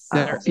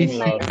 There In is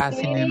my a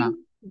city, cinema.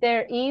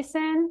 there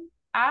isn't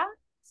a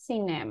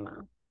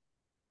cinema.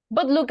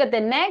 But look at the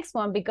next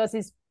one because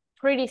it's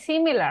pretty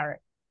similar.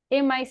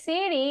 In my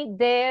city,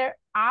 there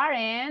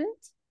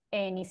aren't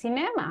any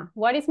cinema.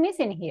 What is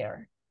missing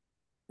here?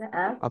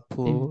 A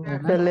pool.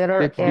 The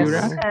letter S.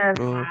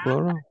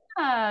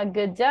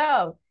 Good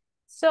job.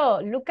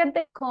 So look at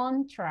the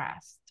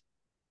contrast.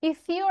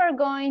 If you are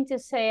going to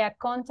say a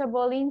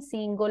countable in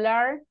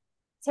singular,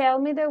 tell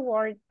me the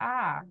word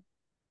a.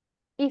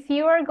 If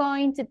you are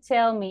going to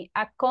tell me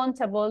a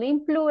countable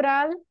in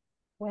plural,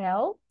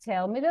 well,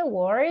 tell me the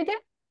word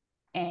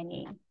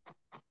any.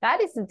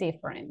 That is the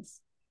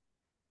difference.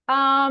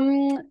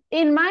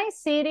 In my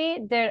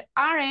city, there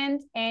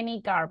aren't any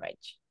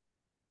garbage.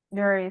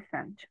 There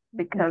isn't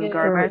because Good.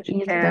 garbage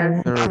is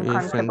There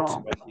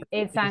uncountable.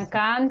 It's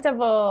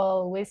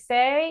uncountable. We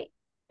say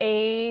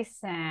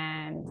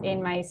isn't.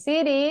 In my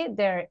city,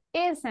 there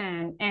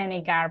isn't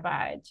any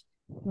garbage.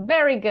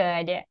 Very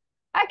good.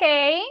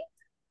 Okay.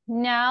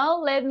 Now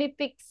let me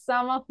pick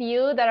some of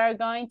you that are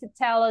going to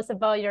tell us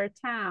about your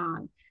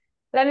town.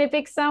 Let me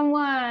pick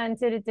someone.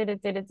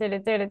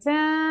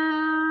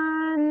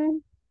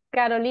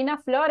 Carolina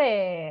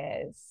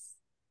Flores.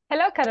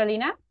 Hello,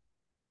 Carolina.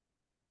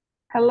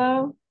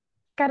 Hello.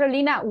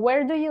 Carolina,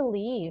 where do you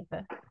live?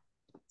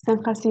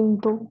 San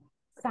Jacinto.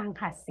 San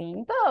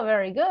Jacinto,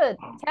 very good.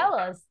 Tell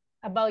us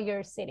about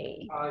your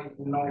city.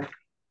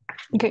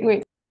 Okay,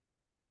 wait.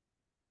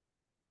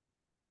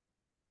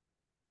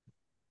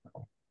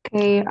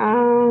 Okay,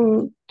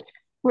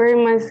 where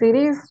in my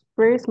city is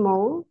very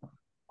small.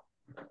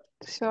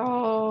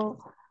 So,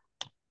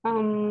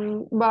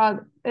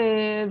 but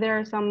there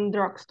are some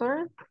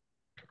drugstores.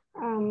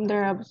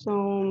 There are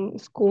some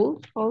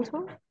schools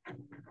also.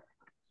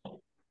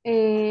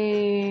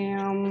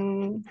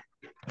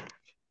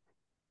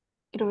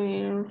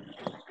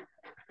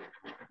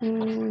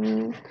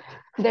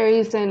 There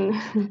isn't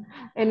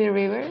any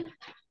river.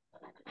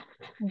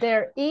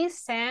 There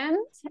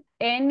isn't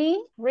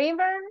any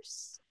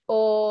rivers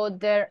or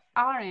there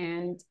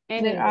aren't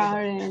any There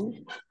aren't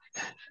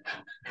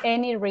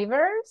any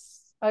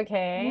rivers?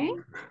 Okay.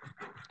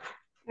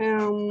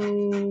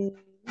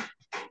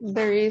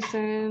 There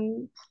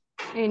isn't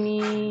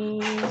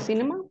any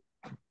cinema.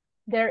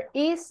 There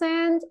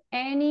isn't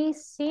any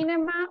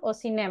cinema or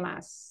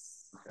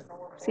cinemas.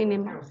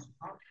 Cinema.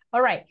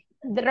 All right.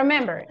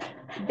 Remember,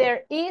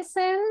 there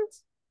isn't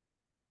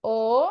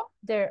or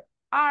there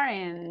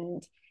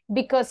aren't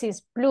because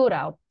it's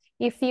plural.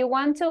 If you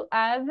want to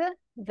add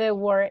the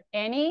word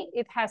any,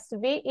 it has to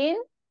be in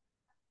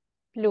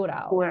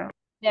plural. Well,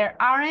 there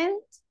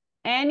aren't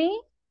any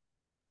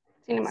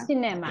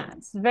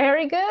cinemas.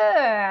 Very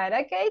good.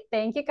 Okay,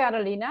 thank you,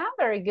 Carolina.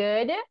 Very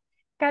good.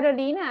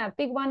 Carolina,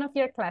 pick one of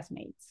your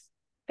classmates.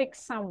 Pick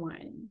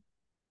someone.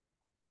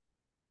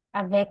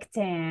 A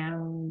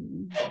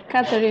victim.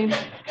 Catherine.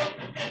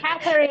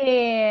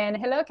 Catherine.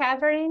 Hello,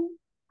 Catherine.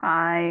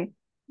 Hi.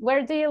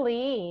 Where do you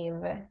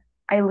live?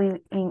 I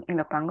live in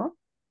Ilopango.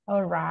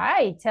 All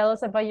right. Tell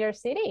us about your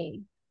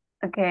city.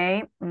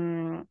 Okay.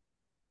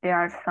 There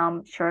are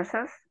some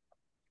churches.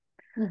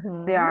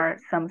 There are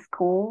some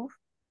schools.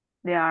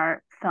 There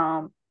are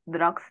some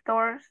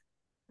drugstores.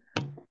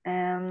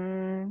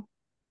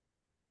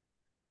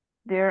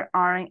 There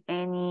aren't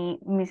any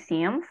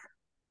museums.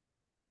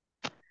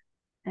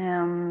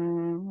 Let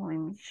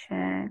me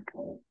check.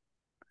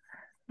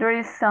 There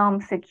is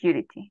some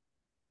security.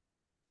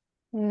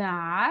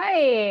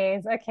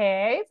 Nice.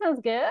 Okay, sounds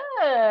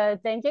good.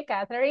 Thank you,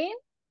 Catherine.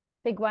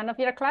 Pick one of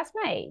your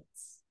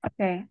classmates.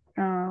 Okay,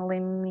 let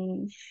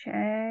me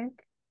check.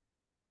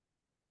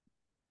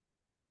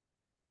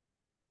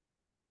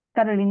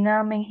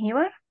 Carolina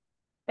Mengíbar.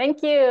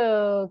 Thank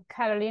you,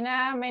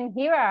 Carolina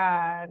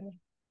Menjivar.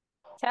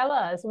 Tell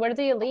us, where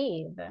do you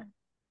live?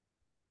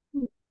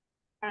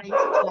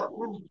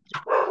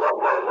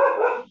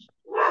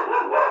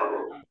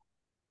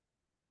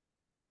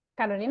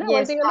 Carolina, where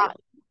Yes, do you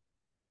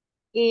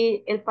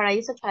live? El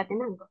Paraíso,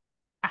 Chalatenango.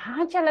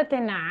 Ah,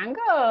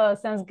 Chalatenango.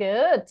 Sounds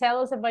good.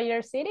 Tell us about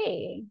your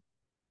city.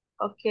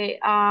 Okay,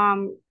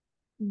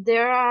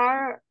 there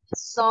are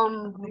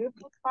some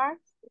beautiful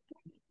parks.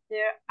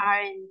 There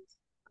aren't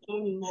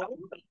any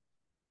malls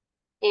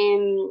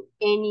and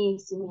any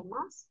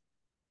cinemas,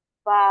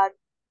 but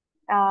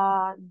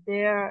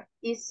there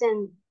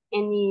isn't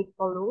any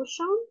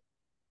pollution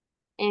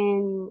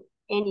and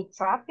any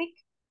traffic.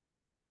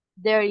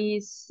 There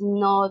is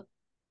not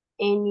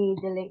any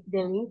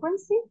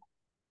delinquency.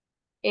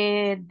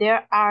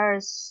 There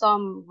are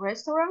some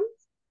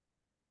restaurants.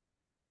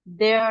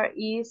 There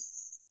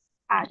is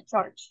a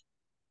church.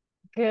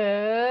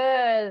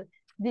 Good.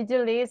 Did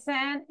you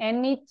listen?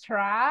 Any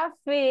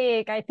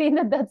traffic? I think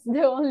that's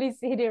the only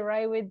city,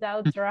 right,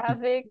 without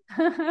traffic.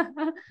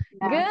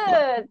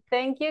 Good.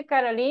 Thank you,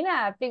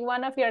 Carolina. Pick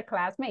one of your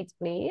classmates,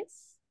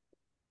 please.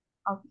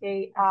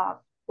 Okay,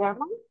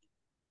 Herman.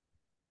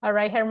 All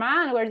right,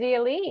 Herman, where do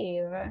you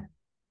live?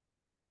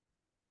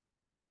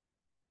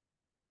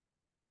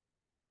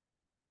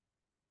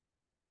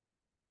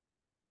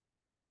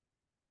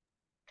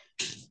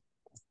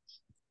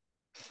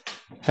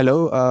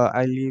 Hello,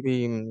 I live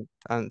in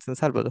San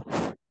Salvador.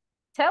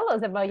 Tell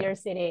us about your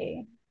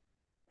city.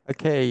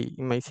 Okay,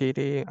 in my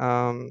city,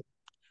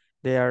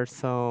 there are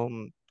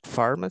some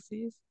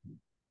pharmacies.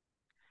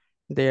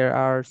 There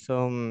are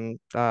some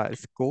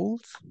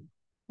schools.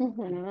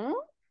 Mm-hmm.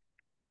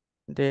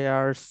 There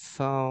are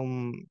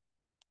some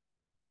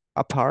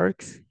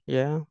parks.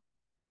 Yeah.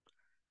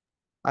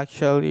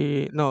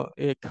 Actually, no.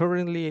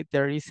 Currently,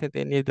 there isn't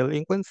any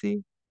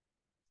delinquency.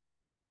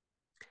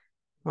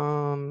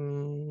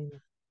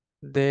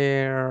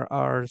 There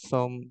are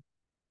some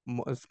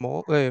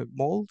small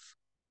malls.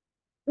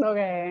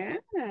 Okay.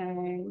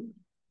 And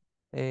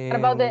How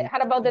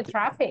about the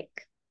traffic?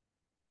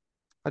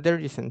 there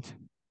isn't.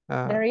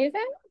 There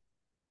isn't?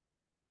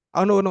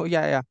 Oh no,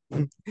 yeah.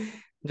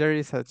 There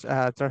is such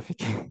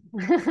traffic.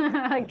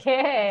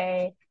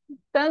 Okay.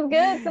 Sounds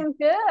good, sounds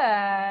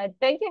good.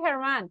 Thank you,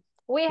 Herman.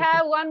 We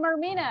have 1 more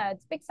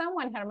minute. Pick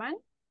someone, Herman.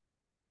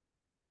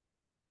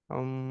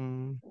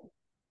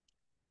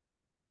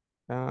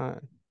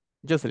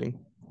 Jocelyn.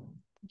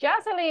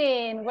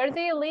 Jocelyn, where do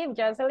you live,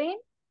 Jocelyn?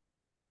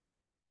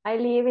 I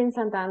live in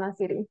Santa Ana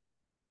City.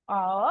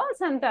 Oh,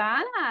 Santa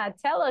Ana.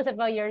 Tell us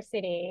about your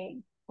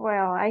city.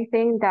 Well, I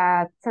think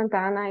that Santa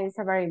Ana is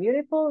very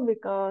beautiful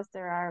because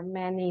there are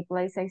many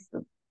places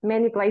to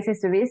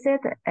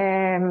visit.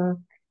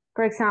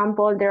 For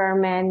example, there are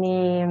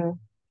many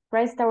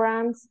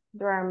restaurants,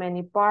 there are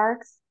many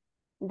parks,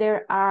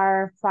 there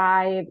are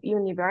 5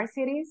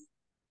 universities.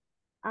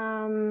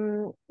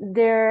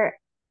 There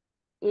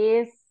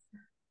is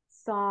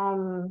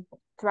some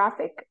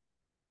traffic.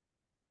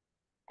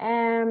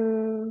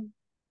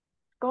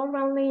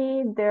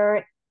 Currently,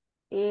 there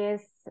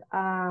is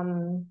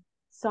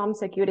some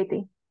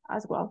security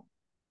as well.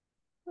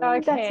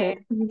 That's Okay.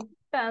 it.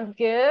 Sounds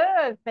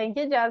good. Thank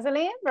you,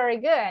 Jocelyn. Very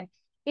good.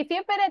 If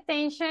you paid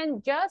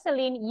attention,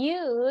 Jocelyn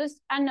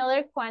used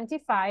another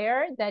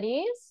quantifier that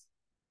is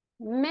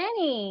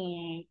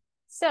many.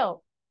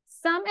 So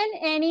some and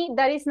any,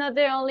 that is not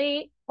the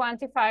only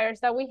quantifiers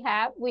that we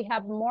have. We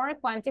have more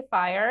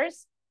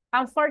quantifiers.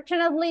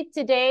 Unfortunately,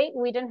 today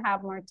we don't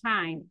have more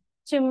time.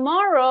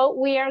 Tomorrow,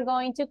 we are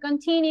going to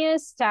continue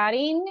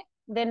studying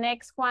the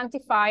next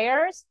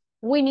quantifiers.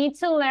 We need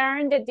to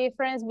learn the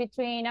difference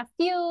between a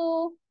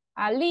few,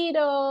 a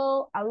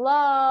little, a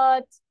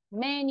lot,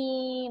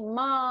 many,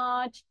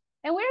 much,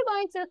 and we're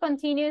going to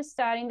continue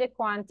studying the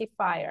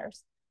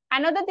quantifiers. I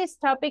know that this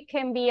topic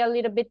can be a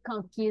little bit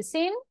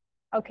confusing,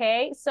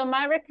 okay? So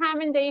my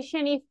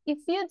recommendation, if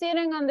you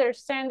didn't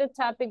understand the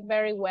topic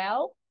very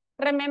well,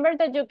 remember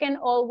that you can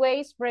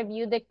always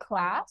review the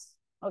class,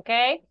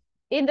 okay?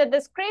 In the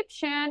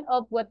description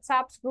of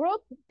WhatsApp's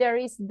group, there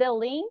is the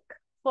link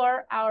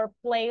for our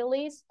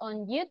playlist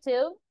on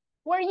YouTube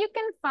where you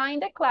can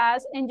find the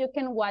class and you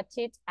can watch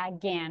it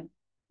again.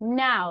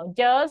 Now,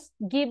 just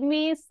give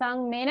me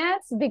some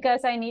minutes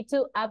because I need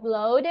to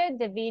upload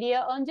the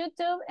video on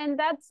YouTube and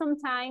that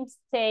sometimes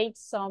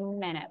takes some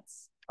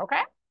minutes,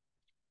 okay?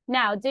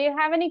 Now, do you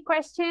have any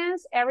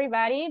questions,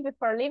 everybody,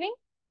 before leaving?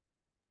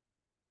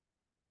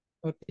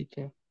 Oh,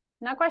 teacher.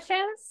 No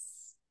questions?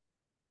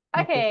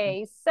 No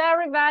Okay, so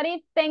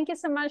everybody, thank you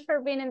so much for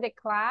being in the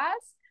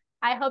class.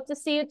 I hope to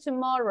see you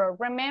tomorrow.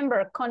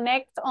 Remember,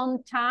 connect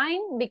on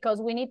time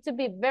because we need to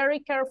be very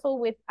careful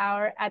with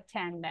our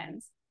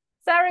attendance.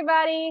 So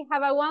everybody,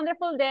 have a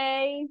wonderful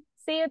day.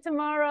 See you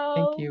tomorrow.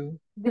 Thank you.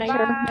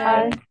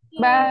 Goodbye.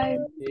 Bye.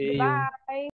 Bye. Bye.